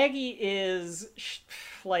 Mm-hmm. Maggie is,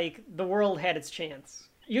 like, the world had its chance.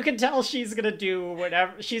 You can tell she's going to do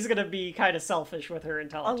whatever. She's going to be kind of selfish with her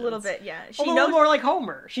intelligence. A little bit, yeah. She knows more like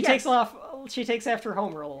Homer. She takes after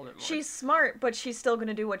Homer a little bit more. She's smart, but she's still going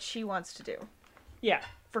to do what she wants to do. Yeah.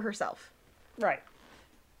 For herself. Right.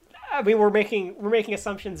 I mean, we're making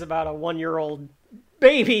assumptions about a 1-year-old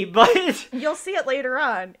baby, but you'll see it later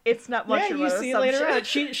on. It's not much of an assumption. Yeah, you see it later on.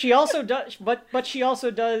 She also does, but she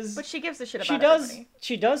also does. But she gives a shit about everybody.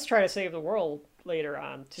 She does try to save the world later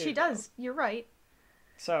on too. She does. You're right.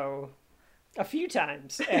 So, a few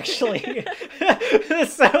times actually.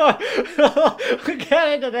 So we'll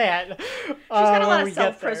get into that. She's got a lot of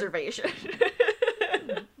self-preservation.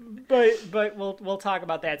 But we'll talk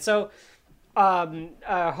about that. So.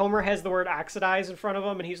 Homer has the word oxidize in front of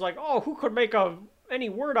him, and he's like, "Oh, who could make any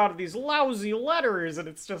word out of these lousy letters?" And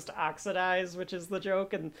it's just oxidize, which is the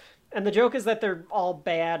joke. And the joke is that they're all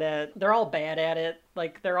bad at it.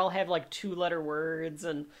 Like, they all have like 2-letter words,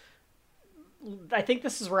 and I think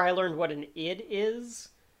this is where I learned what an id is.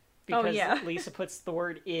 Because Lisa puts the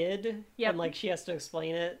word id, and like she has to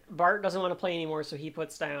explain it. Bart doesn't want to play anymore, so he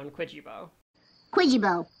puts down Quidgibo.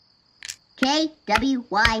 Quidgibo. K-W-Y-J-I-B-O.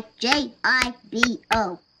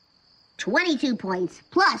 22 points,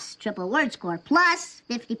 plus triple word score, plus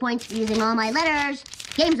 50 points for using all my letters.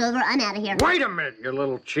 Game's over, I'm out of here. Wait a minute, you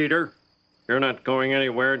little cheater. You're not going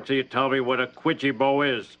anywhere until you tell me what a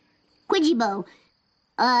Quidgibo is. Quidgibo.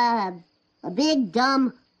 A big,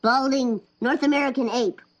 dumb, balding North American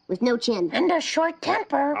ape with no chin. And a short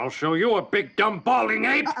temper. I'll show you a big, dumb, balding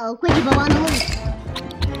ape. Uh-oh, Quidgibo on the loose.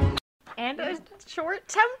 And a short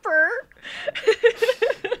temper.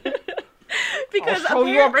 Because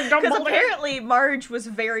apparently Marge was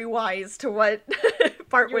very wise to what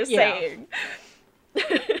Bart was saying.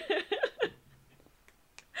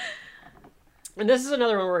 And this is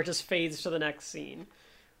another one where it just fades to the next scene,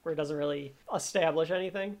 where it doesn't really establish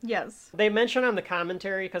anything. Yes. They mention on the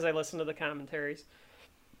commentary, because I listened to the commentaries,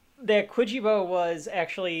 that Quidgibo was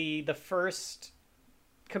actually the first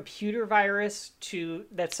computer virus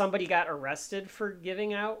that somebody got arrested for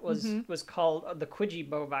giving out was called the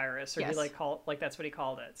Quidgibo virus, or he that's what he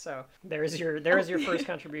called it. So there's your first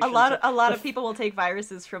contribution. A lot of people will take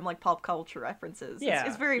viruses from like pop culture references. Yeah,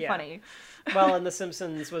 it's very funny. Well, and The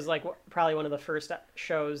Simpsons was like probably one of the first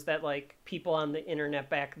shows that like people on the internet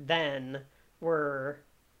back then were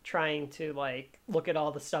trying to like look at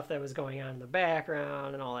all the stuff that was going on in the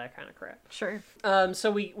background and all that kind of crap. Sure.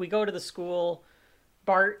 So we go to the school.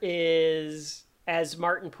 Bart is, as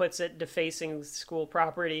Martin puts it, defacing school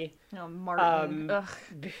property. Oh, Martin. The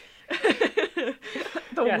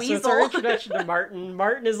weasel. So it's our introduction to Martin.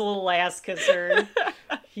 Martin is a little ass kisser.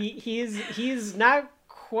 He's not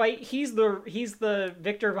quite. He's the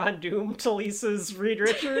Victor Von Doom to Lisa's Reed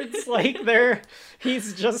Richards. Like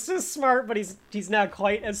he's just as smart, but he's not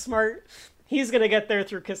quite as smart. He's gonna get there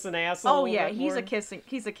through kissing ass. He's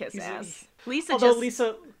a kiss ass.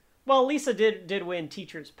 Lisa did win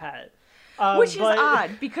Teacher's Pet. Which is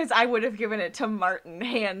odd, because I would have given it to Martin,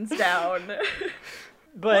 hands down.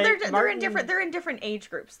 But they're in different age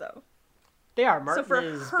groups, thow. They are. Martin so for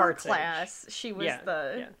is her Bart's class, age. She was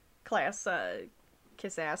class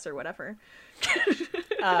kiss ass or whatever.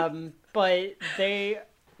 But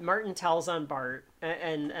Martin tells on Bart,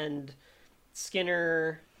 and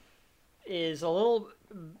Skinner's a little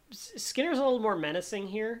more menacing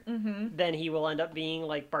here than he will end up being.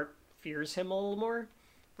 Like, Bart fears him a little more.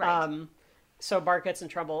 Right. So Bart gets in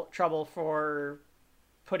trouble for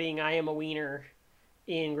putting "I am a wiener"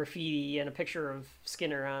 in graffiti and a picture of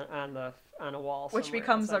Skinner on a wall, which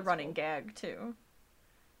becomes a running gag too.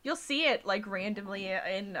 You'll see it like randomly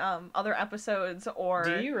in other episodes, or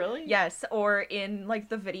do you really? Yes, or in like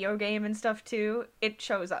the video game and stuff too. It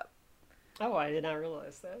shows up. Oh, I did not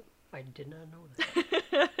realize that. I did not know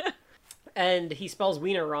that. And he spells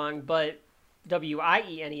wiener wrong, but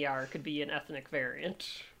W-I-E-N-E-R could be an ethnic variant.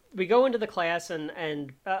 we go into the class,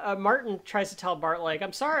 and Martin tries to tell Bart, like,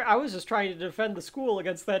 I'm sorry, I was just trying to defend the school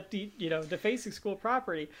against that, defacing school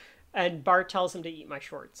property. And Bart tells him to eat my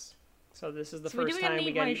shorts. So this is the first time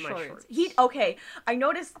we get eat my shorts. Okay, I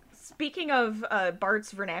noticed, speaking of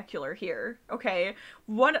Bart's vernacular here, okay,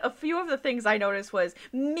 a few of the things I noticed was,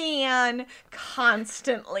 man,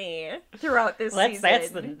 constantly throughout this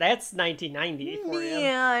season. That's 1990 for you.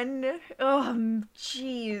 Man, oh,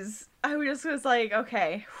 jeez. I just was like,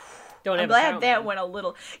 okay, I'm glad that went a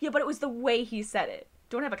little, but it was the way he said it.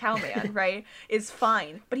 Don't have a cow man, right? Is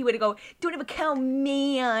fine. But he would go, don't have a cow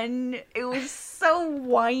man. It was so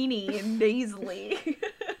whiny and nasally.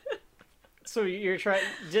 So you're trying.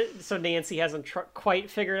 So Nancy hasn't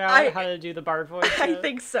quite figured out how to do the Bart voice yet? I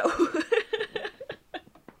think so.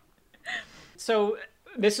 So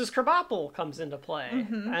Mrs. Krabappel comes into play.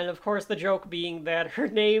 Mm-hmm. And of course the joke being that her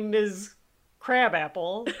name is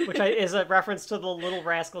Crabapple, which is a reference to the Little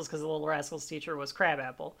Rascals because the Little Rascals teacher was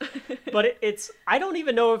Crabapple. But I don't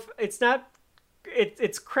even know if it's not,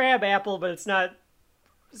 it's Crabapple, but it's not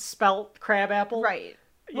spelt Crabapple. Right.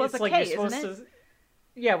 Well, it's like K, you're supposed to.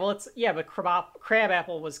 Yeah, well, but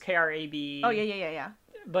Crabapple was Krab. Oh, yeah.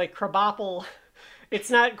 But Crabapple,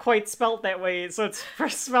 it's not quite spelt that way, so it's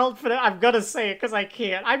spelt, but I'm gonna say it because I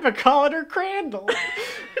can't. I've been calling her Crandall.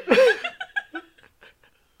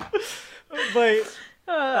 But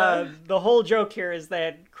the whole joke here is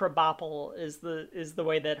that Krabappel is the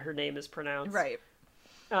way that her name is pronounced. Right.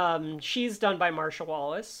 She's done by Marsha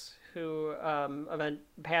Wallace, who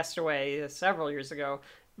passed away several years ago.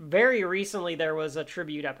 Very recently, there was a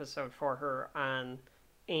tribute episode for her on,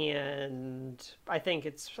 and I think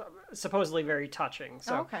it's supposedly very touching.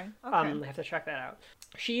 So okay. I have to check that out.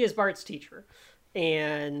 She is Bart's teacher,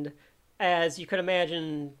 and as you could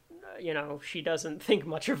imagine, she doesn't think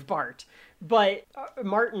much of Bart. But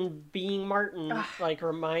Martin being Martin,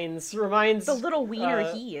 reminds the little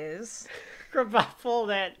wiener he is. Krabappel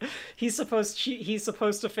that he's supposed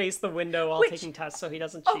to face the window while taking tests so he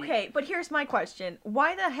doesn't cheat. Okay, but here's my question.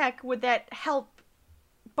 Why the heck would that help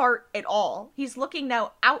Bart at all? He's looking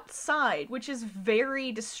now outside, which is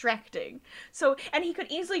very distracting. So, and he could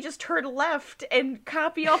easily just turn left and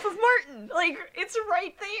copy off of Martin. Like, it's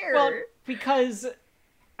right there. Well, because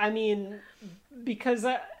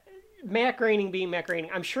Matt Groening being Matt Groening,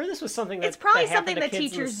 I'm sure this was something that it's probably that something that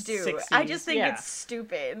kids teachers do. 60s. I just think it's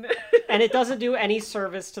stupid. And it doesn't do any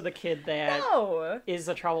service to the kid that is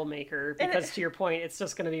a troublemaker, because to your point, it's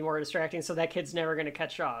just going to be more distracting, so that kid's never going to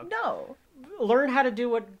catch up. No. Learn how to do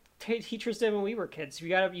what teachers did when we were kids.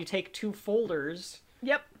 You take 2 folders.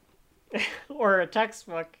 Yep. Or a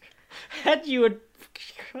textbook, and you would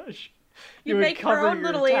make your own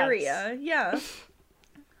little area. Yeah.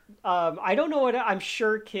 I don't know I'm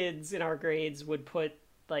sure kids in our grades would put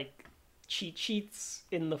like cheat sheets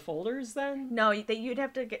in the folders then. No, you'd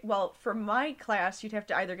have to get, for my class, you'd have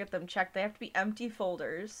to either get them checked. They have to be empty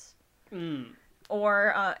folders.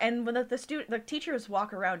 Or, and when the teachers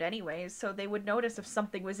walk around anyways, so they would notice if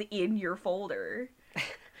something was in your folder.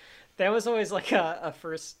 That was always like a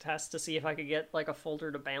first test to see if I could get like a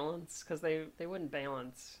folder to balance, because they wouldn't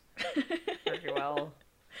balance very well.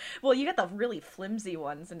 Well, you got the really flimsy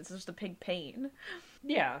ones, and it's just a big pain.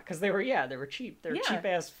 Yeah, because they were cheap. They're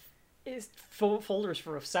cheap-ass folders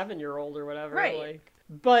for a 7-year-old or whatever. Right.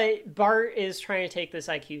 But Bart is trying to take this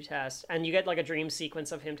IQ test, and you get like a dream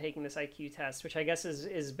sequence of him taking this IQ test, which I guess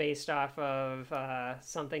is based off of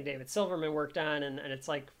something David Silverman worked on, and it's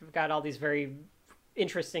like got all these very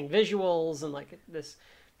interesting visuals and like this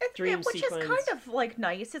dream sequence. Which is kind of like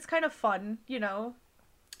nice. It's kind of fun,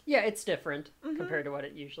 Yeah, it's different compared to what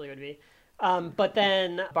it usually would be. But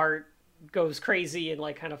then Bart goes crazy and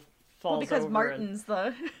like kind of falls over. Because Martin's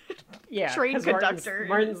the train conductor.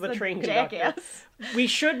 Martin's the train conductor. Jackass. We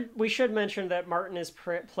should mention that Martin is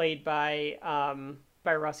played by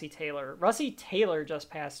Russie Taylor. Russie Taylor just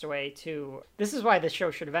passed away too. This is why the show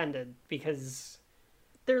should have ended, because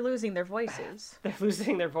they're losing their voices.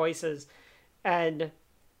 And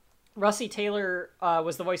Russie Taylor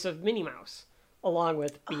was the voice of Minnie Mouse, along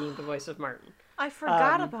with being the voice of Martin. I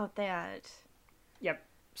forgot about that. Yep.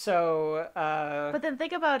 So, but then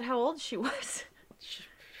think about how old she was.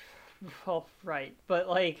 Well, right. But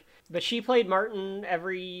she played Martin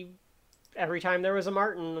every time there was a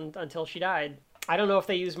Martin until she died. I don't know if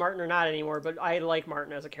they use Martin or not anymore, but I like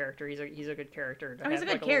Martin as a character. He's a good character. He's a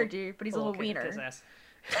good character, but he's a little wiener.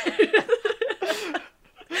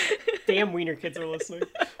 Damn wiener kids are listening.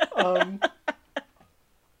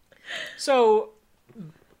 So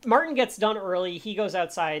Martin gets done early. He goes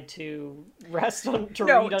outside to rest read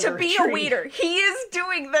under to be a tree. A wiener. He is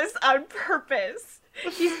doing this on purpose.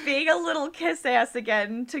 He's being a little kiss ass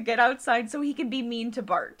again to get outside so he can be mean to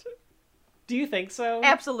Bart. Do you think so?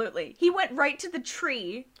 Absolutely. He went right to the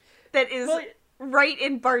tree that is right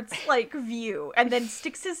in Bart's, like, view, and then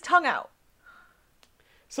sticks his tongue out.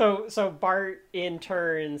 So Bart, in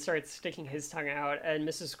turn, starts sticking his tongue out, and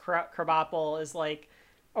Mrs. Krabappel is like,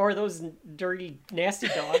 "Oh, are those dirty, nasty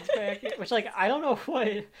dogs back here?" Which, like, I don't know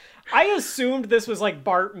what... I assumed this was, like,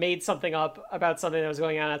 Bart made something up about something that was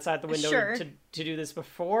going on outside the window to do this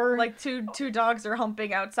before. Like, two dogs are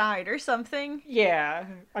humping outside or something. Yeah.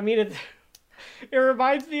 I mean, it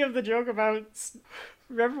reminds me of the joke about...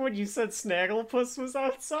 Remember when you said Snagglepuss was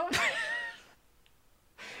outside?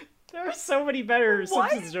 There are so many better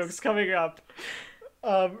Simpsons jokes coming up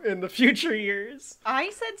in the future years.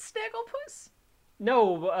 I said Snagglepuss?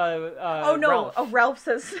 No, oh, no. Ralph. Oh, Ralph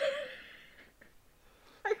says...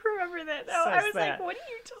 I remember that now. I was that. like, what are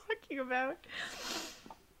you talking about?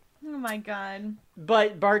 Oh my god.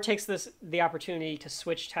 But Bart takes the opportunity to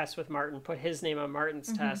switch tests with Martin, put his name on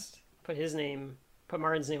Martin's test, put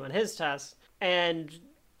Martin's name on his test, and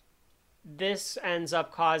this ends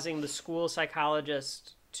up causing the school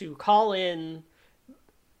psychologist to call in...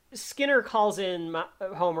 Skinner calls in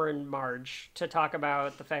Homer and Marge to talk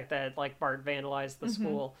about the fact that, like, Bart vandalized the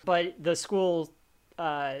school. But the school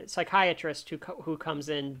psychiatrist who comes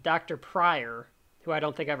in, Dr. Pryor, who I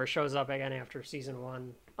don't think ever shows up again after season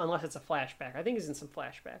 1, unless it's a flashback. I think he's in some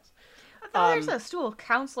flashbacks. I thought there's a school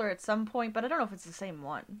counselor at some point, but I don't know if it's the same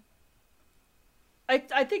one. I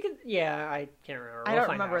think I can't remember. I don't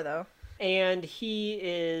remember, though. And he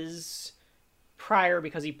is... Prior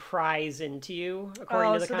because he pries into you,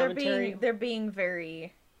 according to the commentary. They're being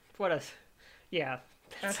very... What a... Yeah.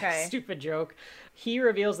 That's okay. A stupid joke. He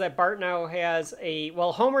reveals that Bart now has a...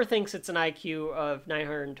 Well, Homer thinks it's an IQ of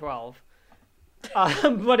 912.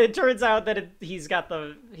 But it turns out that he's got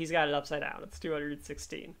it upside down. It's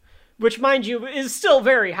 216. Which, mind you, is still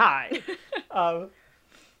very high.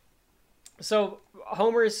 So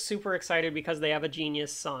Homer is super excited because they have a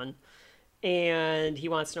genius son. And he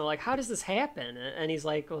wants to know, like, how does this happen? And he's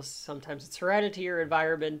like, well, sometimes it's heredity or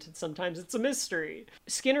environment, and sometimes it's a mystery.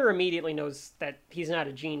 Skinner immediately knows that he's not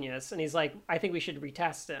a genius, and he's like, I think we should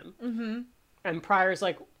retest him. Mm-hmm. And Pryor's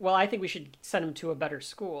like, well, I think we should send him to a better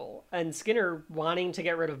school. And Skinner, wanting to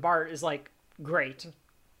get rid of Bart, is like, great.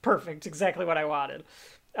 Perfect. Exactly what I wanted.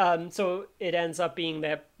 So it ends up being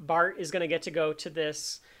that Bart is going to get to go to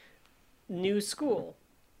this new school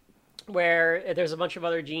where there's a bunch of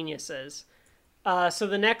other geniuses. So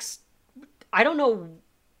the next, I don't know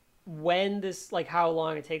when this, like, how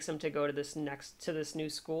long it takes him to go to this new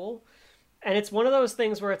school. And it's one of those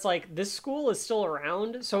things where it's like, this school is still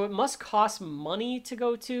around, so it must cost money to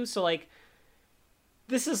go to. So, like,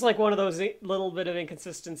 this is like one of those little bit of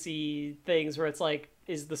inconsistency things where it's like,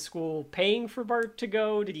 is the school paying for Bart to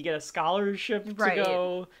go? Did he get a scholarship to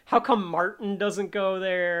go? How come Martin doesn't go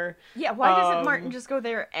there? Yeah, why doesn't Martin just go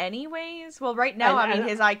there anyways? Well, right now,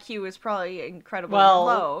 his IQ is probably incredibly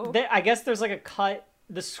low. I guess there's like a cut.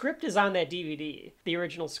 The script is on that DVD, the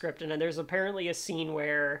original script, and then there's apparently a scene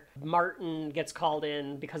where Martin gets called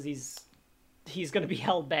in because he's going to be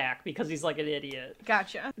held back because he's like an idiot.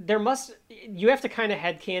 Gotcha. You have to kind of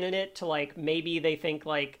headcanon it to, like, maybe they think,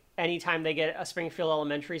 like, anytime they get a Springfield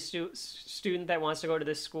Elementary student that wants to go to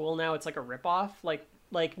this school now, it's like a ripoff. Like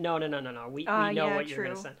no. We know what you're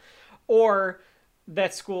going to send. Or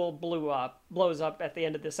that school blows up at the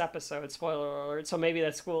end of this episode. Spoiler alert. So maybe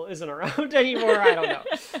that school isn't around anymore. I don't know.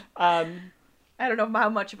 I don't know how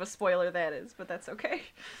much of a spoiler that is, but that's okay.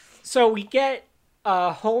 So we get...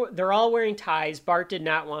 they're all wearing ties. Bart did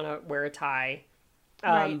not want to wear a tie.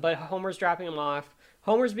 But Homer's dropping him off.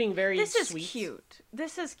 Homer's being very sweet. This is cute.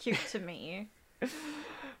 This is cute to me.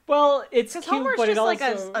 Well, it's cute, Homer's but just it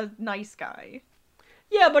also... like a nice guy.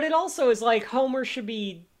 Yeah, but it also is like Homer should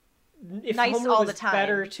be... If nice Homer all was the time.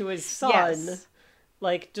 better to his son,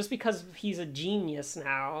 like, just because he's a genius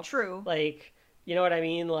now. True. Like, you know what I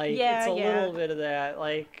mean? Like, it's a little bit of that.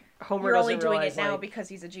 Like, Homer doesn't realize... You're only doing it now because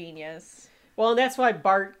he's a genius. Well, and that's why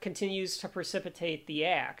Bart continues to precipitate the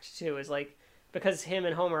act, too, is like, because him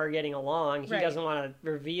and Homer are getting along, he doesn't want to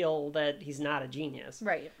reveal that he's not a genius.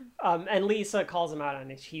 Right. And Lisa calls him out on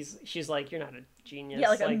it. She's like, you're not a genius. Yeah,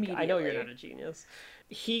 like immediately. I know you're not a genius.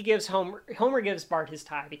 Homer gives Bart his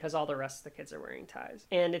tie because all the rest of the kids are wearing ties.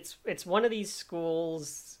 And it's one of these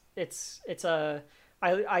schools,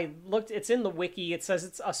 I looked, it's in the wiki, it says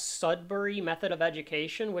it's a Sudbury method of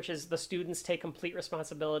education, which is the students take complete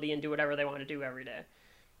responsibility and do whatever they want to do every day.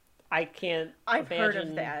 I've heard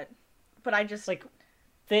of that, but I just... Like,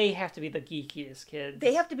 they have to be the geekiest kids.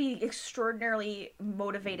 They have to be extraordinarily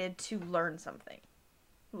motivated to learn something.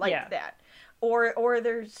 Like that. Or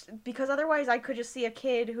there's, because otherwise I could just see a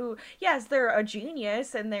kid who, yes, they're a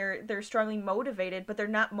genius and they're strongly motivated, but they're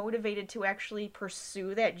not motivated to actually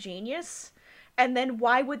pursue that genius. And then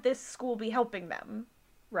why would this school be helping them?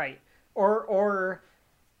 Right. Or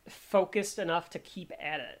focused enough to keep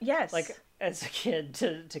at it. Yes. Like, as a kid,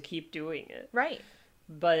 to keep doing it. Right.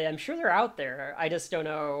 But I'm sure they're out there. I just don't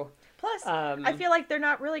know. Plus, I feel like they're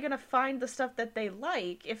not really going to find the stuff that they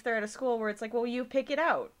like if they're at a school where it's like, well, you pick it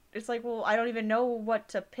out. It's like, well, I don't even know what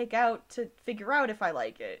to pick out to figure out if I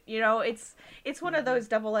like it. You know, it's one of those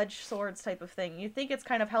double-edged swords type of thing. You think it's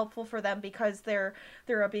kind of helpful for them because they're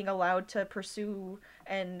being allowed to pursue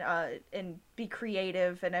and be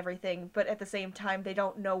creative and everything, but at the same time, they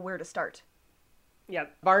don't know where to start. Yeah,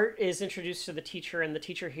 Bart is introduced to the teacher, and the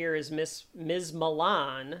teacher here is Ms.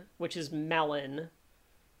 Milan, which is melon.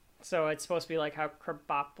 So it's supposed to be like how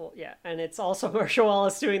Krabappel, yeah. And it's also Marshall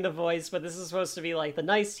Wallace doing the voice, but this is supposed to be like the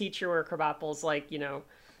nice teacher where Krabappel's like, you know,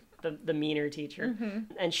 the meaner teacher.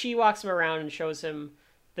 Mm-hmm. And she walks him around and shows him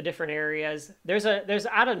the different areas. There's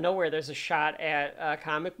out of nowhere, there's a shot at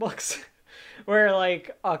comic books. Where,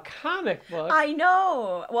 like, a comic book... I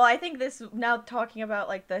know! Well, I think this, now talking about,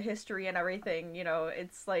 like, the history and everything, you know,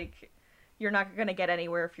 it's like, you're not gonna get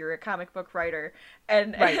anywhere if you're a comic book writer.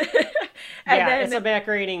 And right. And yeah, then, it's a back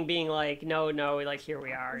rating being like, no, like, here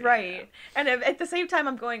we are. Right. Yeah. And at the same time,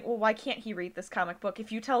 I'm going, well, why can't he read this comic book?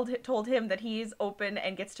 If you told him that he's open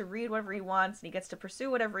and gets to read whatever he wants and he gets to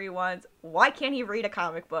pursue whatever he wants, why can't he read a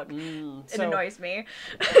comic book? It annoys me.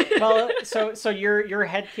 Well, so your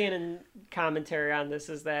headcanon commentary on this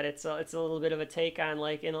is that it's a little bit of a take on,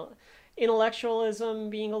 like, intellectualism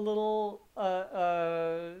being a little,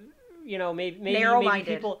 you know, maybe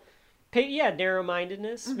people...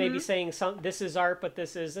 narrow-mindedness. Mm-hmm. Maybe saying this is art, but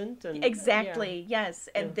this isn't. And, exactly, yeah. Yes.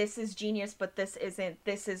 And this is genius, but this isn't.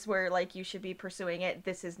 This is where, like, you should be pursuing it.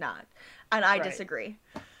 This is not. And I disagree.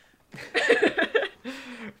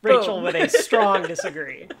 Rachel with a strong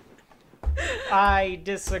disagree. I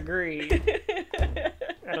disagree.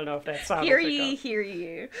 I don't know if that sounds Hear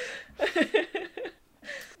ye.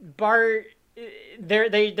 Bart,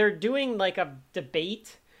 they're doing, like, a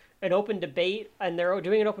debate. An open debate, and they're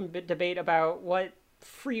doing an open debate about what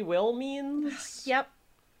free will means. Yep.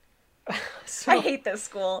 I hate this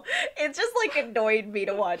school. It just, like, annoyed me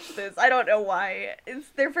to watch this. I don't know why.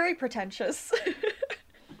 They're very pretentious.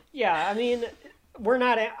 Yeah, I mean,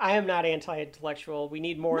 I am not anti-intellectual. We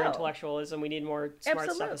need more intellectualism. We need more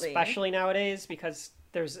smart stuff, especially nowadays, because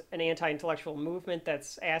there's an anti-intellectual movement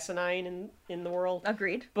that's asinine in the world.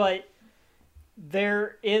 Agreed. But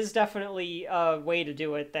there is definitely a way to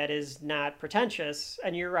do it that is not pretentious,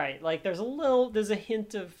 and you're right. Like, there's a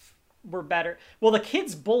hint of we're better. Well, the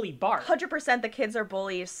kids bully Bart. 100% the kids are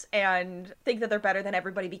bullies and think that they're better than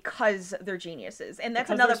everybody because they're geniuses. And that's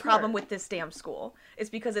because another problem with this damn school. It's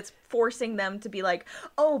because it's forcing them to be like,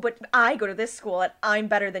 oh, but I go to this school and I'm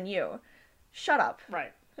better than you. Shut up.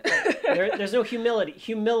 Right. There's no humility.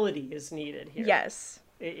 Humility is needed here. Yes.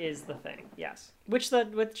 Is the thing, yes. Which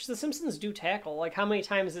the Simpsons do tackle. Like, how many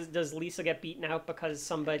times does Lisa get beaten out because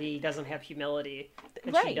somebody doesn't have humility?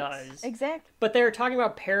 And she does. Exactly. But they're talking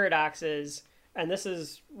about paradoxes, and this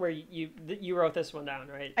is where you wrote this one down,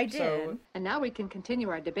 right? I did. And now we can continue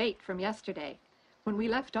our debate from yesterday. When we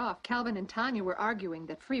left off, Calvin and Tanya were arguing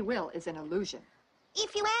that free will is an illusion.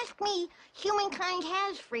 If you ask me, humankind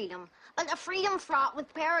has freedom, but a freedom fraught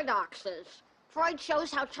with paradoxes. Freud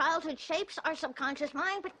shows how childhood shapes our subconscious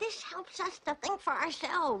mind, but this helps us to think for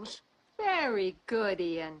ourselves. Very good,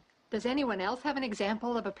 Ian. Does anyone else have an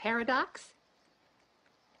example of a paradox?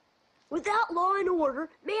 Without law and order,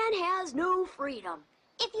 man has no freedom.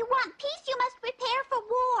 If you want peace, you must prepare for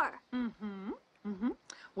war.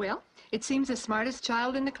 Well, it seems the smartest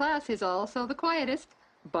child in the class is also the quietest.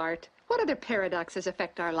 Bart, what other paradoxes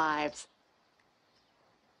affect our lives?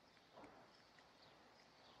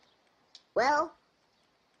 Well,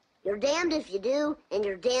 you're damned if you do, and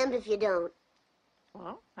you're damned if you don't.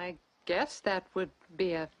 Well, I guess that would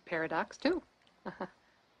be a paradox, too.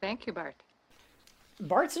 Thank you, Bart.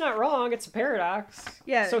 Bart's not wrong. It's a paradox.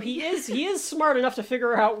 Yeah. So he is smart enough to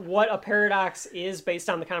figure out what a paradox is based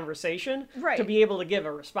on the conversation, right, to be able to give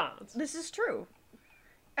a response. This is true.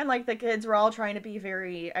 And, like, the kids were all trying to be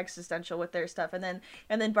very existential with their stuff, and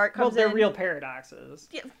then Bart comes in. Well, they're real paradoxes.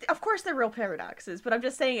 Yeah, of course they're real paradoxes, but I'm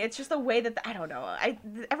just saying it's just the way that I don't know.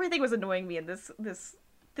 Everything was annoying me in this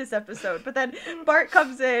episode. But then Bart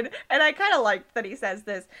comes in, and I kind of like that he says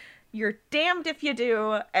this: "You're damned if you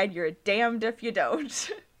do, and you're damned if you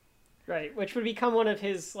don't." Right, which would become one of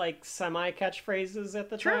his, like, semi catchphrases at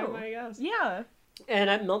the time, I guess. Yeah.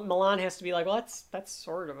 And Milan has to be like, well, that's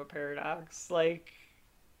sort of a paradox, like.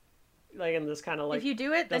 Like, and this kind of like if you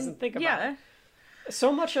do it, doesn't then think about yeah. it.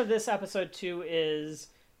 So much of this episode too is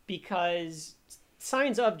because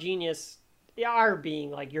signs of genius are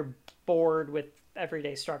being like you're bored with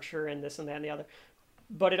everyday structure and this and that and the other,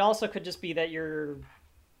 but it also could just be that you're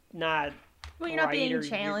not. Well, you're not being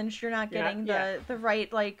challenged. You're not getting the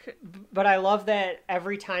right, like... But I love that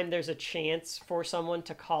every time there's a chance for someone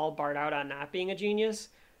to call Bart out on not being a genius,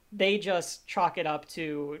 they just chalk it up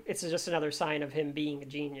to, it's just another sign of him being a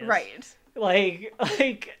genius. Right. Like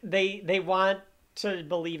they want to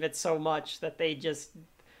believe it so much that they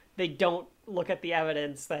don't look at the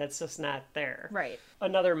evidence that it's just not there. Right.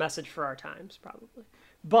 Another message for our times, probably.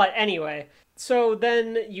 But anyway, so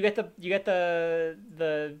then you get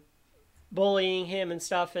the bullying him and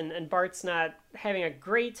stuff, and Bart's not having a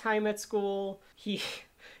great time at school. He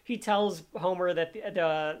tells Homer that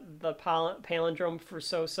the palindrome for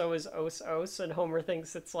so is os, and Homer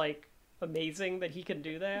thinks it's like amazing that he can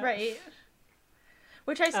do that. Right.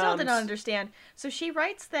 Which I still didn't understand. So she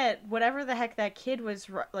writes that whatever the heck that kid was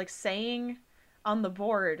like saying on the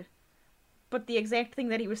board, but the exact thing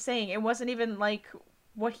that he was saying, it wasn't even like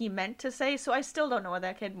what he meant to say, so I still don't know what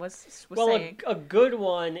that kid was saying. Well, a good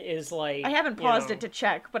one is like... I haven't paused it to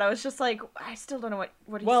check, but I was just like, I still don't know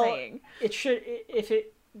what he's saying. It should...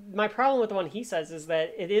 My problem with the one he says is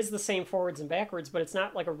that it is the same forwards and backwards, but it's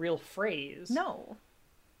not like a real phrase. No.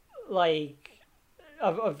 Like,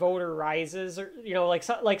 a voter rises, or, you know,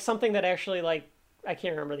 like something that actually, like, I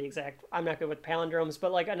can't remember the exact... I'm not good with palindromes,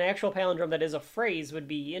 but like an actual palindrome that is a phrase would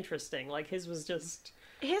be interesting. Like, his was just...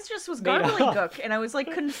 His just was gobbledygook, and I was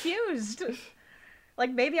like confused.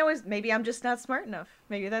 Like maybe I'm just not smart enough.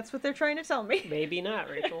 Maybe that's what they're trying to tell me. Maybe not,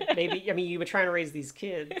 Rachel. Maybe you were trying to raise these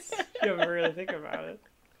kids. You don't really think about it.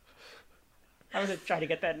 I was trying to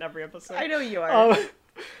get that in every episode. I know you are.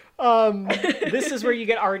 This is where you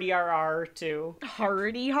get RDRR too.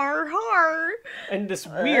 Hardy har har. And this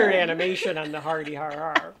weird animation on the hardy har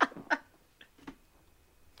har.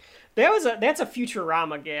 That's a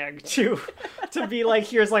Futurama gag too, to be like,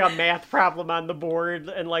 here's like a math problem on the board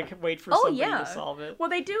and like wait for somebody to solve it. Well,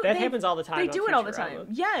 they do. That happens all the time. They do it all the time.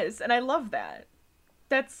 Yes, and I love that.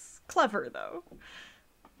 That's clever though.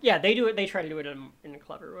 Yeah, they do it. They try to do it in a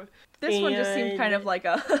clever way. This one just seemed kind of like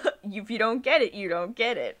a if you don't get it, you don't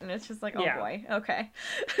get it, and it's just like, oh boy, okay.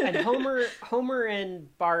 And Homer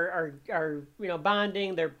and Bart are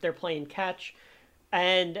bonding. They're playing catch,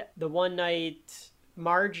 and the one night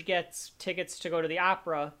Marge gets tickets to go to the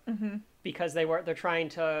opera because they're trying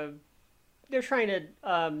to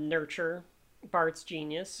nurture Bart's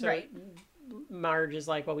genius. So right. Marge is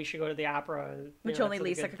like, well, we should go to the opera. Which only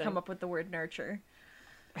Lisa could come up with the word nurture.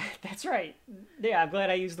 That's right. Yeah, I'm glad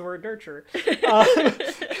I used the word nurture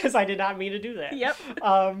because I did not mean to do that. Yep.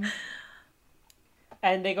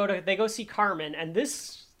 And they go see Carmen, and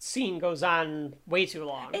this scene goes on way too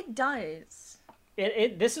long. It does.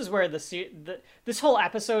 This is where this whole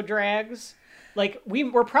episode drags. Like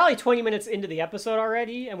we're probably 20 minutes into the episode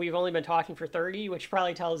already, and we've only been talking for 30, which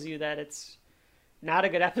probably tells you that it's not a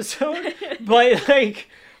good episode. But like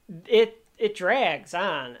it drags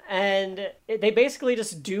on, and they basically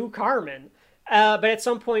just do Carmen. But at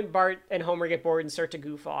some point, Bart and Homer get bored and start to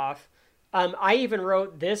goof off. I even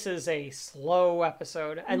wrote, this is a slow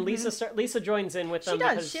episode, and Lisa joins in with them. She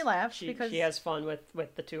does. She laughs because she has fun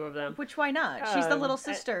with the two of them. Which, why not? She's the little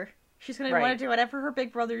sister. She's going to want to do whatever her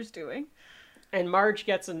big brother's doing. And Marge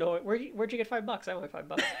gets annoyed. Where'd you get $5? I want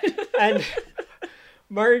 $5. And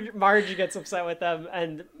Marge gets upset with them,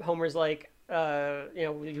 and Homer's like,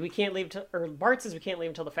 we can't leave or Bart says we can't leave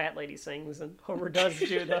until the fat lady sings, and Homer does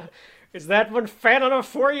do the, is that one fat enough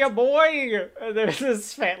for you, boy? And there's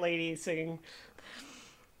this fat lady singing.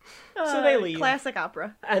 So they leave. Classic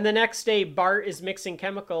opera. And the next day, Bart is mixing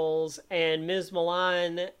chemicals, and Ms.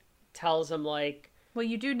 Milan tells him, like, well,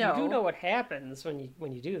 you do know what happens when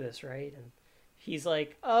you do this, right? And he's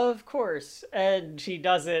like, of course. And she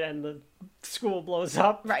does it, and the school blows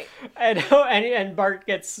up. Right. And Bart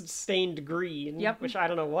gets stained green, which I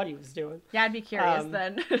don't know what he was doing. Yeah, I'd be curious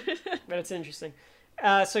then. But it's interesting.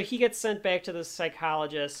 So he gets sent back to the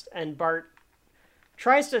psychologist, and Bart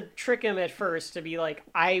tries to trick him at first to be like,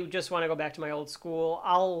 I just want to go back to my old school.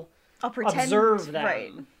 I'll pretend, observe them.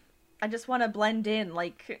 Right. I just want to blend in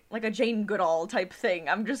like a Jane Goodall type thing.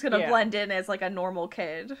 I'm just going to blend in as like a normal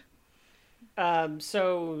kid.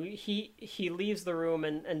 So he leaves the room,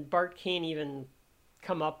 and Bart can't even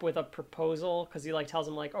come up with a proposal because he like tells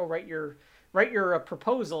him like, oh, write your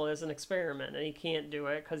proposal as an experiment, and he can't do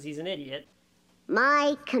it because he's an idiot.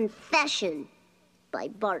 My Confession by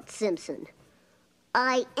Bart Simpson.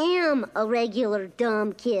 I am a regular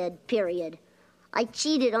dumb kid, period. I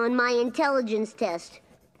cheated on my intelligence test,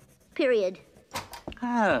 period.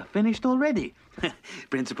 Ah, finished already.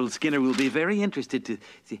 Principal Skinner will be very interested to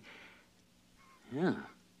see. Yeah.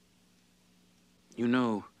 You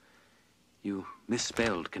know, you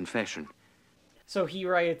misspelled confession. So he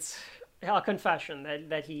writes a confession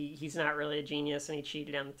that he's not really a genius and he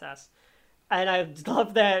cheated on the test. And I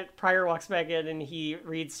love that Pryor walks back in and he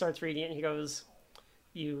starts reading it and he goes,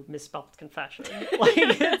 "You misspelled confession." Like,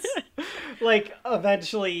 it's like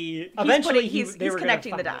eventually he's they were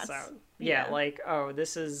connecting gonna the find this dots. out. Yeah, like, oh,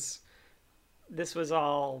 this was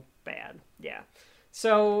all bad. Yeah.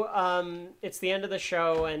 So it's the end of the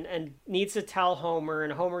show and needs to tell Homer,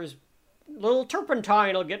 and Homer's little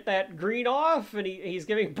turpentine will get that green off, and he's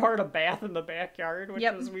giving Bart a bath in the backyard, which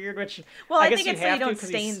is weird. Which I guess think it's so you don't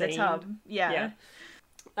stain the tub. Yeah.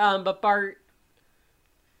 But Bart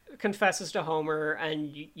confesses to Homer, and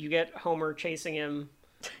you get Homer chasing him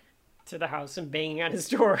to the house and banging on his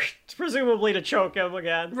door, presumably to choke him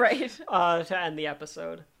again, right? To end the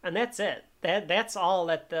episode, and that's it. That's all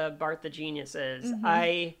that the Bart the Genius is.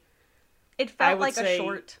 Mm-hmm. It felt like a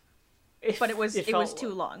short, but it was too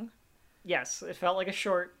long. Yes, it felt like a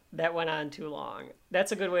short that went on too long.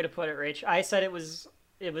 That's a good way to put it, Rach. I said it was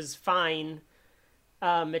fine.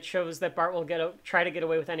 It shows that Bart will try to get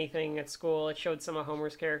away with anything at school. It showed some of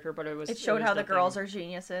Homer's character, but it showed how nothing. The girls are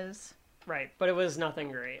geniuses. Right, but it was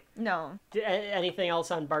nothing great. No. Anything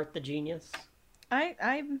else on Bart the Genius?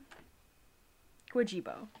 I'm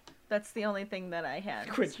Guajibo. That's the only thing that I had.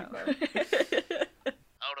 Guajibo.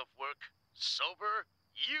 Out of work, sober?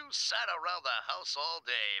 You sat around the house all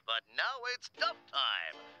day, but now it's Duff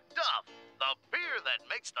time. Duff, the beer that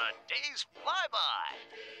makes the days fly by.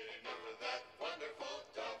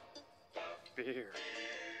 Beer.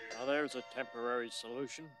 Now there's a temporary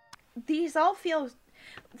solution. These all feel...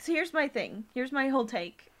 So here's my thing. Here's my whole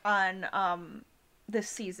take on this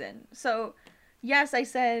season. So, yes, I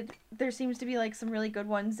said there seems to be like some really good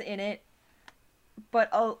ones in it,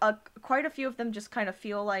 but quite a few of them just kind of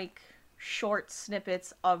feel like short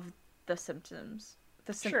snippets of The Simpsons.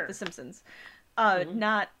 The Simpsons.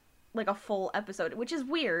 Not like a full episode, which is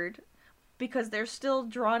weird because they're still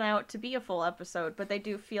drawn out to be a full episode, but they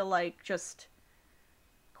do feel like just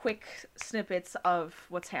quick snippets of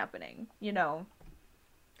what's happening, you know?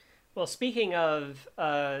 Well, speaking of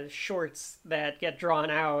shorts that get drawn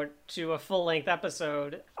out to a full-length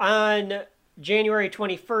episode, on January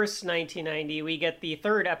 21st, 1990, we get the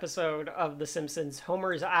third episode of The Simpsons,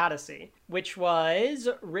 Homer's Odyssey, which was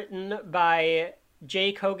written by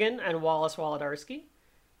Jay Kogan and Wallace Wolodarski,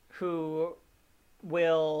 who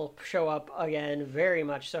will show up again very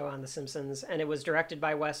much so on The Simpsons, and it was directed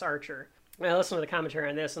by Wes Archer. I listened to the commentary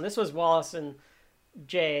on this, and this was Wallace and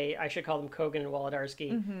Jay, I should call them Kogan and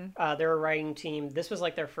Wolodarski. Mm-hmm. They're a writing team. This was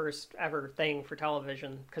like their first ever thing for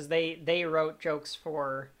television, because they wrote jokes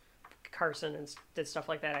for Carson and did stuff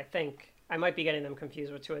like that, I think. I might be getting them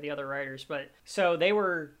confused with two of the other writers, but so they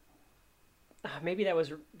were... maybe that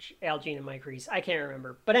was Al Jean and Mike Reese. I can't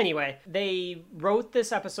remember. But anyway, they wrote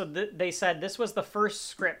this episode. They said this was the first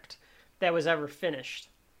script that was ever finished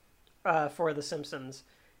for The Simpsons.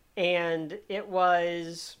 And it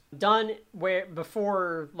was done while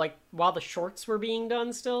the shorts were being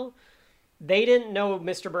done still. They didn't know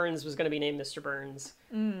Mr. Burns was going to be named Mr. Burns.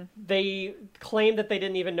 Mm. They claimed that they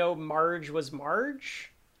didn't even know Marge was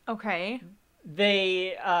Marge. Okay.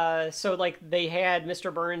 They had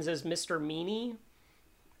Mr. Burns as Mr. Meanie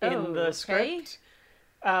in the script.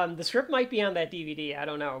 The script might be on that DVD, I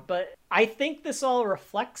don't know. But I think this all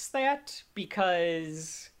reflects that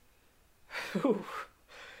because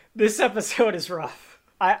this episode is rough.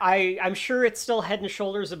 I'm sure it's still head and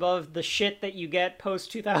shoulders above the shit that you get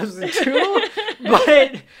post 2002,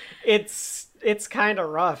 but it's kind of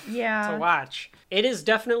rough to watch. It is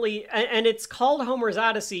definitely, and it's called Homer's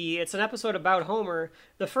Odyssey. It's an episode about Homer.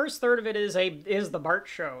 The first third of it is the Bart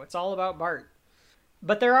show. It's all about Bart.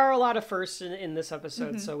 But there are a lot of firsts in this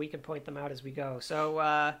episode, so we can point them out as we go. So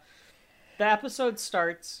the episode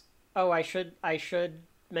starts. Oh, I should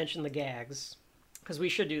mention the gags, because we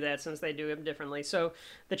should do that since they do them differently. So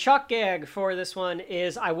the chalk gag for this one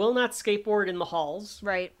is, "I will not skateboard in the halls."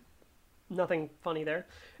 Right. Nothing funny there.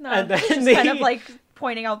 No, and then just kind of like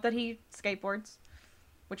pointing out that he skateboards,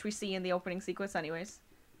 which we see in the opening sequence anyways.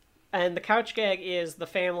 And the couch gag is the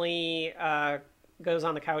family goes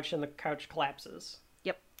on the couch and the couch collapses.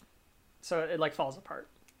 Yep. So it like falls apart.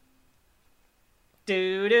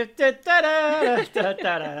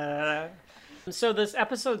 So this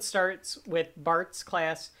episode starts with Bart's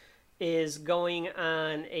class is going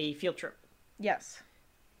on a field trip. Yes.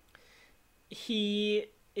 He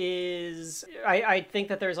is... I think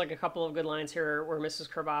that there's like a couple of good lines here where Mrs.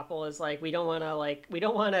 Krabappel is like, we don't want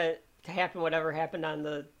to happen whatever happened on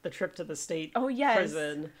the trip to the state yes.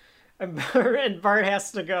 prison. And Bart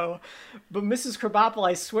has to go, but Mrs. Krabappel,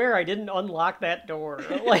 I swear I didn't unlock that door.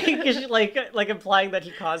 Like implying that he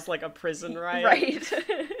caused like a prison riot. Right.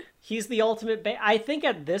 He's the ultimate. I think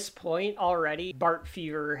at this point already, Bart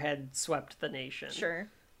fever had swept the nation. Sure.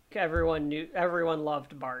 Everyone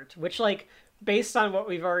loved Bart, which like based on what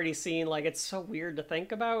we've already seen, like it's so weird to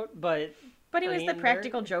think about, but he was the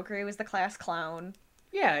practical joker. He was the class clown.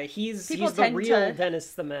 Yeah, he's the real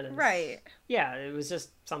Dennis the Menace. Right. Yeah, it was just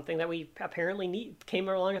something that we apparently came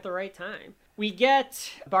along at the right time. We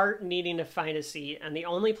get Bart needing to find a seat, and the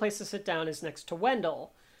only place to sit down is next to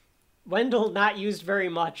Wendell. Wendell not used very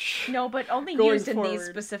much. No, but only used in these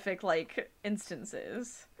specific, like,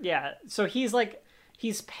 instances. Yeah, so he's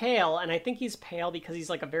pale, and I think he's pale because he's,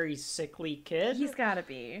 like, a very sickly kid. He's gotta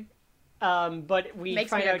be. But we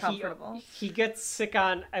Makes find me out uncomfortable. he gets sick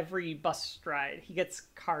on every bus ride. He gets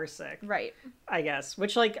car sick. Right. I guess.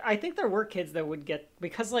 Which, like, I think there were kids that would get...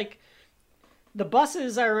 Because, like, the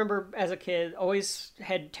buses, I remember as a kid, always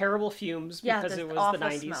had terrible fumes because it was the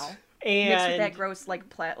 90s. Smell. And mixed with that gross,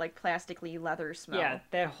 like plastically leather smell. Yeah,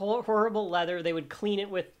 that horrible leather. They would clean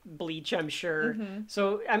it with bleach, I'm sure. Mm-hmm.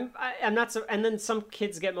 So I'm not so... And then some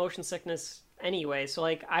kids get motion sickness anyway, so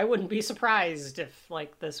like I wouldn't be surprised if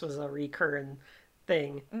like this was a recurring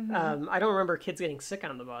thing. Mm-hmm. I don't remember kids getting sick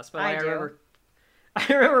on the bus, but I do.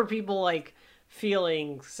 remember people like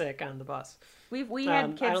feeling sick on the bus. We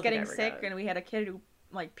had kids getting sick, and we had a kid who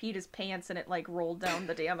like peed his pants and it like rolled down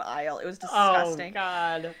the damn aisle. It was disgusting. Oh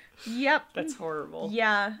God. Yep. That's horrible.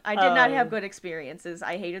 Yeah, I did not have good experiences.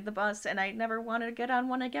 I hated the bus, and I never wanted to get on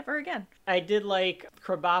one ever again. I did like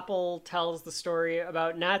Krabappel tells the story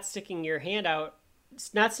about not sticking your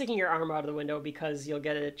arm out of the window because you'll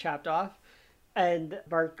get it chopped off. And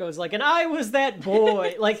Bart goes like, and I was that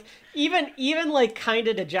boy. Like even like kind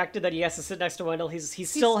of dejected that he has to sit next to Wendell. He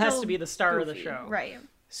still has to be the star goofy. of the show. Right.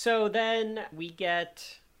 So then we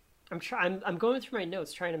get... I'm going through my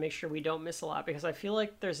notes trying to make sure we don't miss a lot because I feel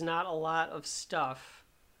like there's not a lot of stuff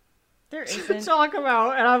there to isn't. talk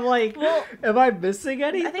about. And I'm like, well, am I missing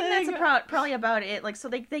anything? I think that's probably about it. Like, so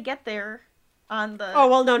they get there on the... Oh,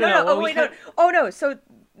 well, no. Oh, no. So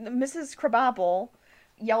Mrs. Krabappel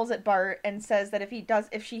yells at Bart and says that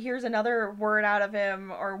if she hears another word out of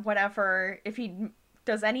him or whatever, if he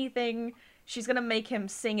does anything, she's going to make him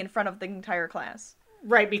sing in front of the entire class.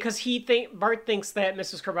 Right, because Bart thinks that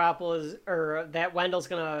Mrs. Krabappel that Wendell's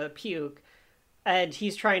gonna puke, and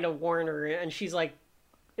he's trying to warn her, and she's like,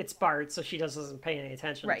 it's Bart, so she just doesn't pay any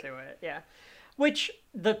attention to it. Yeah. Which,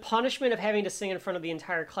 the punishment of having to sing in front of the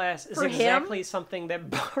entire class is exactly something that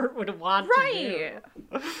Bart would want to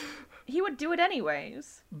do. He would do it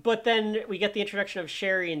anyways. But then we get the introduction of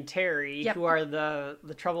Sherry and Terry, who are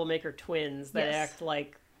the troublemaker twins that act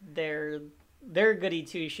like they're goody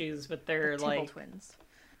two-shoes, but they're the like... twins.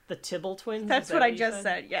 The Tibble twins? That's what I just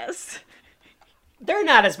said, yes. They're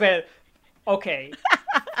not as bad. Okay.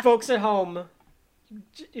 Folks at home,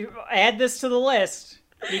 add this to the list,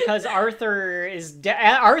 because Arthur's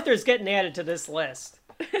getting added to this list.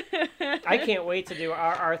 I can't wait to do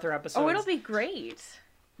our Arthur episodes. Oh, it'll be great.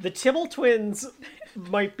 The Tibble twins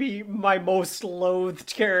might be my most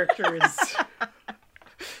loathed characters.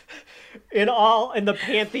 In the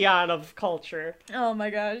pantheon of culture. Oh my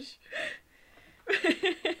gosh.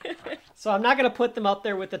 So I'm not gonna put them up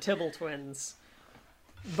there with the Tibble twins.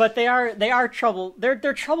 But they are trouble. They're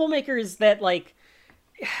troublemakers that like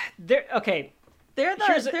they're okay. They're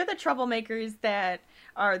the troublemakers that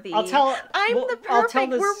are the this...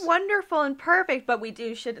 We're wonderful and perfect, but we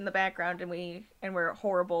do shit in the background and we're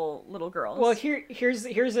horrible little girls. Well, here's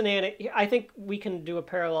an I think we can do a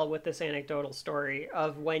parallel with this anecdotal story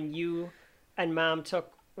of when you and Mom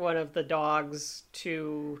took one of the dogs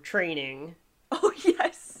to training. Oh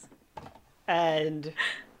yes. And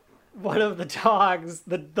one of the dogs,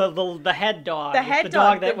 the head dog, the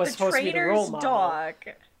dog that was supposed to be the role model. Dog.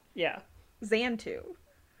 Yeah. Xantu.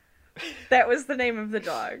 That was the name of the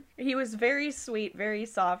dog. He was very sweet, very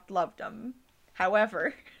soft, loved him.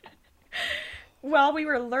 However, while we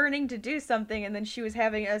were learning to do something and then she was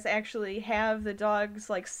having us actually have the dogs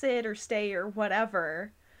like sit or stay or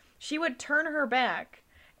whatever, she would turn her back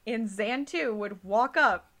and Xantu would walk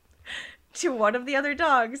up to one of the other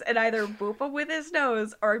dogs and either boop him with his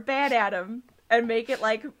nose or bat at him and make it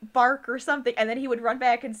like bark or something, and then he would run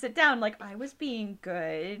back and sit down like, I was being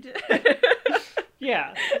good.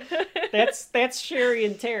 Yeah. That's Sherry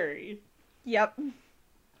and Terry. Yep.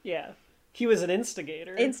 Yeah. He was an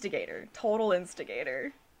instigator. Total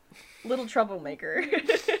instigator. Little troublemaker.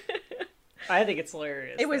 I think it's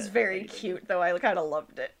hilarious. It was very cute, though. I kind of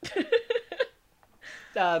loved it.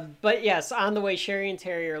 But yes, on the way, Sherry and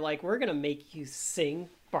Terry are like, we're gonna make you sing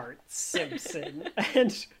Bart Simpson,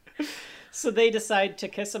 and so they decide to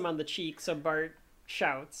kiss him on the cheek. So Bart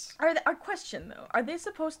shouts. Our question though, are they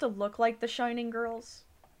supposed to look like the Shining girls?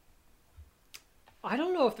 I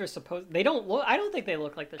don't know if they're supposed. They don't look. I don't think they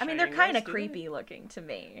look like the I mean, Shining they're kind of girls, do creepy looking to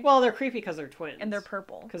me. they? Well, they're creepy because they're twins, And they're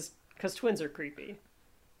purple. Because twins are creepy.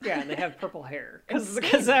 Yeah, and they have purple hair. Their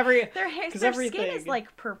Everything skin is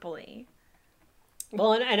like purpley.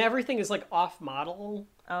 Well, and everything is like off model.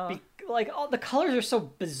 Oh. Like all the colors are so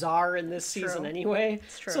bizarre in this season true. anyway.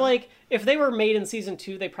 It's true. So like if they were made in season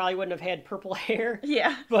 2, they probably wouldn't have had purple hair.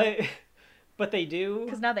 Yeah. But they do.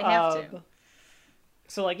 Because now they have to.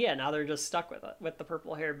 So like yeah, now they're just stuck with the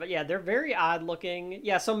purple hair. But yeah, they're very odd looking.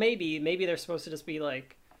 Yeah, so maybe they're supposed to just be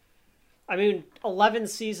like. I mean, 11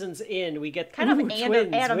 seasons in, we get kind of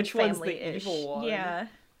twins. Addams Which one's the Family-ish. evil one? Yeah.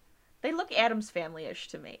 They look Addams Family-ish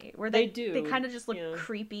to me. Where they do. They kind of just look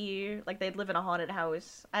creepy, like they'd live in a haunted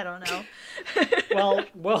house. I don't know.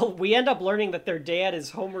 well, we end up learning that their dad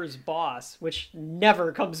is Homer's boss, which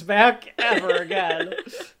never comes back ever again.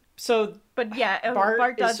 So, but yeah,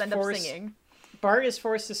 Bart does end up singing. Bart is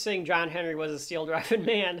forced to sing "John Henry was a steel driving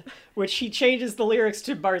man," which he changes the lyrics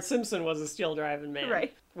to "Bart Simpson was a steel driving man."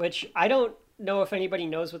 Right. Which I don't know if anybody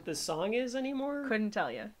knows what this song is anymore. Couldn't tell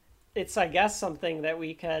you. It's, I guess, something that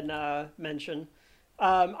we can mention.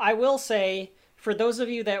 I will say, for those of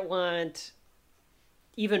you that want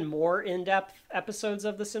even more in-depth episodes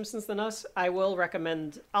of The Simpsons than us, I will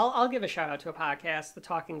recommend, I'll give a shout out to a podcast, the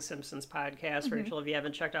Talking Simpsons podcast. Mm-hmm. Rachel, if you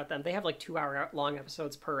haven't checked out them, they have like 2-hour long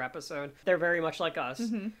episodes per episode. They're very much like us.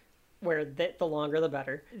 Mm-hmm. Where the longer the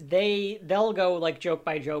better. They'll go like joke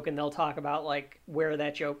by joke and they'll talk about like where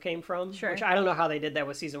that joke came from. Sure. Which I don't know how they did that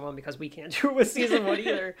with season 1 because we can't do it with season 1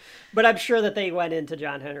 either. But I'm sure that they went into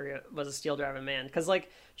John Henry was a steel driving man because like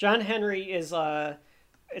John Henry is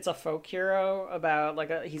it's a folk hero about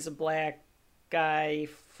like he's a black guy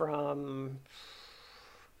from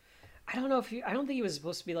I don't think he was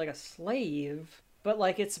supposed to be like a slave. But,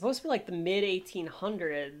 like, it's supposed to be, like, the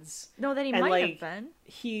mid-1800s. No, that he might have been.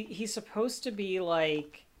 He's supposed to be,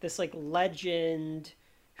 like, this, like, legend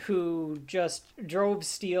who just drove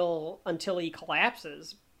steel until he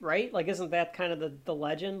collapses, right? Like, isn't that kind of the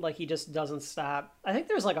legend? Like, he just doesn't stop. I think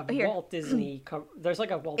there's, like, a Walt Disney... There's,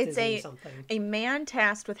 like, a Walt Disney something. A man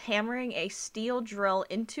tasked with hammering a steel drill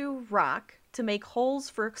into rock to make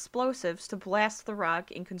holes for explosives to blast the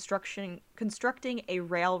rock in constructing a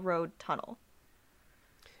railroad tunnel.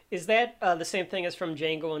 Is that the same thing as from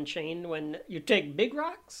Django Unchained when you take big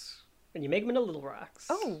rocks and you make them into little rocks?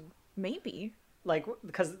 Oh, maybe. Like,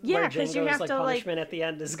 because where Django's like punishment at the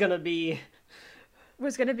end is going to be...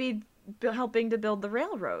 Was going to be helping to build the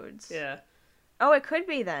railroads. Yeah. Oh, it could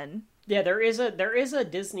be then. Yeah, there is a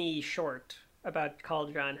Disney short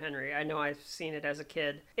called John Henry. I know I've seen it as a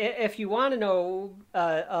kid. If you want to know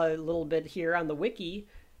a little bit here on the wiki,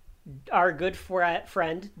 our good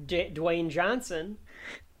friend Dwayne Johnson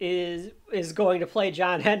is going to play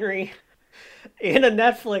John Henry in a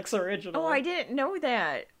Netflix original. Oh, I didn't know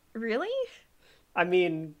that. Really? I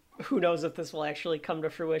mean, who knows if this will actually come to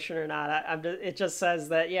fruition or not. It just says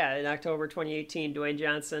that, yeah, in October 2018, Dwayne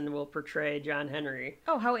Johnson will portray John Henry.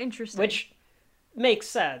 Oh, how interesting. Which makes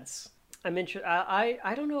sense. I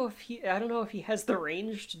don't know if he has the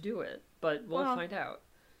range to do it, but we'll find out.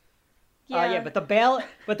 Yeah.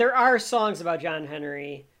 But there are songs about John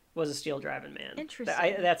Henry was a steel driving man. Interesting.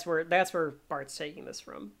 That's where Bart's taking this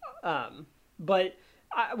from. But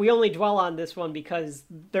we only dwell on this one because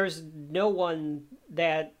there's no one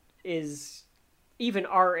that is even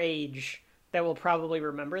our age that will probably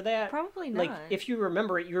remember that. Probably not. Like, if you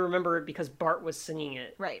remember it because Bart was singing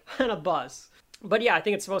it right on a bus. But yeah, I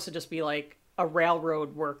think it's supposed to just be like a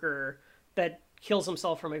railroad worker that kills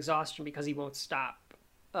himself from exhaustion because he won't stop.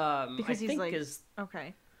 Because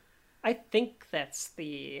okay. I think that's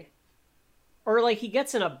or like he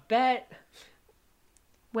gets in a bet.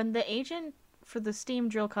 When the agent for the steam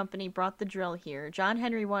drill company brought the drill here, John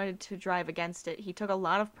Henry wanted to drive against it. He took a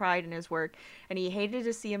lot of pride in his work, and he hated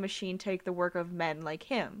to see a machine take the work of men like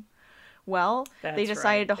him. Well, they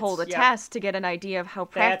decided to hold a test to get an idea of how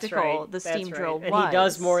practical the steam drill was. And he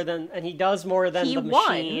does more than the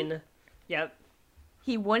machine. Won. Yep.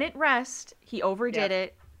 He wouldn't rest. He overdid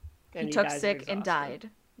it. And he took sick and died.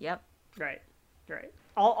 Yep. Right.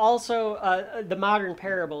 Also, the modern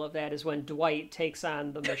parable of that is when Dwight takes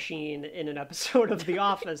on the machine in an episode of The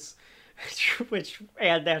Office, which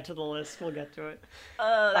add that to the list. We'll get to it.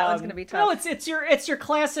 That one's gonna be tough. No, it's your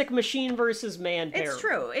classic machine versus man parable. It's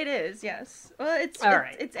true. It is. Yes. Well,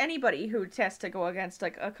 it's anybody who has to go against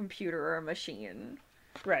like a computer or a machine.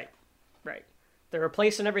 Right. They're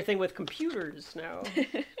replacing everything with computers now.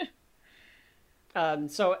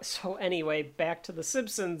 So anyway, back to the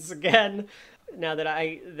Simpsons again. Now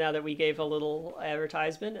that we gave a little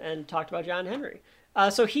advertisement and talked about John Henry.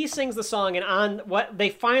 So he sings the song, and on what they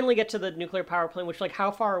finally get to the nuclear power plant, which, like,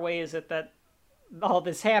 how far away is it that all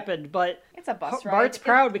this happened? But it's a bus ride. Bart's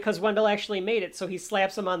proud because Wendell actually made it, so he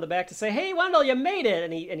slaps him on the back to say, "Hey, Wendell, you made it!"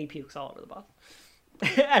 And he pukes all over the bus.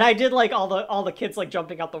 And I did like all the kids like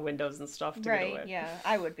jumping out the windows and stuff to get away. Right? Yeah,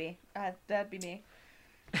 I would be. That'd be me.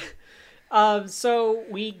 So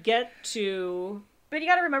we get to. But you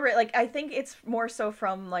gotta remember, like, I think it's more so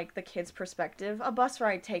from, like, the kid's perspective. A bus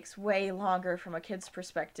ride takes way longer from a kid's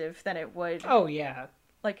perspective than it would. Oh, yeah.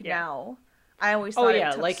 Like, now. I always thought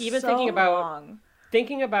it took like, even so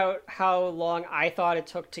thinking about how long I thought it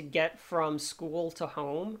took to get from school to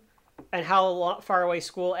home, and how far away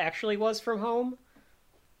school actually was from home,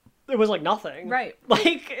 it was, like, nothing. Right. But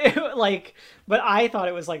I thought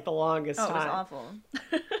it was, like, the longest time. Oh, it was awful.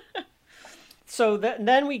 So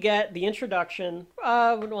then we get the introduction.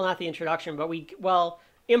 Well, not the introduction, but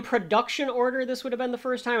in production order, this would have been the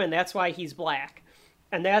first time, and that's why he's black.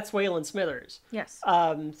 And that's Waylon Smithers. Yes.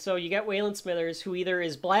 So you get Waylon Smithers, who either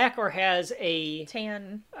is black or has a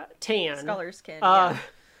tan scholar skin.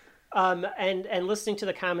 And listening to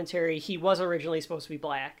the commentary, he was originally supposed to be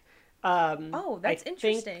black. That's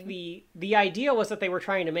interesting. The idea was that they were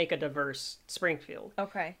trying to make a diverse Springfield.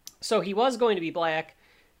 Okay. So he was going to be black.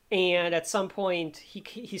 And at some point,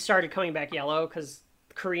 he started coming back yellow because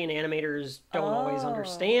Korean animators don't always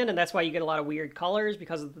understand, and that's why you get a lot of weird colors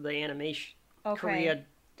because of the animation. Okay. Korea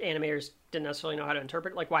animators didn't necessarily know how to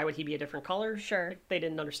interpret. Like, why would he be a different color? Sure. Like, they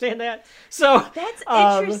didn't understand that. So that's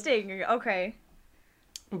interesting. Okay.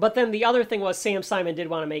 But then the other thing was Sam Simon did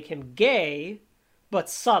want to make him gay, but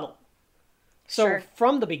subtle. So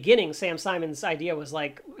from the beginning, Sam Simon's idea was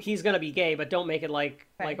like, he's going to be gay, but don't make it like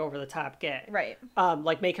over the top gay. Right.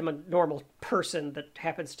 Like make him a normal person that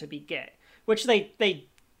happens to be gay, which they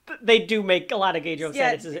do make a lot of gay jokes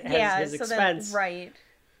at his expense. Right.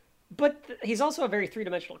 But he's also a very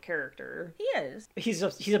three-dimensional character. He is.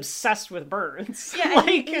 He's obsessed with burns. Yeah, and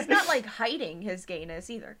he's not like hiding his gayness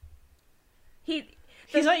either. He's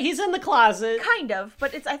in the closet. Kind of,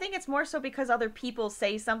 but I think it's more so because other people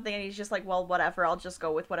say something and he's just like, well, whatever, I'll just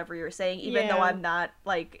go with whatever you're saying, even though I'm not,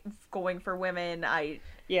 like, going for women.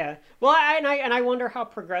 Yeah. Well, I wonder how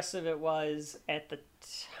progressive it was at the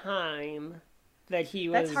time that he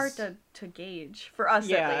was... That's hard to gauge, for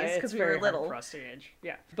us at least, because we were little. Hard for us to gauge.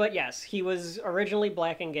 Yeah. But yes, he was originally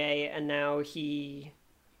black and gay, and now he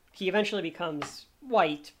eventually becomes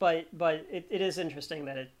white, but it is interesting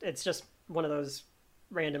that it's just one of those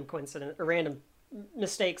random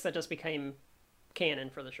mistakes that just became canon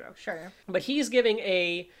for the show. Sure. But he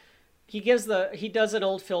does an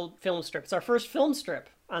old film strip. It's our first film strip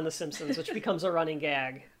on The Simpsons, which becomes a running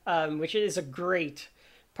gag, which is a great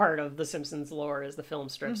part of The Simpsons lore is the film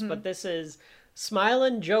strips. Mm-hmm. But this is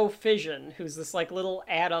Smilin' Joe Fission, who's this like little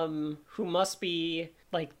atom who must be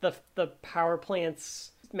like the power plant's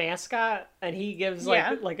mascot, and he gives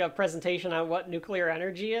like a presentation on what nuclear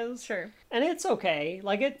energy is. Sure. And it's okay.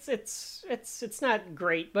 Like it's not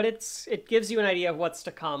great, but it gives you an idea of what's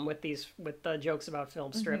to come with the jokes about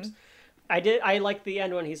film strips. Mm-hmm. I like the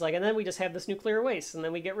end when he's like, and then we just have this nuclear waste and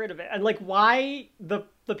then we get rid of it. And like why the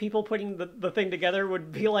people putting the thing together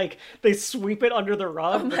would be like they sweep it under the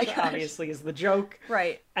rug, which obviously is the joke.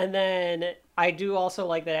 Right. And then I do also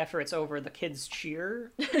like that after it's over, the kids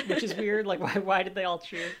cheer, which is weird. Like, why did they all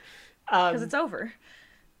cheer? Because it's over.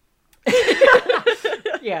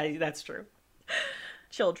 Yeah, that's true.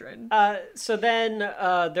 Children. So then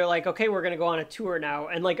they're like, okay, we're going to go on a tour now.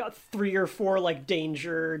 And like 3 or 4 like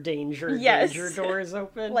danger doors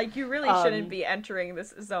open. Like you really shouldn't be entering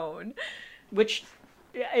this zone. Which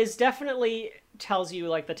is definitely tells you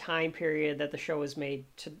like the time period that the show was made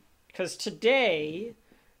to. Because today...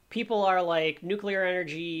 people are like, nuclear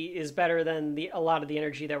energy is better than a lot of the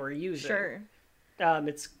energy that we're using. Sure.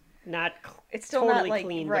 It's still totally not, like,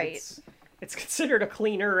 clean, right. But it's considered a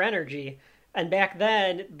cleaner energy. And back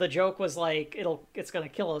then, the joke was like, it's going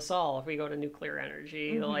to kill us all if we go to nuclear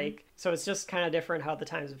energy. Mm-hmm. Like, so it's just kind of different how the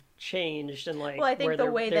times have changed and like I think where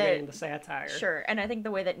they're getting the satire. Sure, and I think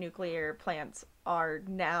the way that nuclear plants are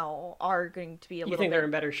now are going to be a little. You think bit, they're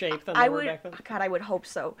in better shape than they were back then? God, I would hope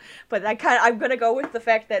so. But I'm going to go with the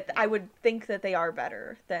fact that I would think that they are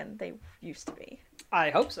better than they used to be. I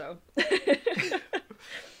hope so.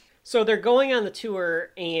 So they're going on the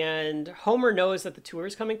tour, and Homer knows that the tour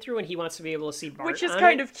is coming through, and he wants to be able to see Bart. Which is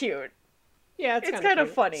kind of cute. Yeah, it's kind of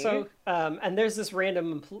cute. funny. So, and there's this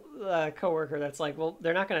random coworker that's like, well,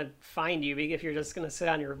 they're not going to find you if you're just going to sit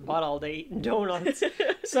on your butt all day eating donuts.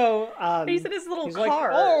 So he's in his little he's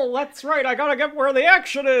car. Like, oh, that's right. I gotta get where the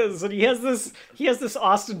action is. And he has this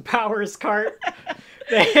Austin Powers cart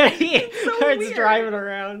that he starts driving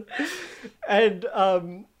around. And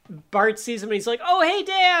Bart sees him and he's like, "Oh, hey,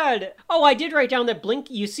 Dad! Oh, I did write down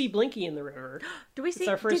that you see Blinky in the river." Do we see? It's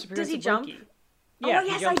our first Does he appearance of jump? Blinky. Oh Yeah,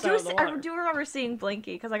 yes, I do remember seeing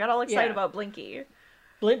Blinky because I got all excited about Blinky.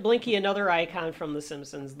 Blinky, another icon from The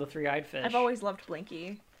Simpsons, the three-eyed fish. I've always loved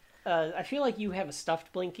Blinky. I feel like you have a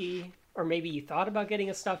stuffed Blinky, or maybe you thought about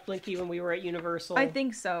getting a stuffed Blinky when we were at Universal. I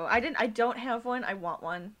think so. I don't have one. I want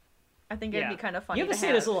one. I think it'd be kind of funny. You have a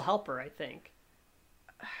Santa's Little Helper, I think.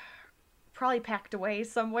 Probably packed away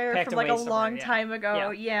somewhere Packed from like away a long somewhere, time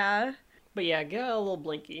ago. Yeah. But yeah, get a little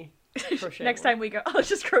Blinky. Next time we go, I'll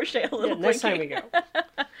just crochet a little. Next time Blinky. we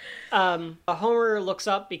go. Homer looks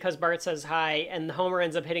up because Bart says hi, and Homer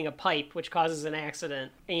ends up hitting a pipe, which causes an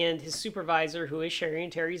accident. And his supervisor, who is Sherry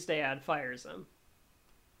and Terry's dad, fires him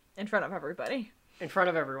in front of everybody. In front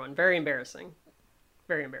of everyone. Very embarrassing.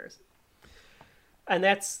 Very embarrassing. And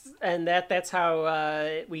that's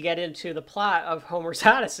how we get into the plot of Homer's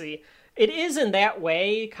Odyssey. It is in that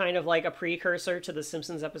way kind of like a precursor to the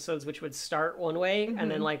Simpsons episodes, which would start one way,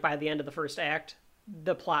 and then like by the end of the first act,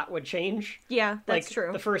 the plot would change. Yeah, that's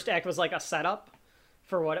true. The first act was like a setup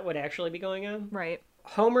for what it would actually be going on. Right.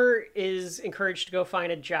 Homer is encouraged to go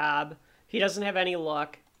find a job. He doesn't have any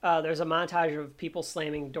luck. There's a montage of people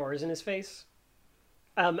slamming doors in his face.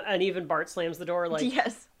 And even Bart slams the door like,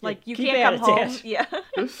 yes, like you keep can't come at it, home. Yeah.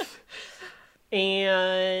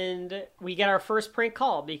 And we get our first prank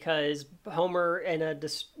call because Homer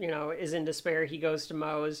is in despair. He goes to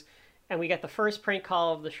Moe's, and we get the first prank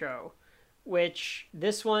call of the show, which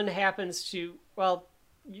this one happens to. Well,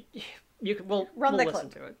 we'll listen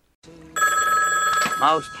to it.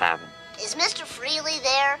 Moe's Tavern. Is Mr. Freely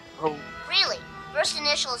there? Who? Freely. First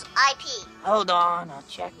initial is IP. Hold on, I'll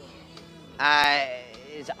check.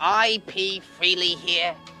 Is IP Freely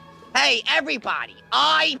here? Hey, everybody!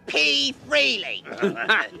 IP Freely!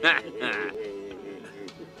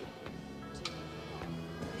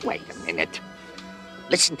 Wait a minute.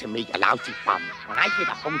 Listen to me, you lousy bum. When I get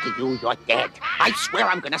home to you, you're dead. I swear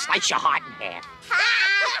I'm gonna slice your heart in half.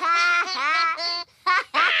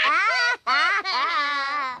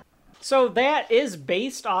 So that is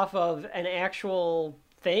based off of an actual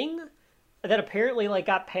thing that apparently like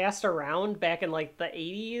got passed around back in like the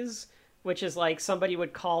 80s, which is like somebody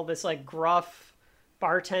would call this like gruff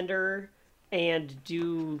bartender and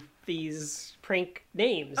do these prank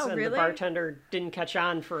names. Oh, and really? The bartender didn't catch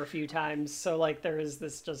on for a few times. So like there is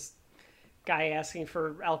this just guy asking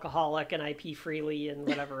for alcoholic and IP Freely and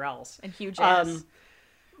whatever else. And huge ass.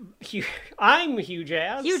 I'm Huge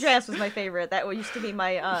Ass. Huge Ass was my favorite. That used to be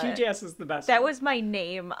my... Huge Ass is the best. That was my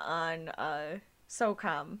name on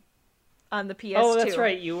SOCOM on the PS2. Oh, that's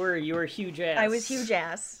right. You were Huge Ass. I was Huge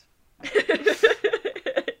Ass.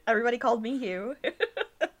 Everybody called me Hugh.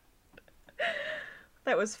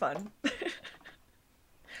 That was fun.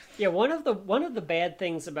 Yeah, one of the bad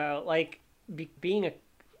things about like being a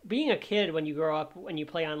kid when you grow up, when you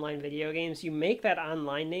play online video games, you make that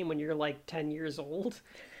online name when you're like 10 years old.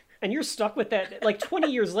 And you're stuck with that. Like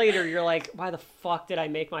 20 years later, you're like, why the fuck did I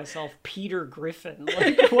make myself Peter Griffin?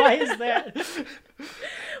 Like, why is that?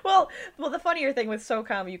 Well, the funnier thing with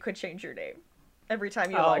SOCOM, you could change your name every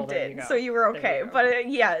time you logged in, so you were okay. But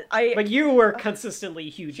yeah, But you were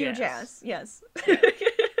consistently Huge Ass. Yes.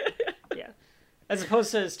 Yeah. As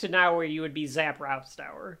opposed to now where you would be Zap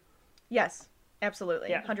Roustauer. Yes,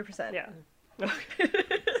 absolutely. Yeah. 100%. Yeah.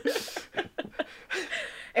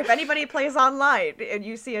 If anybody plays online and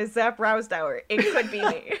you see a Zap Roustauer, it could be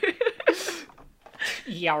me.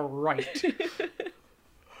 Yeah, right.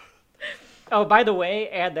 Oh, by the way,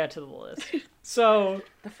 add that to the list. So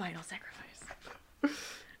the final sacrifice.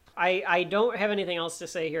 I don't have anything else to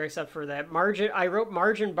say here except for that I wrote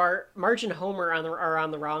Marge and Homer are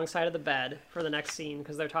on the wrong side of the bed for the next scene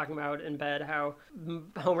because they're talking about in bed how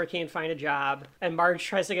Homer can't find a job and Marge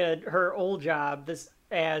tries to get her old job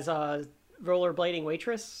as a rollerblading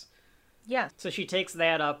waitress. Yeah. So she takes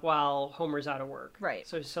that up while Homer's out of work. Right.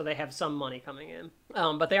 So they have some money coming in.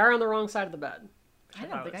 But they are on the wrong side of the bed. I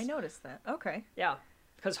don't think I noticed that. Okay. Yeah.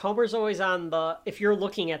 Because Homer's always if you're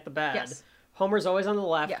looking at the bed, yes. Homer's always on the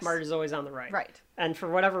left, yes. Marge is always on the right. Right. And for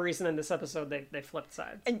whatever reason in this episode, they flipped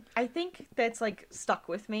sides. And I think that's like stuck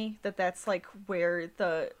with me, that's like where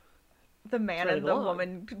the man and the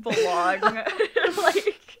woman belong.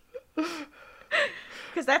 Like...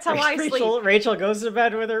 Because that's how I sleep. Rachel goes to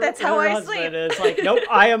bed with her, that's with how her I husband. sleep. And it's like, nope,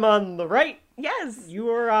 I am on the right, Yes. You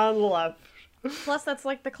are on the left. Plus, that's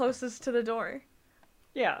like the closest to the door.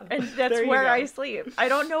 Yeah. And that's there you where go. I sleep. I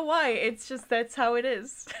don't know why. It's just that's how it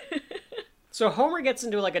is. So Homer gets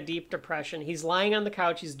into like a deep depression. He's lying on the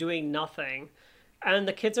couch. He's doing nothing. And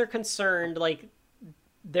the kids are concerned. Like,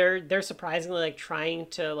 they're surprisingly like trying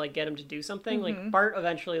to like get him to do something. Mhm. Like Bart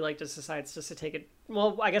eventually like just decides just to take it.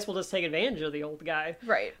 Well, I guess we'll just take advantage of the old guy.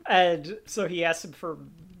 Right. And so he asks him for.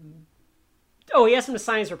 Oh, he asked him to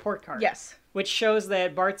sign his report card. Yes. Which shows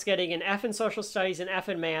that Bart's getting an F in social studies, an F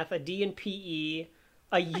in math, a D in PE,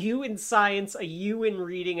 a U in science, a U in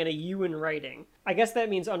reading, and a U in writing. I guess that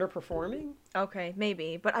means underperforming? Okay,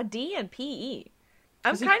 maybe. But a D and PE.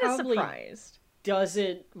 I'm 'Cause he kind of probably surprised.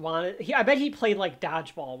 Doesn't want it. I bet he played like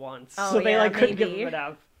dodgeball once, Oh, so they yeah, like couldn't give maybe. him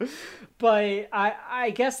an F. But I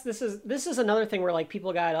guess this is another thing where like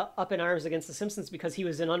people got up in arms against the Simpsons because he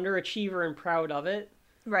was an underachiever and proud of it.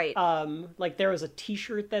 Right. Like there was a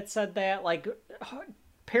T-shirt that said that. Like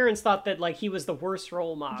parents thought that like he was the worst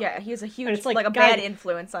role model. Yeah, he was a And huge, it's like a God, bad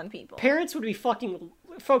influence on people. Parents would be fucking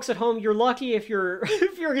folks at home. You're lucky if your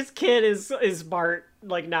kid is Bart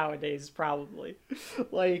like nowadays probably.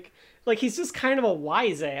 Like he's just kind of a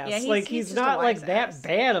wise ass. Yeah, he's just not a like wise that ass.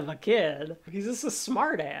 bad of a kid. He's just a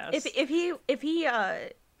smart ass. If he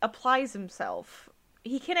applies himself,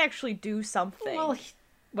 he can actually do something.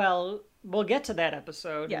 Well, we'll get to that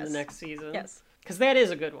episode in Yes. the next season. Yes. Because that is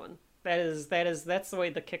a good one. That's the way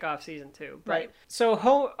the kickoff season 2. But, Right.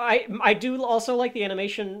 So I do also like the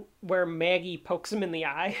animation where Maggie pokes him in the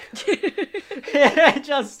eye. It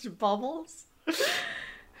just bubbles.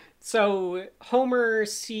 So Homer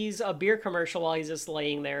sees a beer commercial while he's just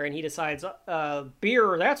laying there, and he decides,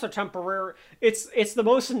 beer, that's a temporary. It's the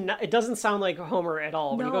most. It doesn't sound like Homer at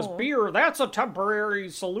all. When he goes, No. beer, that's a temporary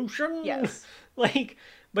solution. Yes.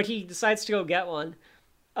 But he decides to go get one.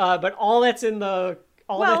 But all that's in the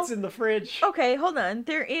fridge. Okay, hold on.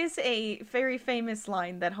 There is a very famous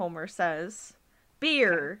line that Homer says: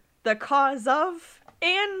 "Beer, the cause of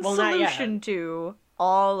and Well, not yet. solution to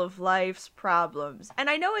all of life's problems." And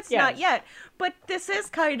I know it's not Yes. yet, but this is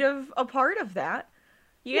kind of a part of that.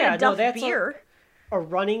 You Yeah, gotta duff that's beer. A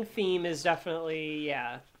running theme is definitely,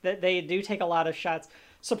 that they do take a lot of shots,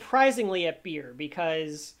 surprisingly, at beer,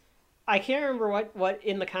 because I can't remember what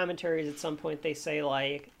in the commentaries at some point they say,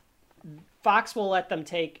 like, Fox will let them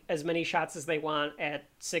take as many shots as they want at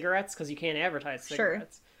cigarettes, because you can't advertise Sure.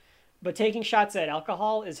 cigarettes. But taking shots at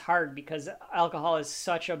alcohol is hard, because alcohol is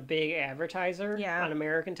such a big advertiser on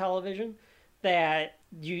American television that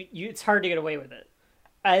it's hard to get away with it.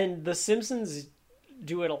 And The Simpsons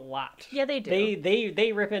do it a lot. Yeah, they do.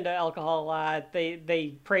 They rip into alcohol a lot.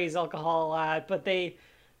 They praise alcohol a lot, but they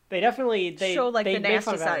definitely show like they the make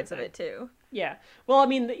fun nasty of sides of everything. it too. Yeah. Well, I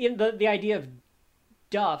mean, the idea of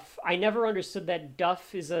duff, I never understood that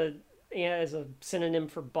duff is a synonym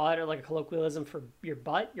for butt, or like a colloquialism for your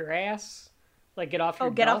butt, your ass. Like get off your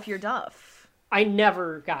Get duff. off your duff. I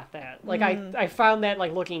never got that. Like I found that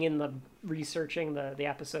like looking in the researching the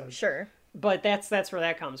episode. Sure. But that's where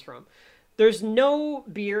that comes from. There's no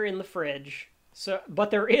beer in the fridge.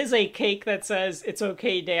 But there is a cake that says, "It's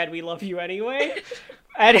okay, Dad, we love you anyway."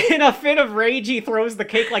 And in a fit of rage, he throws the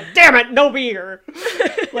cake like, "Damn it, no beer!"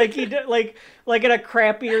 Like he did, like in a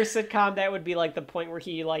crappier sitcom, that would be like the point where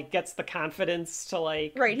he like gets the confidence to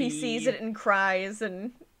like. Right, he sees it and cries,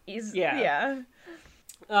 and he's yeah.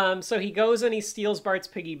 So he goes and he steals Bart's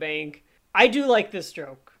piggy bank. I do like this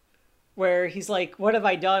joke, where he's like, "What have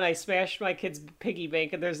I done? I smashed my kid's piggy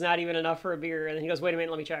bank, and there's not even enough for a beer." And then he goes, "Wait a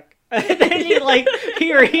minute, let me check." And then he like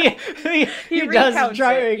he does recounts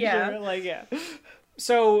try it, to yeah. like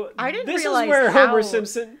So I didn't this realize is where how Homer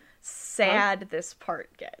Simpson sad this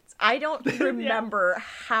part gets. I don't remember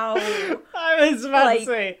how. I was about like, to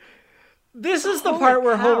say, this is the holy part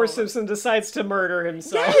where Homer cow. Simpson decides to murder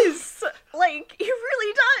himself. Yes, like he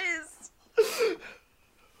really does.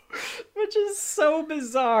 Which is so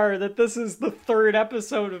bizarre that this is the third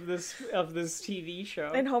episode of this TV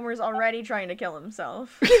show. And Homer's already trying to kill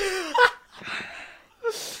himself.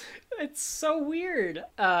 It's so weird.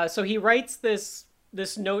 So he writes this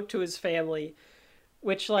note to his family,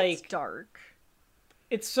 which like it's dark.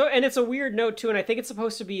 It's a weird note too, and I think it's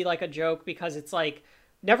supposed to be like a joke because it's like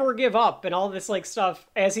never give up and all this like stuff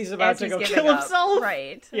as he's about to go kill himself.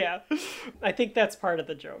 Right. Yeah. I think that's part of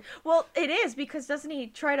the joke. Well, it is, because doesn't he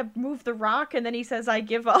try to move the rock and then he says, "I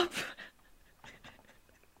give up"?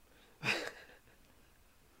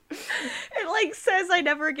 It like says, "I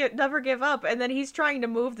never give up," and then he's trying to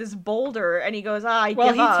move this boulder and he goes, "I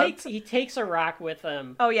give up." He takes a rock with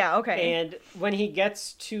him. Oh yeah, okay. And when he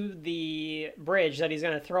gets to the bridge that he's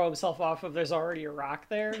going to throw himself off of, there's already a rock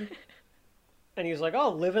there. And he's like, oh,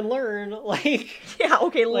 live and learn. Like, yeah,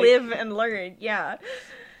 okay, like, live and learn. Yeah.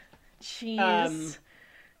 Jeez.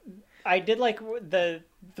 I did like the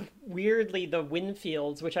weirdly the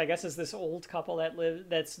Winfields, which I guess is this old couple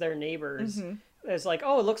that's their neighbors. Mhm. It's like,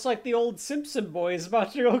 oh, it looks like the old Simpson boy is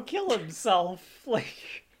about to go kill himself.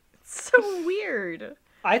 Like, it's so weird.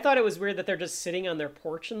 I thought it was weird that they're just sitting on their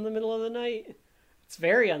porch in the middle of the night. It's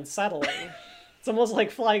very unsettling. It's almost like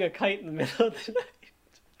flying a kite in the middle of the night.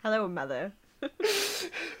 Hello, mother.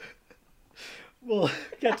 We'll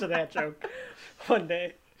get to that joke one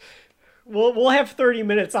day. We'll have 30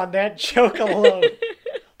 minutes on that joke alone.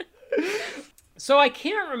 So I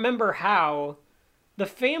can't remember how the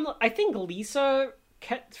family... I think Lisa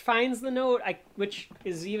finds the note, which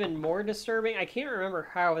is even more disturbing. I can't remember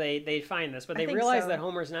how they find this, but they realize that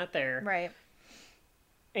Homer's not there. Right.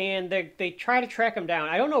 And they try to track him down.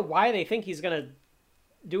 I don't know why they think he's going to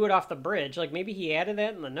do it off the bridge. Like, maybe he added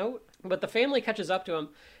that in the note. But the family catches up to him,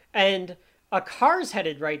 and a car's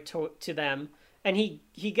headed right to them. And he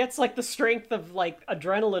gets, like, the strength of, like,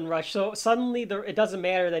 adrenaline rush. So suddenly it doesn't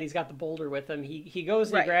matter that he's got the boulder with him. He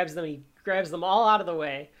goes and he grabs them. He grabs them all out of the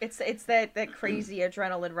way. It's that crazy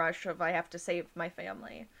adrenaline rush of I have to save my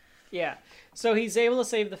family. Yeah. So he's able to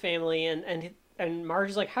save the family. And Marge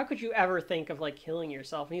is like, how could you ever think of, like, killing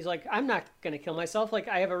yourself? And he's like, I'm not going to kill myself. Like,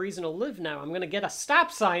 I have a reason to live now. I'm going to get a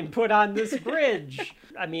stop sign put on this bridge.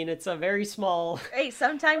 I mean, it's a very small... Hey,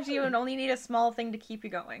 sometimes you only need a small thing to keep you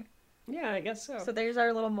going. Yeah, I guess so. So there's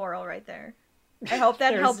our little moral right there. I hope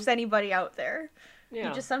that helps anybody out there. Yeah,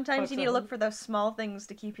 you just sometimes you need to look for those small things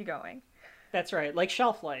to keep you going. That's right. Like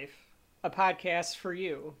Shelf Life, a podcast for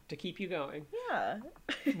you to keep you going. Yeah.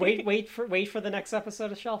 wait for the next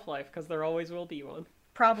episode of Shelf Life, because there always will be one.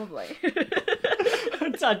 Probably.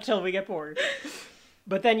 Until we get bored.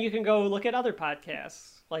 But then you can go look at other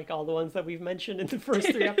podcasts, like all the ones that we've mentioned in the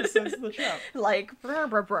first 3 episodes of the show. Like brr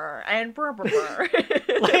brr brr and brr brr brr.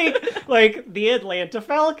 like the Atlanta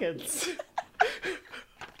Falcons.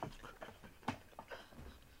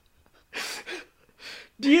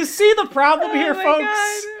 Do you see the problem here, folks?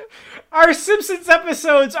 God. Our Simpsons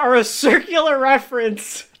episodes are a circular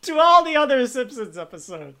reference to all the other Simpsons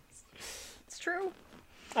episodes. It's true.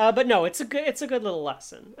 But no, it's a good little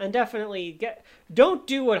lesson, and definitely don't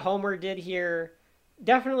do what Homer did here.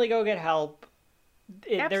 Definitely go get help.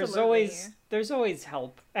 There's always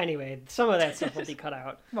help. Anyway, some of that stuff will be cut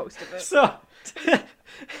out. Most of it. So,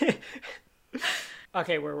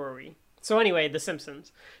 okay, where were we? So anyway, The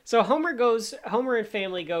Simpsons. So Homer and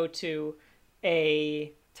family go to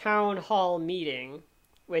a town hall meeting,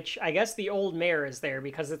 which I guess the old mayor is there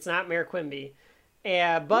because it's not Mayor Quimby. But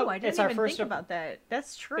I didn't it's our even first think about that.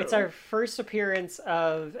 That's true. It's our first appearance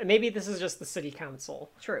of, maybe this is just the city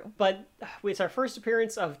council. True. But it's our first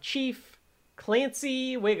appearance of Chief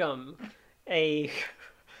Clancy Wiggum. I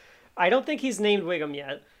don't think he's named Wiggum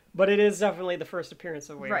yet, but it is definitely the first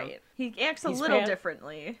appearance of Wiggum. Right. He acts a little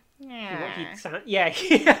differently. Yeah.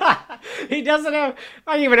 He doesn't have,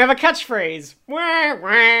 I don't even have a catchphrase. Wah,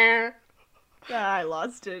 wah. I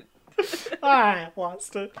lost it. I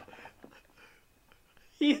lost it.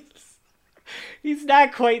 He's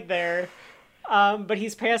not quite there, but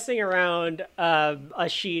he's passing around a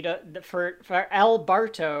sheet for El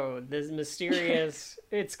Barto, this mysterious.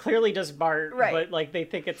 It's clearly just Bart, right? But like they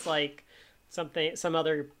think it's like some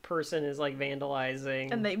other person is like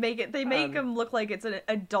vandalizing, and they make him look like it's an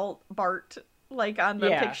adult Bart, like on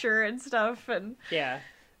the picture and stuff, and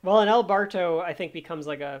Well, and El Barto I think becomes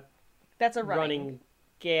like that's a running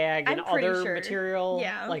gag and other material,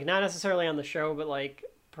 like not necessarily on the show, but like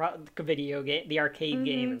video game, the arcade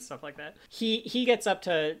game and stuff like that. He gets up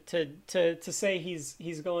to say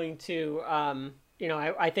he's going to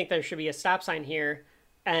I think there should be a stop sign here,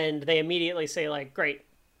 and they immediately say like, great,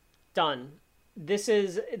 done. This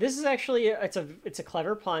is actually it's a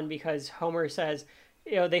clever pun, because Homer says,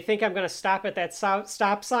 they think I'm going to stop at that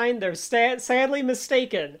stop sign. They're sadly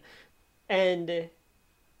mistaken. And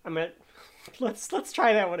I'm gonna let's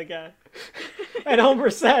try that one again. And Homer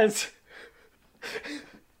says,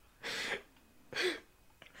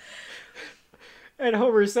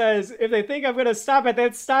 if they think I'm going to stop at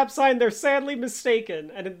that stop sign, they're sadly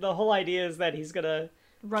mistaken. And the whole idea is that he's going to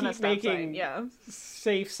run a stop sign,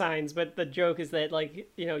 safe signs, but the joke is that,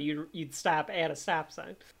 like, you'd stop at a stop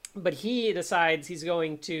sign. But he decides he's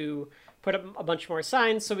going to put up a bunch more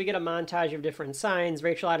signs, so we get a montage of different signs.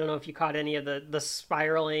 Rachel, I don't know if you caught any of the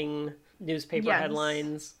spiraling newspaper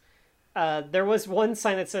headlines. There was one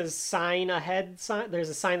sign that says sign ahead. There's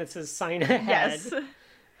a sign that says sign ahead. Yes.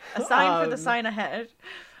 A sign for the sign ahead.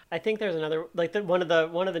 I think there's another, like one of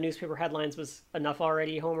the newspaper headlines was "Enough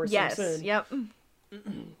already, Homer Simpson." Yes. Yep.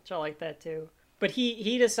 Which I like that too. But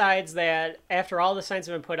he decides that after all the signs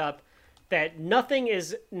have been put up, that nothing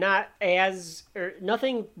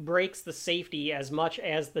breaks the safety as much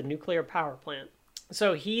as the nuclear power plant.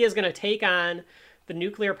 So he is going to take on the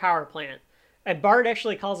nuclear power plant. And Bart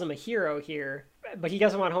actually calls him a hero here, but he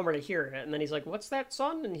doesn't want Homer to hear it. And then he's like, "What's that,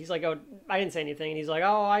 son?" And he's like, "Oh, I didn't say anything." And he's like,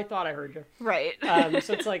 "Oh, I thought I heard you." Right.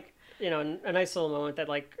 So it's like, a nice little moment that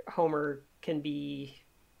like Homer can be,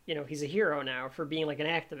 he's a hero now for being like an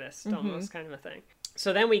activist, almost kind of a thing.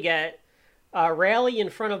 So then we get a rally in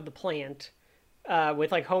front of the plant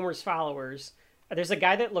with like Homer's followers. There's a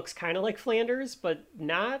guy that looks kind of like Flanders, but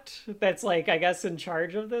not. That's like, I guess, in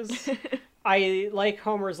charge of this. I like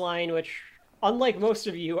Homer's line, which, unlike most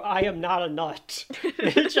of you, I am not a nut.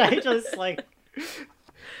 Which I just like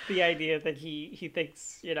the idea that he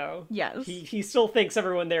thinks, Yes. He still thinks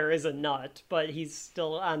everyone there is a nut, but he's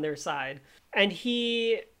still on their side. And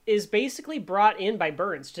he is basically brought in by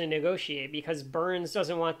Burns to negotiate because Burns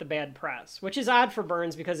doesn't want the bad press, which is odd for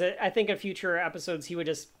Burns because I think in future episodes he would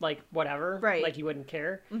just like whatever, right? Like he wouldn't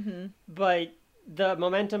care. Mm-hmm. But the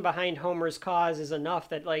momentum behind Homer's cause is enough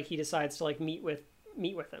that like he decides to like meet with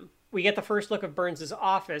him. We get the first look of Burns's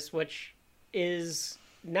office, which is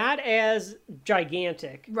not as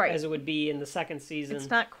gigantic as it would be in the second season. It's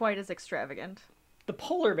not quite as extravagant. The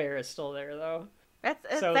polar bear is still there though. That's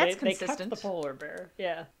they consistent. kept the polar bear,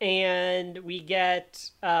 yeah. And we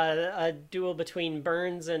get a duel between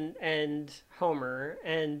Burns and Homer,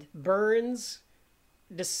 and Burns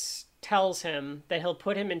just tells him that he'll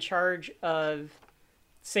put him in charge of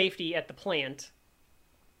safety at the plant,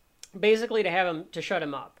 basically to shut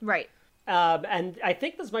him up. Right. And I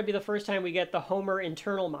think this might be the first time we get the Homer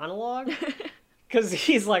internal monologue. Because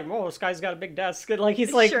he's like, "Oh, this guy's got a big desk." And like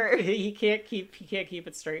he's like, sure. he can't keep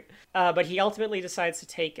it straight. But he ultimately decides to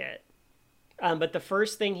take it. But the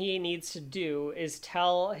first thing he needs to do is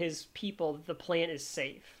tell his people that the plant is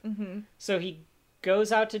safe. Mm-hmm. So he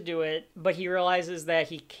goes out to do it, but he realizes that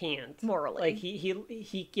he can't morally. Like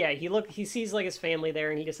he sees like his family there,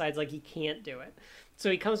 and he decides like he can't do it.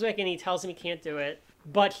 So he comes back and he tells him he can't do it.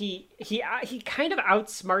 But he kind of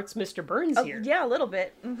outsmarts Mr. Burns here. Yeah, a little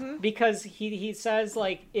bit. Mm-hmm. Because he says,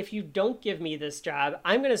 like, if you don't give me this job,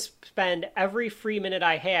 I'm going to spend every free minute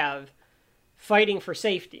I have fighting for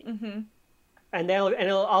safety. Mm-hmm. And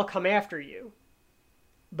I'll come after you.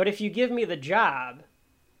 But if you give me the job,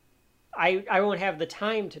 I won't have the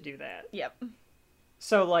time to do that. Yep.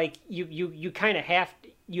 So, like, you kind of have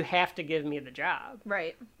to give me the job.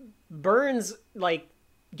 Right. Burns, like,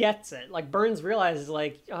 gets it. Like Burns realizes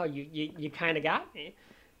like, oh, you kind of got me,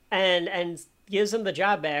 and gives him the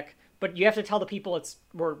job back. But you have to tell the people it's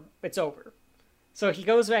over. So he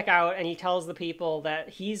goes back out and he tells the people that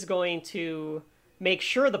he's going to make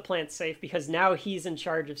sure the plant's safe because now he's in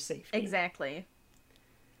charge of safety. Exactly.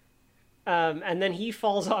 And then he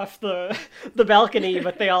falls off the balcony,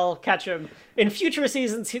 but they all catch him. In future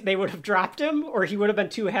seasons, they would have dropped him, or he would have been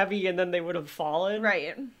too heavy, and then they would have fallen.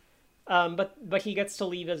 Right. But he gets to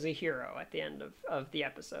leave as a hero at the end of the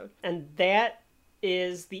episode. And that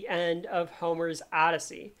is the end of Homer's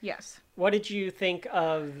Odyssey. Yes. What did you think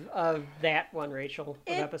of that one, Rachel,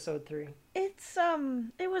 of episode 3? It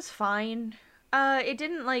was fine.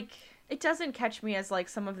 It doesn't catch me as like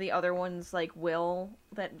some of the other ones like will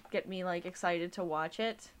that get me like excited to watch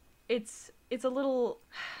it. It's a little,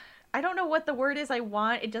 I don't know what the word is I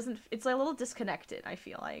want. It's a little disconnected, I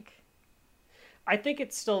feel like. I think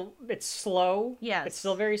it's slow. Yes. It's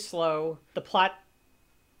still very slow. The plot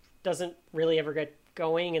doesn't really ever get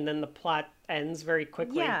going, and then the plot ends very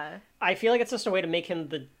quickly. Yeah. I feel like it's just a way to make him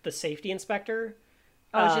the safety inspector.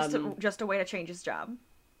 Oh, it's just a way to change his job.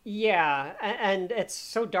 Yeah, and it's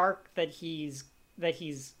so dark that he's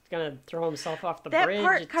gonna throw himself off the bridge. That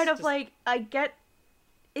part kind of like, I get,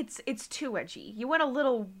 it's too edgy. You went a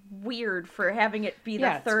little weird for having it be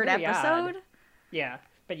the third episode. Odd. Yeah.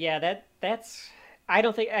 But yeah, that's I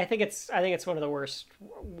think it's one of the worst.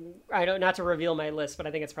 Not to reveal my list, but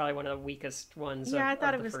I think it's probably one of the weakest ones. Yeah, I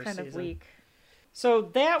thought it was kind of weak. So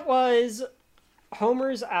that was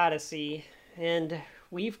Homer's Odyssey, and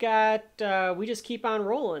we've got we just keep on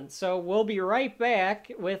rolling. So we'll be right back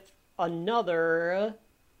with another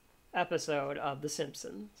episode of The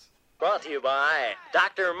Simpsons. Brought to you by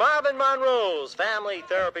Dr. Marvin Monroe's Family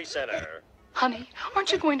Therapy Center. Honey,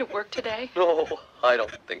 aren't you going to work today? No, I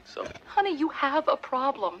don't think so. Honey, you have a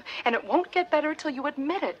problem, and it won't get better till you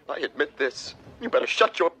admit it. I admit this. You better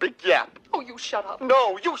shut your big yap. Oh, you shut up.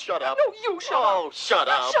 No, you shut up. No, you shut up. Oh, shut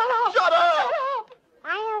up. Shut up. Shut up. Shut up.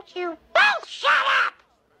 Why don't you both shut up?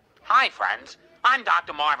 Hi, friends. I'm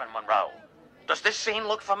Dr. Marvin Monroe. Does this scene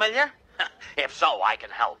look familiar? If so, I can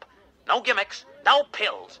help. No gimmicks, no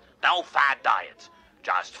pills. No fad diets.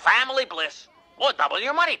 Just family bliss or double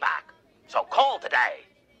your money back. So call today.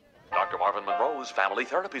 Dr. Marvin Monroe's Family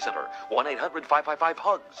Therapy Center.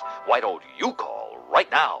 1-800-555-HUGS. Why don't you call right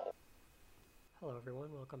now? Hello,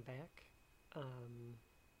 everyone. Welcome back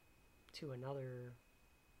to another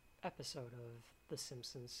episode of The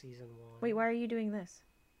Simpsons Season 1. Wait, why are you doing this?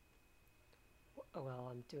 Well,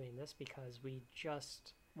 I'm doing this because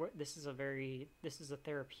this is a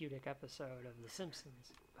therapeutic episode of The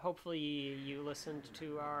Simpsons. Hopefully you listened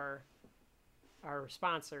to our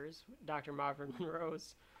sponsors, Dr. Marvin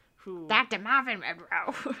Monroe's, who... Dr. Marvin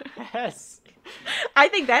Monroe. Yes. I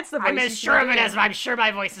think that's the voice. I'm as sure of it as I'm sure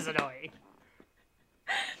my voice is annoying.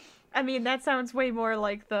 I mean, that sounds way more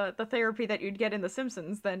like the therapy that you'd get in The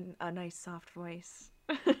Simpsons than a nice soft voice.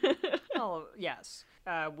 Oh, yes.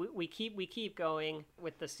 We keep going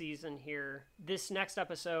with the season here. This next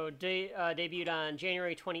episode debuted on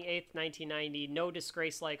January 28th, 1990, No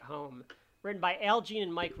Disgrace Like Home. Written by Al Jean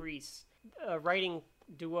and Mike Reiss, a writing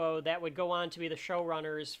duo that would go on to be the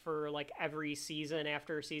showrunners for like every season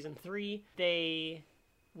after season 3. They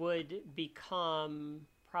would become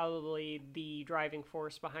probably the driving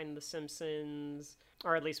force behind The Simpsons,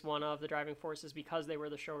 or at least one of the driving forces, because they were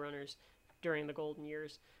the showrunners during the golden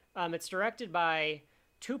years. It's directed by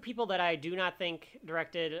two people that I do not think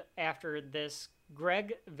directed after this,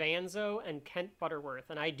 Greg Vanzo and Kent Butterworth,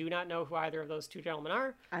 and I do not know who either of those two gentlemen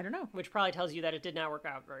are. I don't know. Which probably tells you that it did not work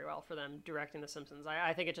out very well for them directing The Simpsons.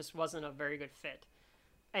 I think it just wasn't a very good fit.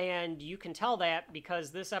 And you can tell that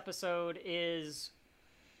because this episode is...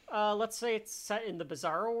 let's say it's set in the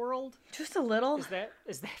Bizarro world. Just a little. Is that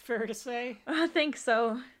fair to say? I think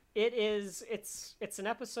so. It is. It's an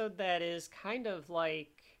episode that is kind of like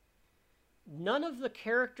none of the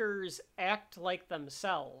characters act like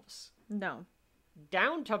themselves. No.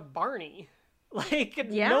 Down to Barney. Like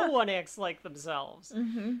Yeah. No one acts like themselves.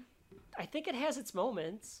 Mm-hmm. I think it has its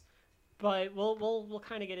moments, but we'll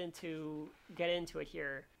kind of get into it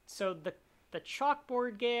here. So the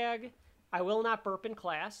chalkboard gag. I will not burp in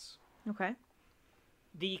class. Okay.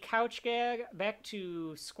 The couch gag, back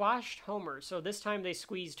to squashed Homer. So this time they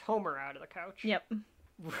squeezed Homer out of the couch. Yep.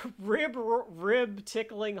 Rib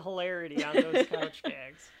tickling hilarity on those couch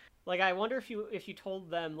gags. Like, I wonder if you told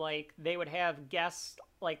them, like, they would have guests,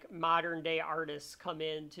 like, modern day artists come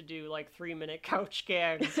in to do, like, 3-minute couch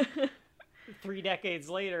gags 3 decades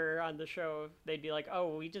later on the show. They'd be like,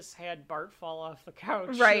 oh, we just had Bart fall off the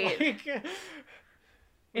couch. Right. Like,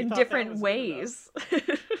 in different ways.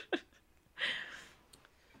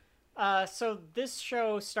 So this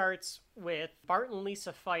show starts with Bart and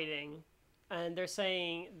Lisa fighting, and they're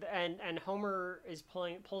saying, and Homer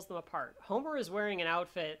pulls them apart. Homer is wearing an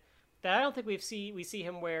outfit that I don't think we see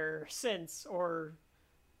him wear since or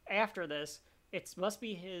after this. It must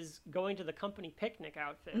be his going to the company picnic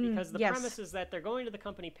outfit, because the premise is that they're going to the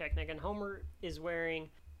company picnic, and Homer is wearing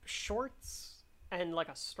shorts and like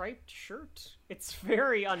a striped shirt. It's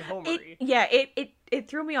very un-Homery. It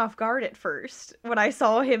threw me off guard at first when I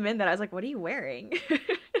saw him in that. I was like, what are you wearing?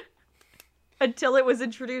 Until it was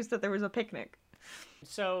introduced that there was a picnic.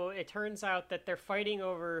 So it turns out that they're fighting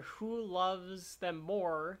over who loves them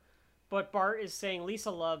more, but Bart is saying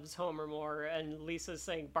Lisa loves Homer more, and Lisa's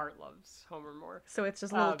saying Bart loves Homer more. So it's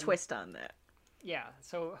just a little twist on that. Yeah,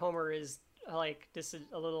 so Homer is like just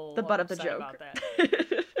a little the butt of the joke about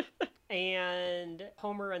that. And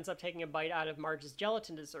Homer ends up taking a bite out of Marge's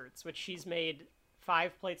gelatin desserts, which she's made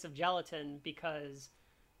 5 plates of gelatin because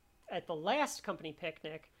at the last company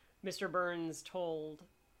picnic, Mr. Burns told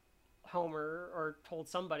Homer, or told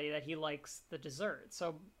somebody, that he likes the dessert.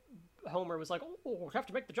 So Homer was like, oh, we have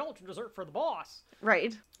to make the gelatin dessert for the boss.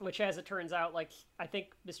 Right. Which, as it turns out, like, I think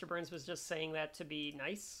Mr. Burns was just saying that to be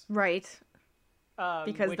nice. Right.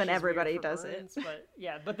 Because then everybody does Burns,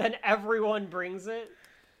 it. But then everyone brings it.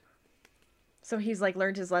 So he's like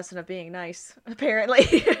learned his lesson of being nice,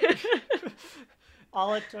 apparently.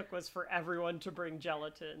 All it took was for everyone to bring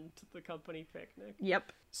gelatin to the company picnic.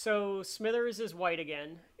 Yep. So Smithers is white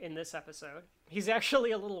again in this episode. He's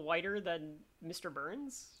actually a little whiter than Mr.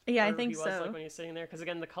 Burns. Yeah, I think he was, so. like, when he's sitting there, because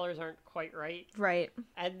again, the colors aren't quite right. Right.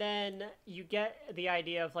 And then you get the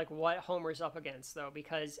idea of like what Homer's up against, though,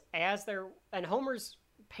 because Homer's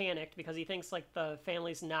panicked because he thinks like the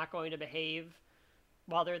family's not going to behave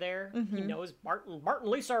while they're there. Mm-hmm. He knows Bart and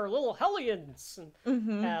Lisa are little hellions.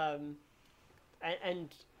 And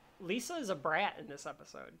Lisa is a brat in this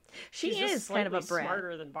episode. She's just kind of a brat.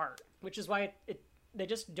 Smarter than Bart, which is why they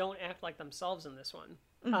just don't act like themselves in this one.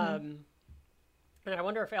 Mm-hmm. And I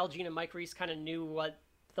wonder if Al Jean and Mike Reiss kind of knew what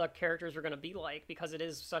the characters were going to be like, because it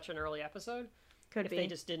is such an early episode. Could be. If they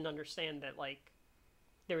just didn't understand that, like,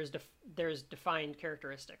 there's defined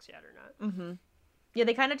characteristics yet or not. Mm-hmm. Yeah,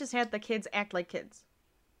 they kind of just had the kids act like kids.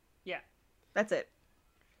 Yeah. That's it.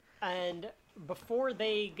 And before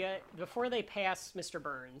they pass Mr.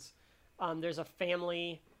 Burns, there's a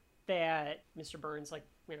family that Mr. Burns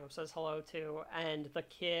says hello to, and the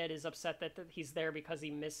kid is upset that he's there because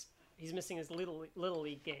he's missing his little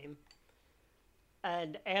league game.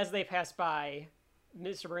 And as they pass by,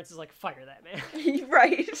 Mr. Burns is like, "Fire that man!"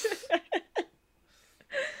 Right.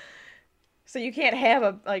 So you can't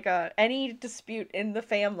have any dispute in the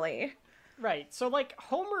family. Right. So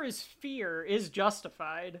Homer's fear is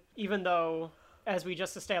justified, even though, as we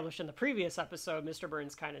just established in the previous episode, Mr.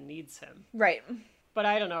 Burns kind of needs him. Right. But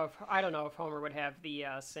I don't know if Homer would have the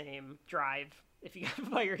same drive if he got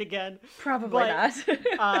fired again. Probably not.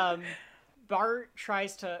 Bart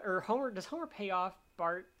tries to, or Homer, does Homer pay off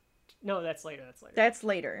Bart? No, that's later. That's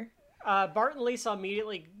later. Bart and Lisa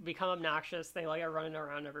immediately become obnoxious. They are running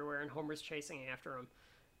around everywhere, and Homer's chasing after them.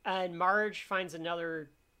 And Marge finds another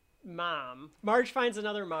mom,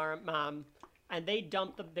 and they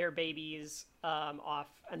dump their babies off,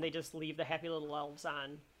 and they just leave the happy little elves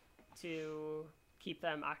on to keep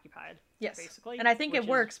them occupied. Yes, basically. And I think it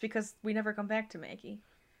works because we never come back to Maggie.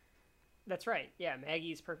 That's right. Yeah,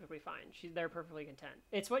 Maggie's perfectly fine. They're perfectly content.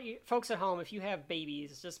 It's what you folks at home, if you have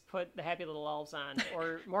babies, just put the happy little elves on,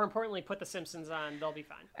 or more importantly, put the Simpsons on. They'll be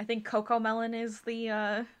fine. I think Coco Melon is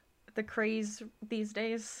the craze these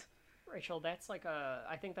days. Rachel, that's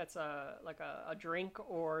I think that's a drink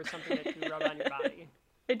or something that you rub on your body.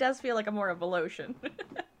 It does feel like more of a lotion.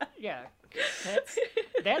 Yeah,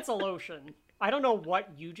 that's a lotion. I don't know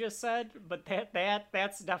what you just said, but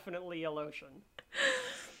that's definitely a lotion.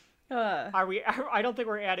 Are we? I don't think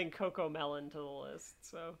we're adding Coco Melon to the list.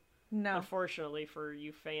 So no, unfortunately for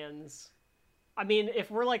you fans. I mean, if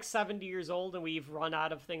we're 70 years old and we've run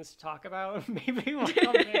out of things to talk about, maybe we'll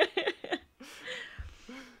come back.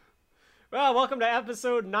 Well, welcome to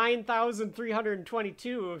episode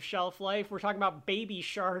 9322 of Shelf Life. We're talking about Baby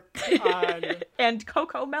Shark and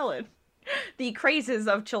Coco Melon. The crazes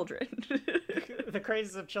of children. The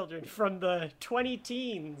crazes of children from the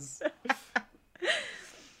 20-teens.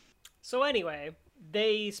 So anyway,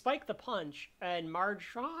 they spike the punch, and Marge,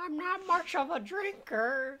 I'm not much of a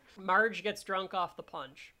drinker. Marge gets drunk off the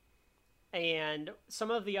punch. And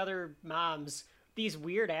some of the other moms, these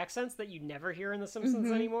weird accents that you never hear in The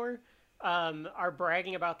Simpsons anymore, are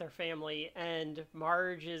bragging about their family, and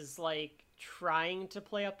Marge is trying to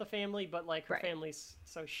play up the family, but her family's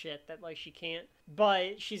so shit that she can't.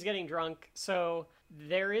 But she's getting drunk, so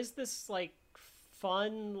there is this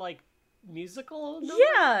fun musical number?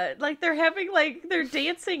 Yeah, they're having they're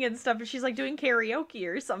dancing and stuff, and she's doing karaoke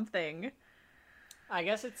or something. I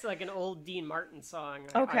guess it's an old Dean Martin song.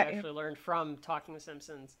 Okay. I actually learned from Talking the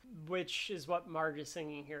Simpsons, which is what Marge is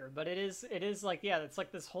singing here. But it is it's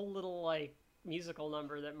this whole little musical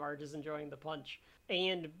number that Marge is enjoying the punch.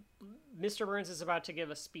 And Mr. Burns is about to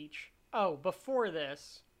give a speech. Oh, before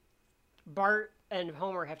this, Bart and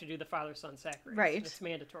Homer have to do the father-son sack race. Right. It's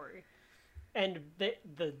mandatory. And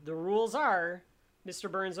the rules are, Mr.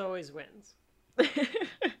 Burns always wins.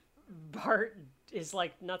 Bart is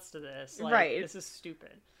nuts to this. Right. This is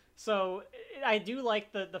stupid. So I do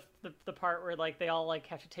like the part where they all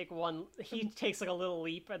have to take one. He takes a little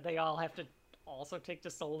leap, and they all have to also take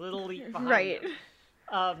just a little leap behind him.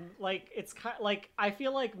 It's kind I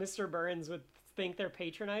feel like Mr. Burns would think they're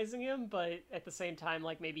patronizing him, but at the same time,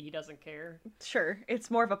 maybe he doesn't care. Sure,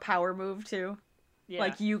 it's more of a power move too.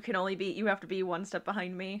 Yeah. You have to be one step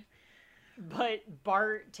behind me. But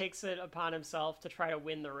Bart takes it upon himself to try to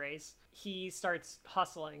win the race. He starts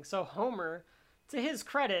hustling. So Homer, to his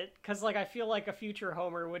credit, because I feel like a future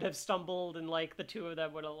Homer would have stumbled and the two of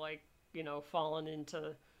them would have fallen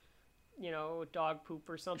into dog poop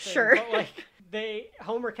or something. Sure. But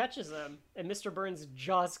Homer catches them, and Mr. Burns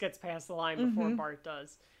just gets past the line before Bart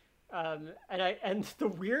does. And the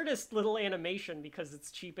weirdest little animation, because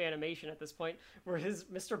it's cheap animation at this point, where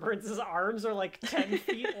Mr. Burns' arms are 10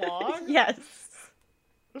 feet long. Yes.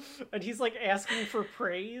 And he's asking for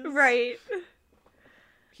praise. Right.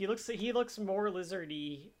 He looks more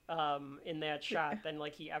lizardy in that shot than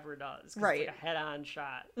he ever does. Right. It's a head-on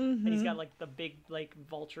shot. And he's got the big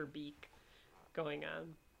vulture beak going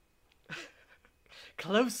on.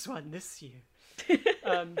 Close one this year.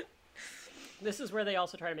 This is where they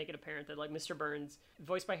also try to make it apparent that Mr. Burns,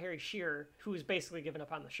 voiced by Harry Shearer, who's basically given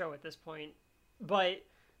up on the show at this point, but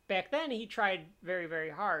back then he tried very,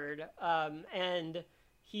 very hard, and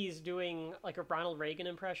he's doing a Ronald Reagan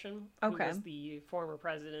impression, who was the former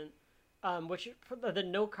president, which the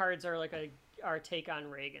note cards are our take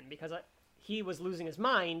on Reagan, because he was losing his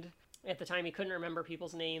mind, At the time, he couldn't remember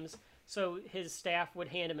people's names, so his staff would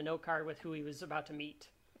hand him a note card with who he was about to meet.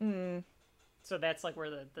 Mm. So that's like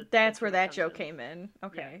where that's where that joke came in.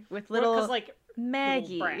 Okay, yeah. with little like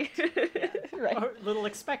Maggie, little brat. Yeah. Right? Or little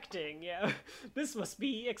expecting, yeah. This must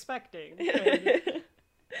be expecting. And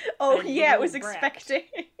yeah, it was brat. expecting.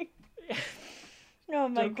 Oh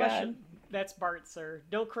my Don't god. question. That's Bart, sir.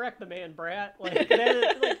 Don't correct the man, brat. Like,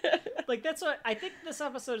 that, that's what I think. This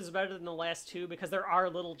episode is better than the last two because there are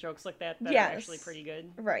little jokes like that are actually pretty good.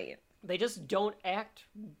 Right. They just don't act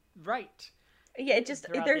right. Yeah, it just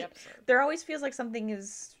there always feels like something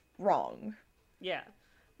is wrong. Yeah.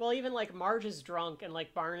 Well, even like Marge is drunk and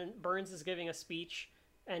like Burns is giving a speech,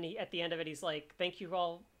 and at the end of it he's like, "Thank you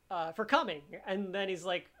all for coming," and then he's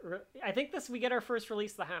like, "I think we get our first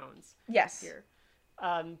release, the Hounds." Yes. Here.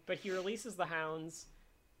 But he releases the Hounds,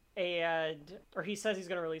 or he says he's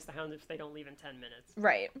going to release the Hounds if they don't leave in 10 minutes.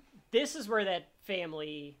 Right. This is where that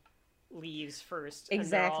family leaves first.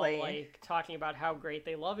 Exactly. And they're all, like, talking about how great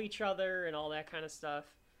they love each other and all that kind of stuff.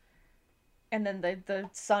 And then the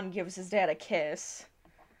son gives his dad a kiss.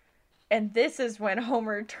 And this is when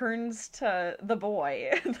Homer turns to the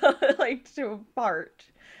boy, like to Bart,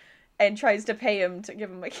 and tries to pay him to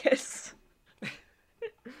give him a kiss.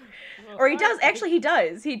 Well, or he does. Actually, he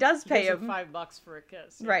does. He does pay him $5 for a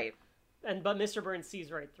kiss. Yeah. Right. But Mr. Burns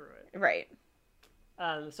sees right through it. Right.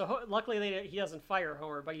 So luckily he doesn't fire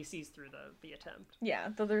Homer, but he sees through the attempt. Yeah,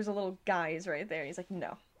 though there's a little guys right there. He's like,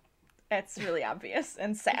 no, that's really obvious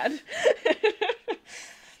and sad.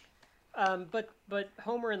 But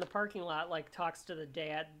Homer in the parking lot like talks to the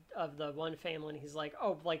dad of the one family, and he's like,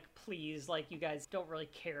 "Oh, like please, like you guys don't really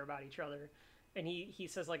care about each other," and he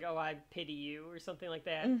says like, "Oh, I pity you" or something like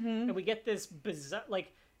that, and we get this bizarre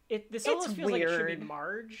like this almost feels like it should be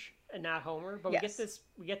Marge and not Homer, but we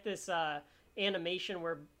get this animation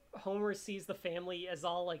where Homer sees the family as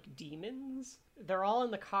all like demons. They're all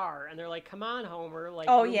in the car and they're like, "Come on, Homer!" Like,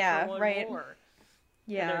 oh room yeah, for one right. more.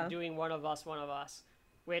 Yeah, and they're doing one of us.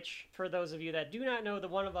 Which, for those of you that do not know, the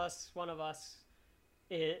one of us,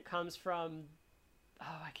 it comes from,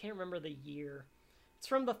 I can't remember the year. It's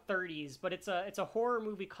from the 30s, but it's a horror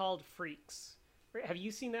movie called Freaks. Have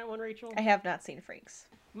you seen that one, Rachel? I have not seen Freaks.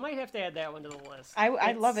 You might have to add that one to the list.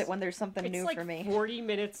 I love it when there's something new like for me. 40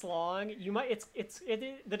 minutes long. You might.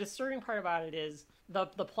 The disturbing part about it is the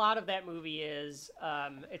plot of that movie is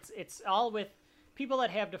it's all with people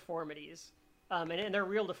that have deformities. And they're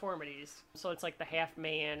real deformities. So it's like the half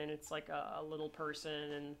man, and it's like a little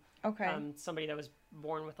person, and somebody that was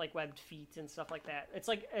born with like webbed feet and stuff like that. It's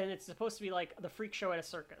like, and it's supposed to be like the freak show at a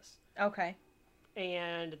circus. Okay.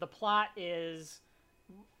 And the plot is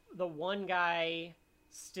the one guy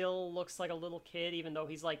still looks like a little kid, even though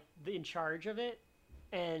he's like in charge of it,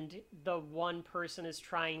 and the one person is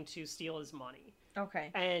trying to steal his money.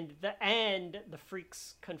 Okay. And the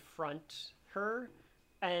freaks confront her.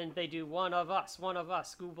 And they do one of us,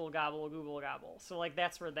 gooble gobble. So like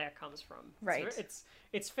that's where that comes from. Right. So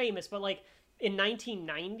it's famous, but like in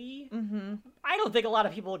 1990, I don't think a lot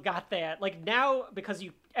of people got that. Like now, because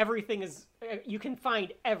you can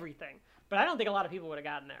find everything, but I don't think a lot of people would have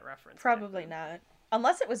gotten that reference. Probably not,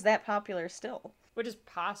 unless it was that popular still. Which is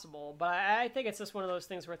possible, but I think it's just one of those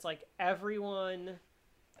things where it's like everyone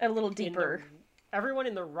a little deeper. Everyone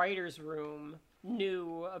in the writer's room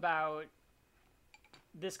knew about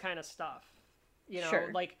this kind of stuff,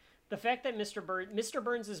 sure. Like the fact that Mr.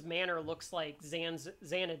 Burns' manor looks like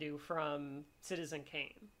Xanadu from Citizen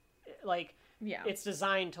Kane, like it's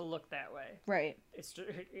designed to look that way. Right. It's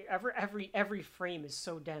every frame is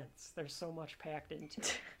so dense. There's so much packed into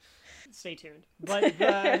it. Stay tuned. But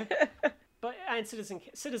and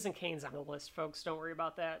Citizen Kane's on the list, folks. Don't worry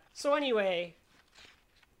about that. So anyway,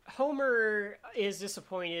 Homer is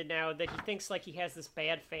disappointed now that he thinks like he has this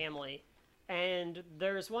bad family. And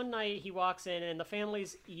there's one night he walks in and the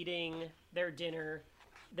family's eating their dinner.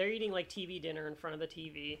 They're eating like TV dinner in front of the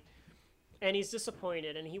TV. And he's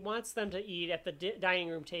disappointed and he wants them to eat at the dining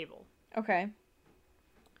room table. Okay.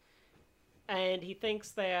 And he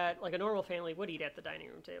thinks that like a normal family would eat at the dining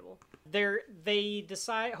room table.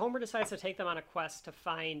 Homer decides to take them on a quest to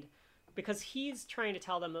find, because he's trying to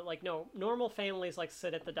tell them that like, no, normal families like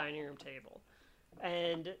sit at the dining room table.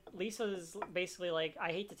 And Lisa's basically like,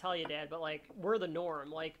 I hate to tell you, Dad, but like, we're the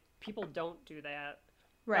norm. Like, people don't do that.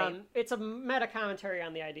 Right. It's a meta commentary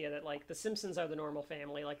on the idea that like the Simpsons are the normal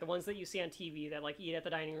family, like the ones that you see on TV that like eat at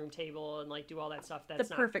the dining room table and like do all that stuff. That's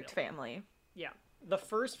the not perfect real. family. Yeah. The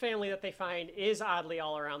first family that they find is oddly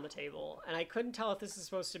all around the table. And I couldn't tell if this is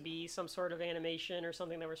supposed to be some sort of animation or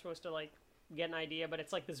something that we're supposed to like get an idea, but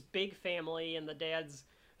it's like this big family and the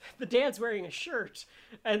dad's wearing a shirt,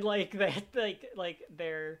 and like that, like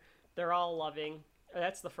their They're all loving.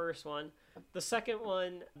 That's the first one. The second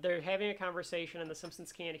one, they're having a conversation and the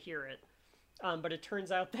Simpsons can't hear it. But it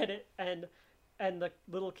turns out that and the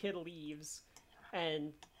little kid leaves,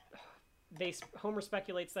 and Homer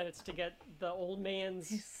speculates that it's to get the old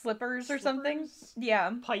man's slippers or something.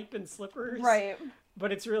 Yeah. Pipe and slippers. Right.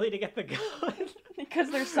 But it's really to get the gun. Because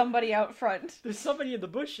there's somebody out front. There's somebody in the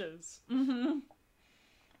bushes. Mm-hmm.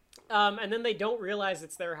 And then they don't realize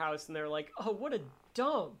it's their house, and they're like, "Oh, what a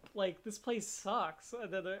dump! Like, this place sucks."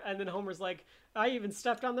 And then Homer's like, "I even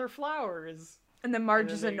stepped on their flowers." And then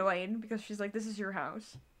Marge is annoyed because she's like, "This is your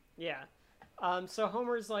house." Yeah. So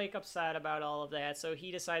Homer's like upset about all of that, so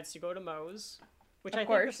he decides to go to Moe's, which I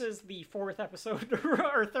think this is the 4th episode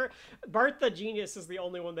or third. Bart the Genius is the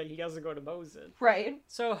only one that he doesn't go to Moe's in. Right.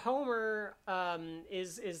 So Homer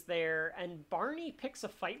is there, and Barney picks a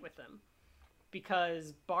fight with him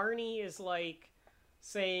because Barney is like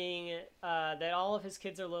saying that all of his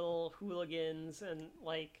kids are little hooligans, and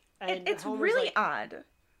like it's Homer's really like, odd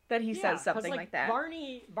that he says something like that.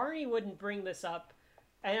 Barney wouldn't bring this up,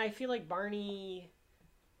 and I feel like Barney's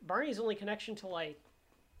only connection to like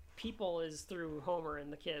people is through Homer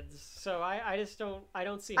and the kids. So I just don't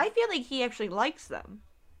see. I feel like he actually likes them,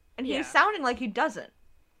 and he's sounding like he doesn't.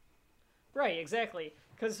 Right, exactly.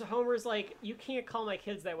 Because Homer's like, "You can't call my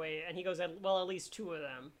kids that way," and he goes, "Well, at least 2 of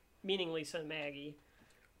them," meaning Lisa and Maggie.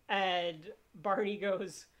 And Barney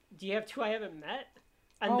goes, "Do you have 2 I haven't met?"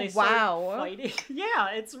 And they start fighting.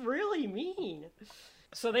 Yeah, it's really mean.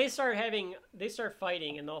 So they start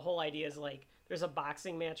fighting, and the whole idea is like there's a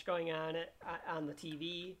boxing match going on the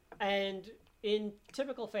TV, and in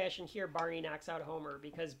typical fashion here, Barney knocks out Homer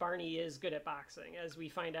because Barney is good at boxing, as we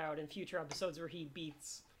find out in future episodes where he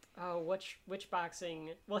beats which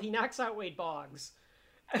boxing. Well, he knocks out Wade Boggs.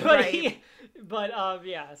 Right.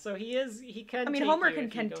 Yeah. So he can. I mean, Homer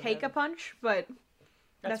can take a punch, but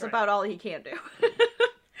that's about all he can do.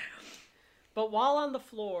 But while on the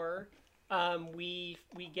floor, we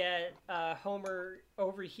get Homer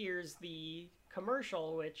overhears the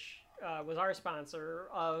commercial, which was our sponsor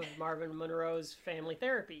of Marvin Monroe's Family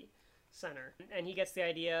Therapy Center, and he gets the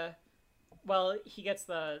idea. Well, he gets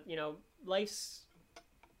the life's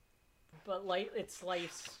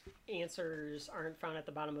answers aren't found at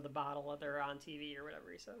the bottom of the bottle. They're on TV or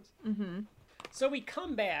whatever he says. Mm-hmm. So we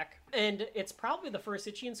come back, and it's probably the first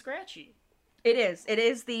Itchy and Scratchy. It is. It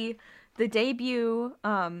is the debut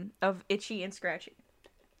of Itchy and Scratchy.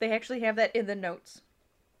 They actually have that in the notes.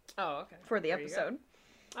 Oh, okay. For the episode.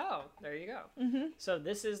 Oh, there you go. Mm-hmm. So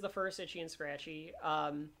this is the first Itchy and Scratchy.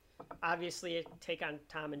 Obviously, a take on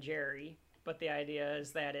Tom and Jerry, but the idea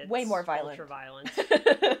is that it's way more violent. Ultra violent.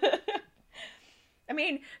 I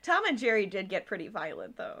mean, Tom and Jerry did get pretty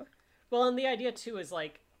violent, though. Well, and the idea too is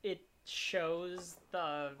like it shows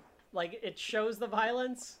the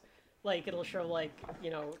violence. Like it'll show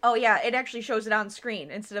Oh yeah, it actually shows it on screen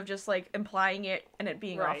instead of just like implying it and it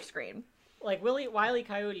being off screen. Like Wile E.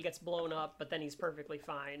 Coyote gets blown up, but then he's perfectly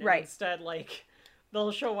fine. And right. Instead, like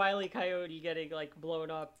they'll show Wile E. Coyote getting like blown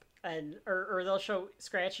up, or they'll show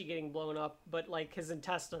Scratchy getting blown up, but like his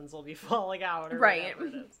intestines will be falling out. Or right.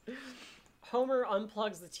 Whatever it is. Homer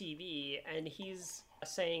unplugs the TV, and he's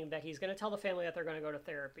saying that he's going to tell the family that they're going to go to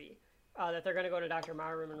therapy, that they're going to go to Dr.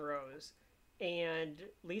 Marvin Monroe's. And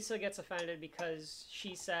Lisa gets offended because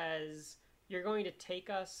she says, "You're going to take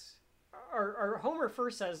us..." Or Homer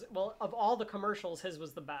first says, well, of all the commercials, his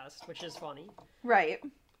was the best, which is funny. Right.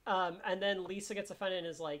 And then Lisa gets offended and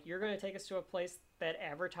is like, "You're going to take us to a place that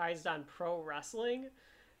advertised on pro wrestling?"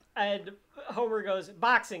 And Homer goes,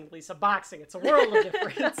 "Boxing, Lisa, boxing. It's a world of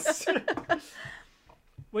difference."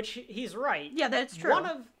 Which he's right. Yeah, that's true.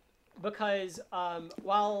 Because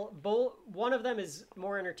while one of them is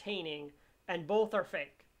more entertaining, and both are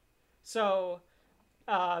fake. So,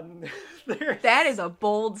 that is a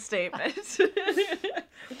bold statement.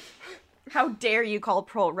 How dare you call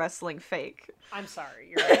pro wrestling fake? I'm sorry.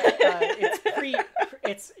 You're right.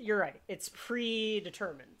 You're right. It's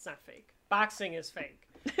predetermined. It's not fake. Boxing is fake.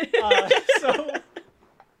 So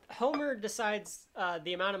Homer decides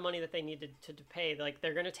the amount of money that they need to pay. Like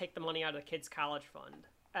they're going to take the money out of the kids' college fund.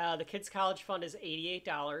 The kids' college fund is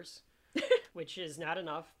 $88. Which is not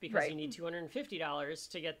enough because you need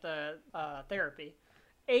 $250 to get the therapy.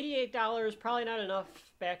 $88 probably not enough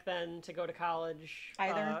back then to go to college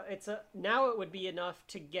either. Now it would be enough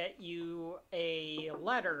to get you a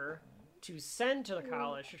letter to send to the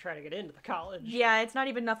college to try to get into the college. Yeah, it's not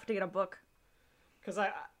even enough to get a book. Because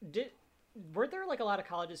weren't there like a lot of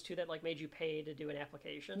colleges too that like made you pay to do an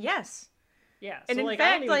application? Yes. Yeah. And so in like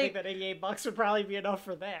fact, I don't even think that $88 would probably be enough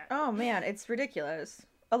for that. Oh man, it's ridiculous.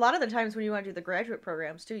 A lot of the times when you want to do the graduate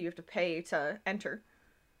programs too, you have to pay to enter.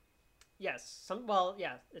 Yes. Well,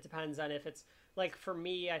 yeah, it depends on if it's, like, for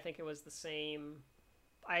me, I think it was the same.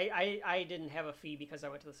 I didn't have a fee because I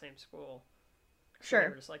went to the same school. So Sure. they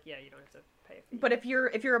were just like, yeah, you don't have to pay a fee. But if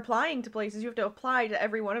you're applying to places, you have to apply to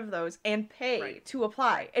every one of those and pay to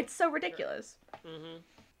apply. It's so ridiculous. Mm-hmm.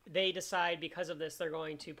 They decide because of this they're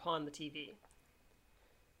going to pawn the TV.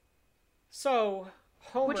 So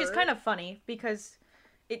Homer, which is kind of funny because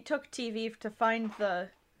it took TV to find the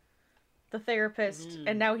therapist,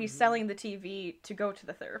 and now he's selling the TV to go to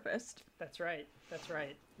the therapist. That's right. That's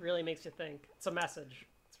right. Really makes you think. It's a message.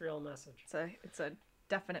 It's a real message. It's a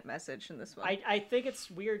definite message in this one. I think it's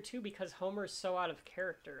weird too because Homer's so out of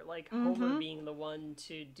character. Like Homer being the one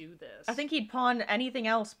to do this. I think he'd pawn anything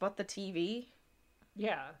else but the TV.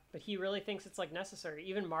 Yeah, but he really thinks it's like necessary.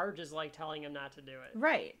 Even Marge is like telling him not to do it.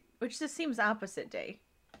 Right. Which just seems opposite.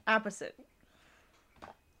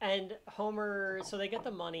 And Homer, so they get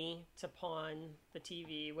the money to pawn the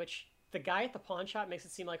TV, which the guy at the pawn shop makes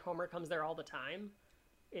it seem like Homer comes there all the time.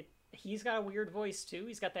 He's got a weird voice too.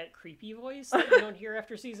 He's got that creepy voice that you don't hear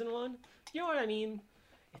after season 1. You know what I mean?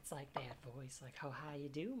 It's like that voice, like, how you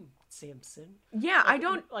do, Simpson? Yeah, like, I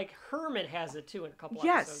don't... Like, Herman has it too in a couple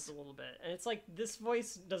episodes a little bit. And it's like, this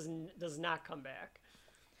voice does not come back.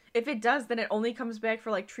 If it does, then it only comes back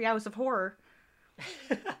for, like, Treehouse of Horror.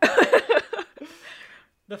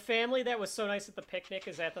 The family that was so nice at the picnic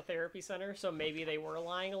is at the therapy center, so maybe they were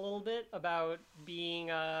lying a little bit about being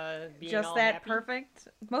just all that happy. perfect.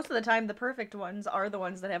 Most of the time, the perfect ones are the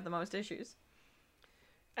ones that have the most issues.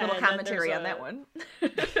 And Little commentary on that one.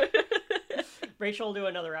 Rachel will do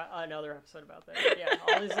another episode about that. Yeah,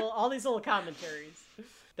 all these little commentaries.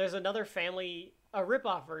 There's another family, a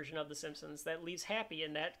rip-off version of The Simpsons that leaves happy,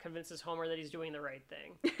 and that convinces Homer that he's doing the right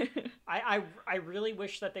thing. I really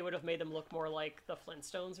wish that they would have made them look more like the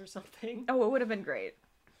Flintstones or something. Oh, it would have been great.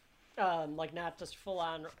 Like not just full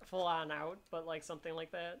on out, but like something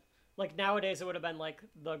like that. Like nowadays, it would have been like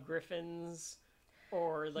the Griffins,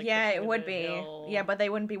 or like it would be. Hill. Yeah, but they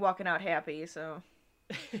wouldn't be walking out happy. So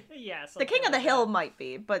yeah, the King of the like Hill that. might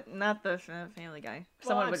be, but not the Family Guy. Well,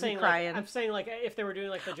 Someone I'm would be saying, crying. I'm saying like if they were doing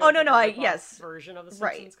like the yes version of the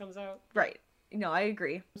Simpsons comes out. Right. No, I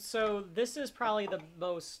agree. So this is probably the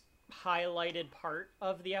most highlighted part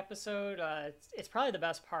of the episode. It's probably the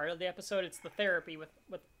best part of the episode. It's the therapy with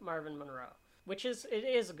Marvin Monroe, which is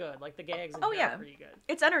good. Like the gags in here are pretty good.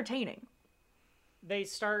 It's entertaining. They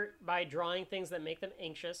start by drawing things that make them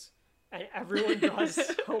anxious, and everyone draws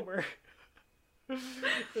Homer.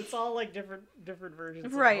 It's all like different versions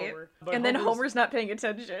of Homer. But And then Homer's not paying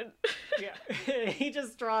attention. Yeah. He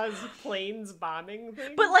just draws planes bombing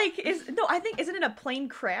things. But like isn't it a plane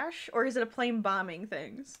crash or is it a plane bombing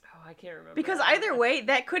things? Oh, I can't remember. Because either way,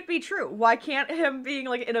 that could be true. Why can't him being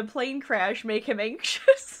like in a plane crash make him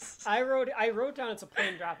anxious? I wrote down it's a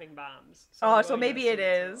plane dropping bombs. So maybe it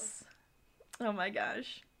is. Oh my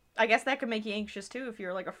gosh. I guess that could make you anxious too if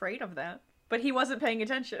you're like afraid of that. But he wasn't paying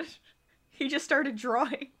attention. He just started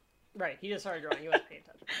drawing. Right, he just started drawing. He wasn't paying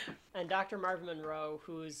attention. And Dr. Marvin Monroe,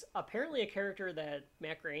 who's apparently a character that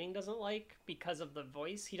Matt Groening doesn't like because of the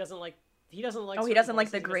voice. He doesn't like. Oh, he doesn't like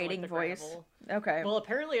the grating voice. Gravel. Okay. Well,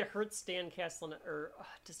 apparently it hurts Stan Castellaneta. Or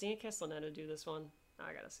does Stan Castellaneta do this one?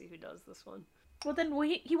 I gotta see who does this one. Well, then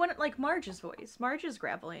he wouldn't like Marge's voice. Marge is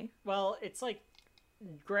gravelly. Well, it's like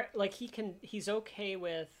he's okay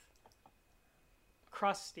with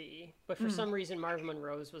Krusty, but for some reason Marvin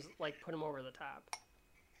Monroe's was like put him over the top.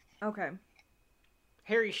 Okay.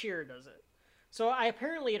 Harry Shearer does it. So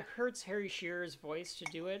apparently it hurts Harry Shearer's voice to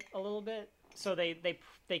do it a little bit. So they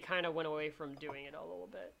kind of went away from doing it a little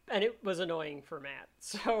bit. And it was annoying for Matt.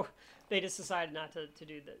 So they just decided not to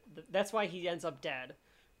do that. That's why he ends up dead.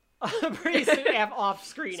 Pretty soon off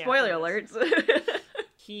screen. Spoiler alerts.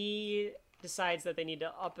 He decides that they need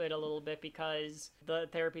to up it a little bit because the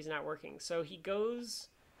therapy's not working. So he goes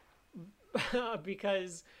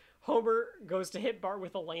because Homer goes to hit Bart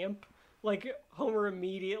with a lamp. Like Homer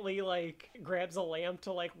immediately like grabs a lamp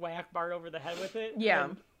to like whack Bart over the head with it. Yeah.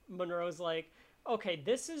 And Monroe's like, okay,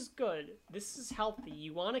 this is good. This is healthy.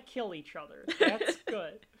 You want to kill each other. That's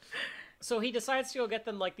good. So he decides to go get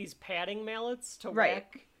them like these padding mallets to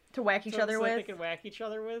whack each other with. They can whack each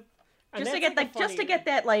other with. And just to get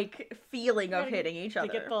that like feeling of hitting each other.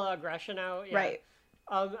 To get the aggression out. Yeah. Right.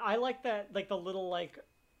 I like that, like the little like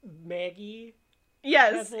Maggie.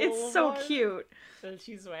 Yes, it's so cute. And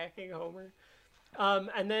she's whacking Homer.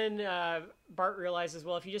 And then Bart realizes,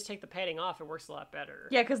 well, if you just take the padding off, it works a lot better.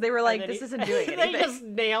 Yeah, because they were like, this isn't doing anything. They just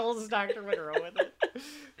nails Dr. Monroe with it.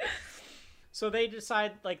 So they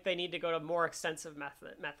decide like they need to go to more extensive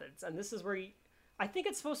methods. And this is where I think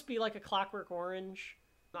it's supposed to be like a Clockwork Orange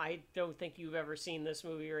I don't think you've ever seen this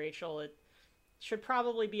movie, Rachel. It should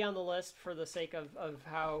probably be on the list for the sake of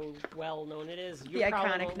how well known it is. You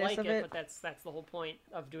probably won't like it, but that's the whole point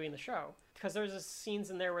of doing the show. Because there's scenes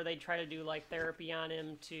in there where they try to do like therapy on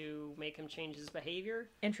him to make him change his behavior.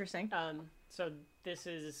 Interesting. So this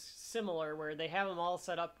is similar, where they have them all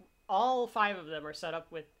set up. All 5 of them are set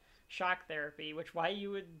up with shock therapy. Which why you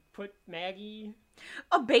would put Maggie,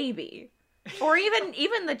 a baby, or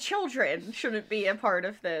even the children shouldn't be a part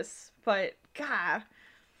of this. But God.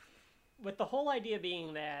 With the whole idea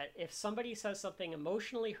being that if somebody says something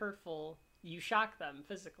emotionally hurtful, you shock them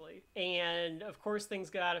physically. And of course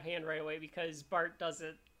things get out of hand right away because Bart does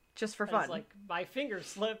it just for fun. Like, my finger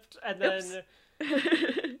slipped, and then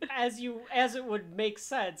as it would make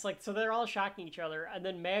sense, like, so they're all shocking each other, and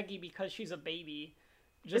then Maggie, because she's a baby,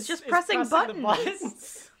 just pressing buttons. The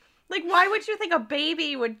buttons. Like, why would you think a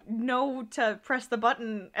baby would know to press the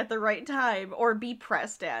button at the right time or be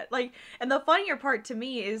pressed at? Like, and the funnier part to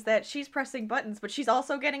me is that she's pressing buttons, but she's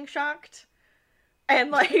also getting shocked. And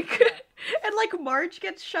like, and like Marge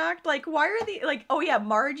gets shocked. Like, why are the, like, oh yeah,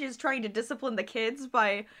 Marge is trying to discipline the kids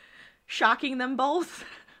by shocking them both.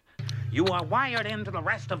 You are wired into the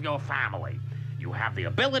rest of your family. You have the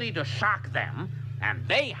ability to shock them, and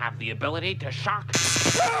they have the ability to shock...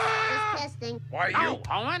 Testing. Why you? No,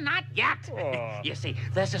 Homer, not yet. You see,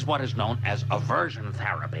 this is what is known as aversion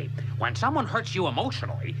therapy. When someone hurts you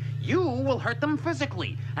emotionally, you will hurt them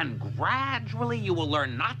physically, and gradually you will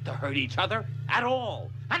learn not to hurt each other at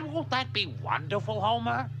all. And won't that be wonderful,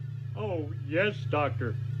 Homer? Oh, yes,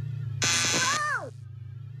 Doctor.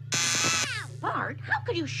 Bart, how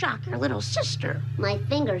could you shock your little sister? My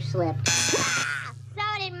finger slipped. So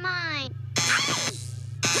did mine.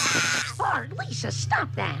 Bart, Lisa,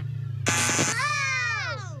 stop that.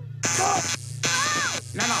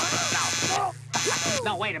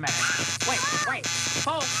 No, wait a minute. Wait.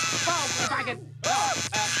 Folks, if I could...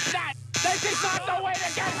 this is not the way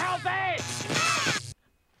to get healthy!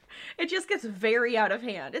 It just gets very out of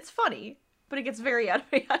hand. It's funny, but it gets very out of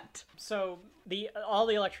hand. So all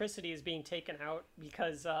the electricity is being taken out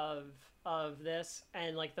because of this,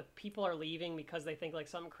 and like the people are leaving because they think like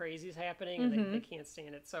something crazy is happening, and they can't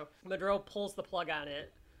stand it. So Monroe pulls the plug on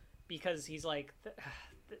it because he's like,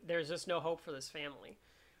 there's just no hope for this family.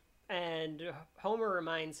 And Homer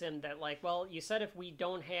reminds him that, like, well, you said if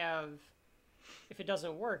it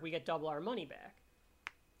doesn't work, we get double our money back.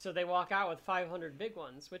 So they walk out with 500 big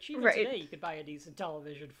ones, which even today you could buy a decent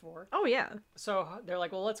television for. Oh, yeah. So they're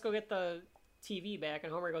like, well, let's go get the TV back.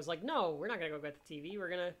 And Homer goes like, no, we're not going to go get the TV. We're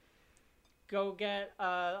going to go get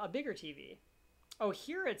a bigger TV. Oh,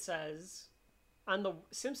 here it says... On the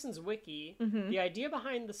Simpsons wiki, the idea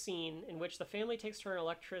behind the scene in which the family takes turn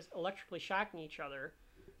electrically shocking each other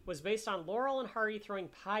was based on Laurel and Hardy throwing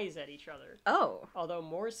pies at each other. Oh. Although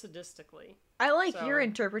more sadistically. I like your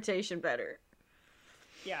interpretation better.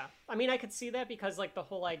 Yeah. I mean, I could see that because, like, the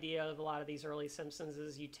whole idea of a lot of these early Simpsons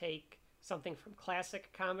is you take something from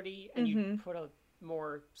classic comedy and you put a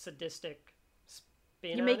more sadistic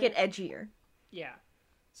spin on it. You make it edgier. Yeah.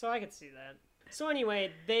 So I could see that. So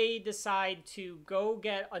anyway, they decide to go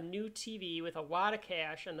get a new TV with a wad of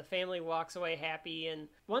cash, and the family walks away happy. And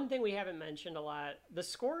one thing we haven't mentioned a lot, the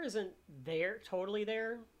score isn't totally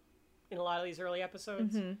there in a lot of these early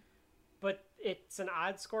episodes, but it's an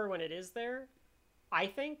odd score when it is there, I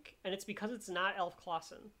think, and it's because it's not Alf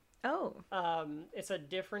Clausen. Oh. It's a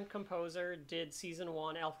different composer, did season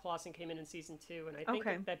 1, Alf Clausen came in season 2, and I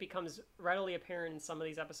think that becomes readily apparent in some of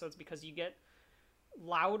these episodes because you get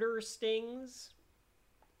louder stings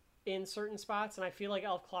in certain spots, and I feel like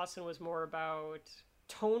Alf Clausen was more about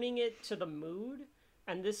toning it to the mood,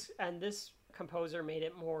 and this composer made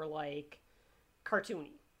it more like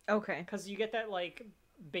cartoony. Okay. Because you get that, like,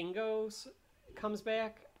 bingo comes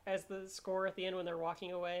back as the score at the end when they're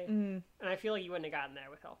walking away, and I feel like you wouldn't have gotten that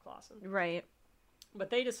with Alf Clausen. Right. But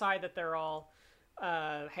they decide that they're all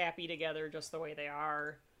happy together just the way they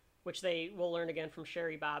are, which they will learn again from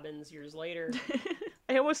Sherry Bobbins years later.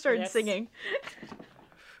 I almost started singing.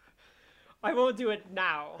 I won't do it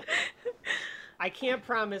now. I can't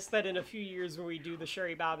promise that in a few years when we do the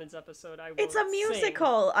Sherry Bobbins episode, I will It's a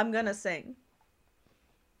musical. Sing. I'm gonna sing.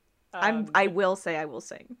 I will say I will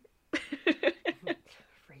sing.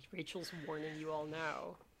 Rachel's warning you all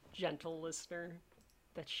now, gentle listener,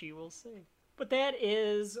 that she will sing. But that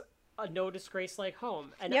is a No Disgrace Like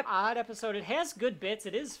Home. An odd episode. It has good bits.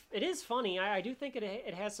 It is funny. I do think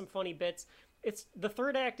it has some funny bits. The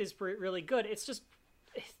third act is really good. It's just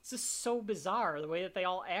so bizarre the way that they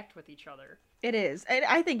all act with each other. It is.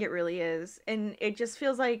 I think it really is. And it just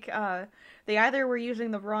feels like they either were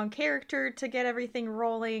using the wrong character to get everything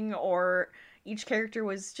rolling, or, each character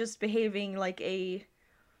was just behaving like a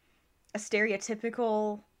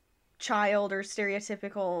stereotypical child or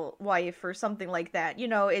stereotypical wife or something like that. You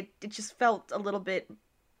know, it just felt a little bit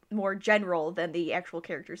more general than the actual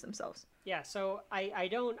characters themselves. Yeah, so I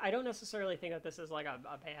don't necessarily think that this is like a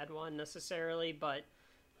bad one necessarily, but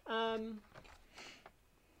it's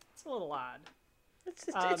a little odd.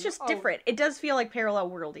 It's just different. It does feel like parallel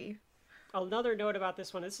worldy. Another note about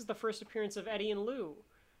this one, this is the first appearance of Eddie and Lou.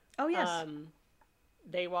 Oh, yes.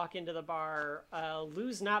 They walk into the bar.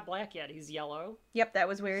 Lou's not black yet. He's yellow. Yep, that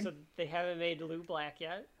was weird. So they haven't made Lou black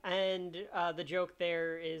yet. And the joke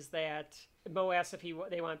there is that Mo asks if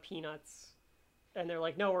they want peanuts. And they're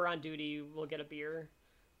like, no, we're on duty. We'll get a beer.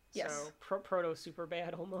 Yes. So proto super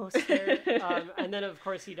bad almost there. And then, of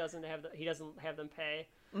course, he doesn't have them pay.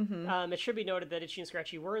 Mm-hmm. It should be noted that Itchy and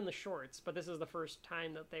Scratchy were in the shorts, but this is the first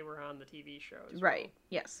time that they were on the TV show. Right.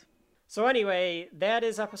 Yes. So anyway, that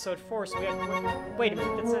is episode 4. So we got. Wait a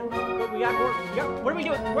minute. That's it. We got more. What are we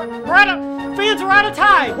doing? We're out of fans. We're out of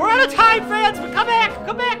time. We're out of time, fans. But come back.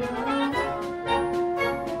 Come back.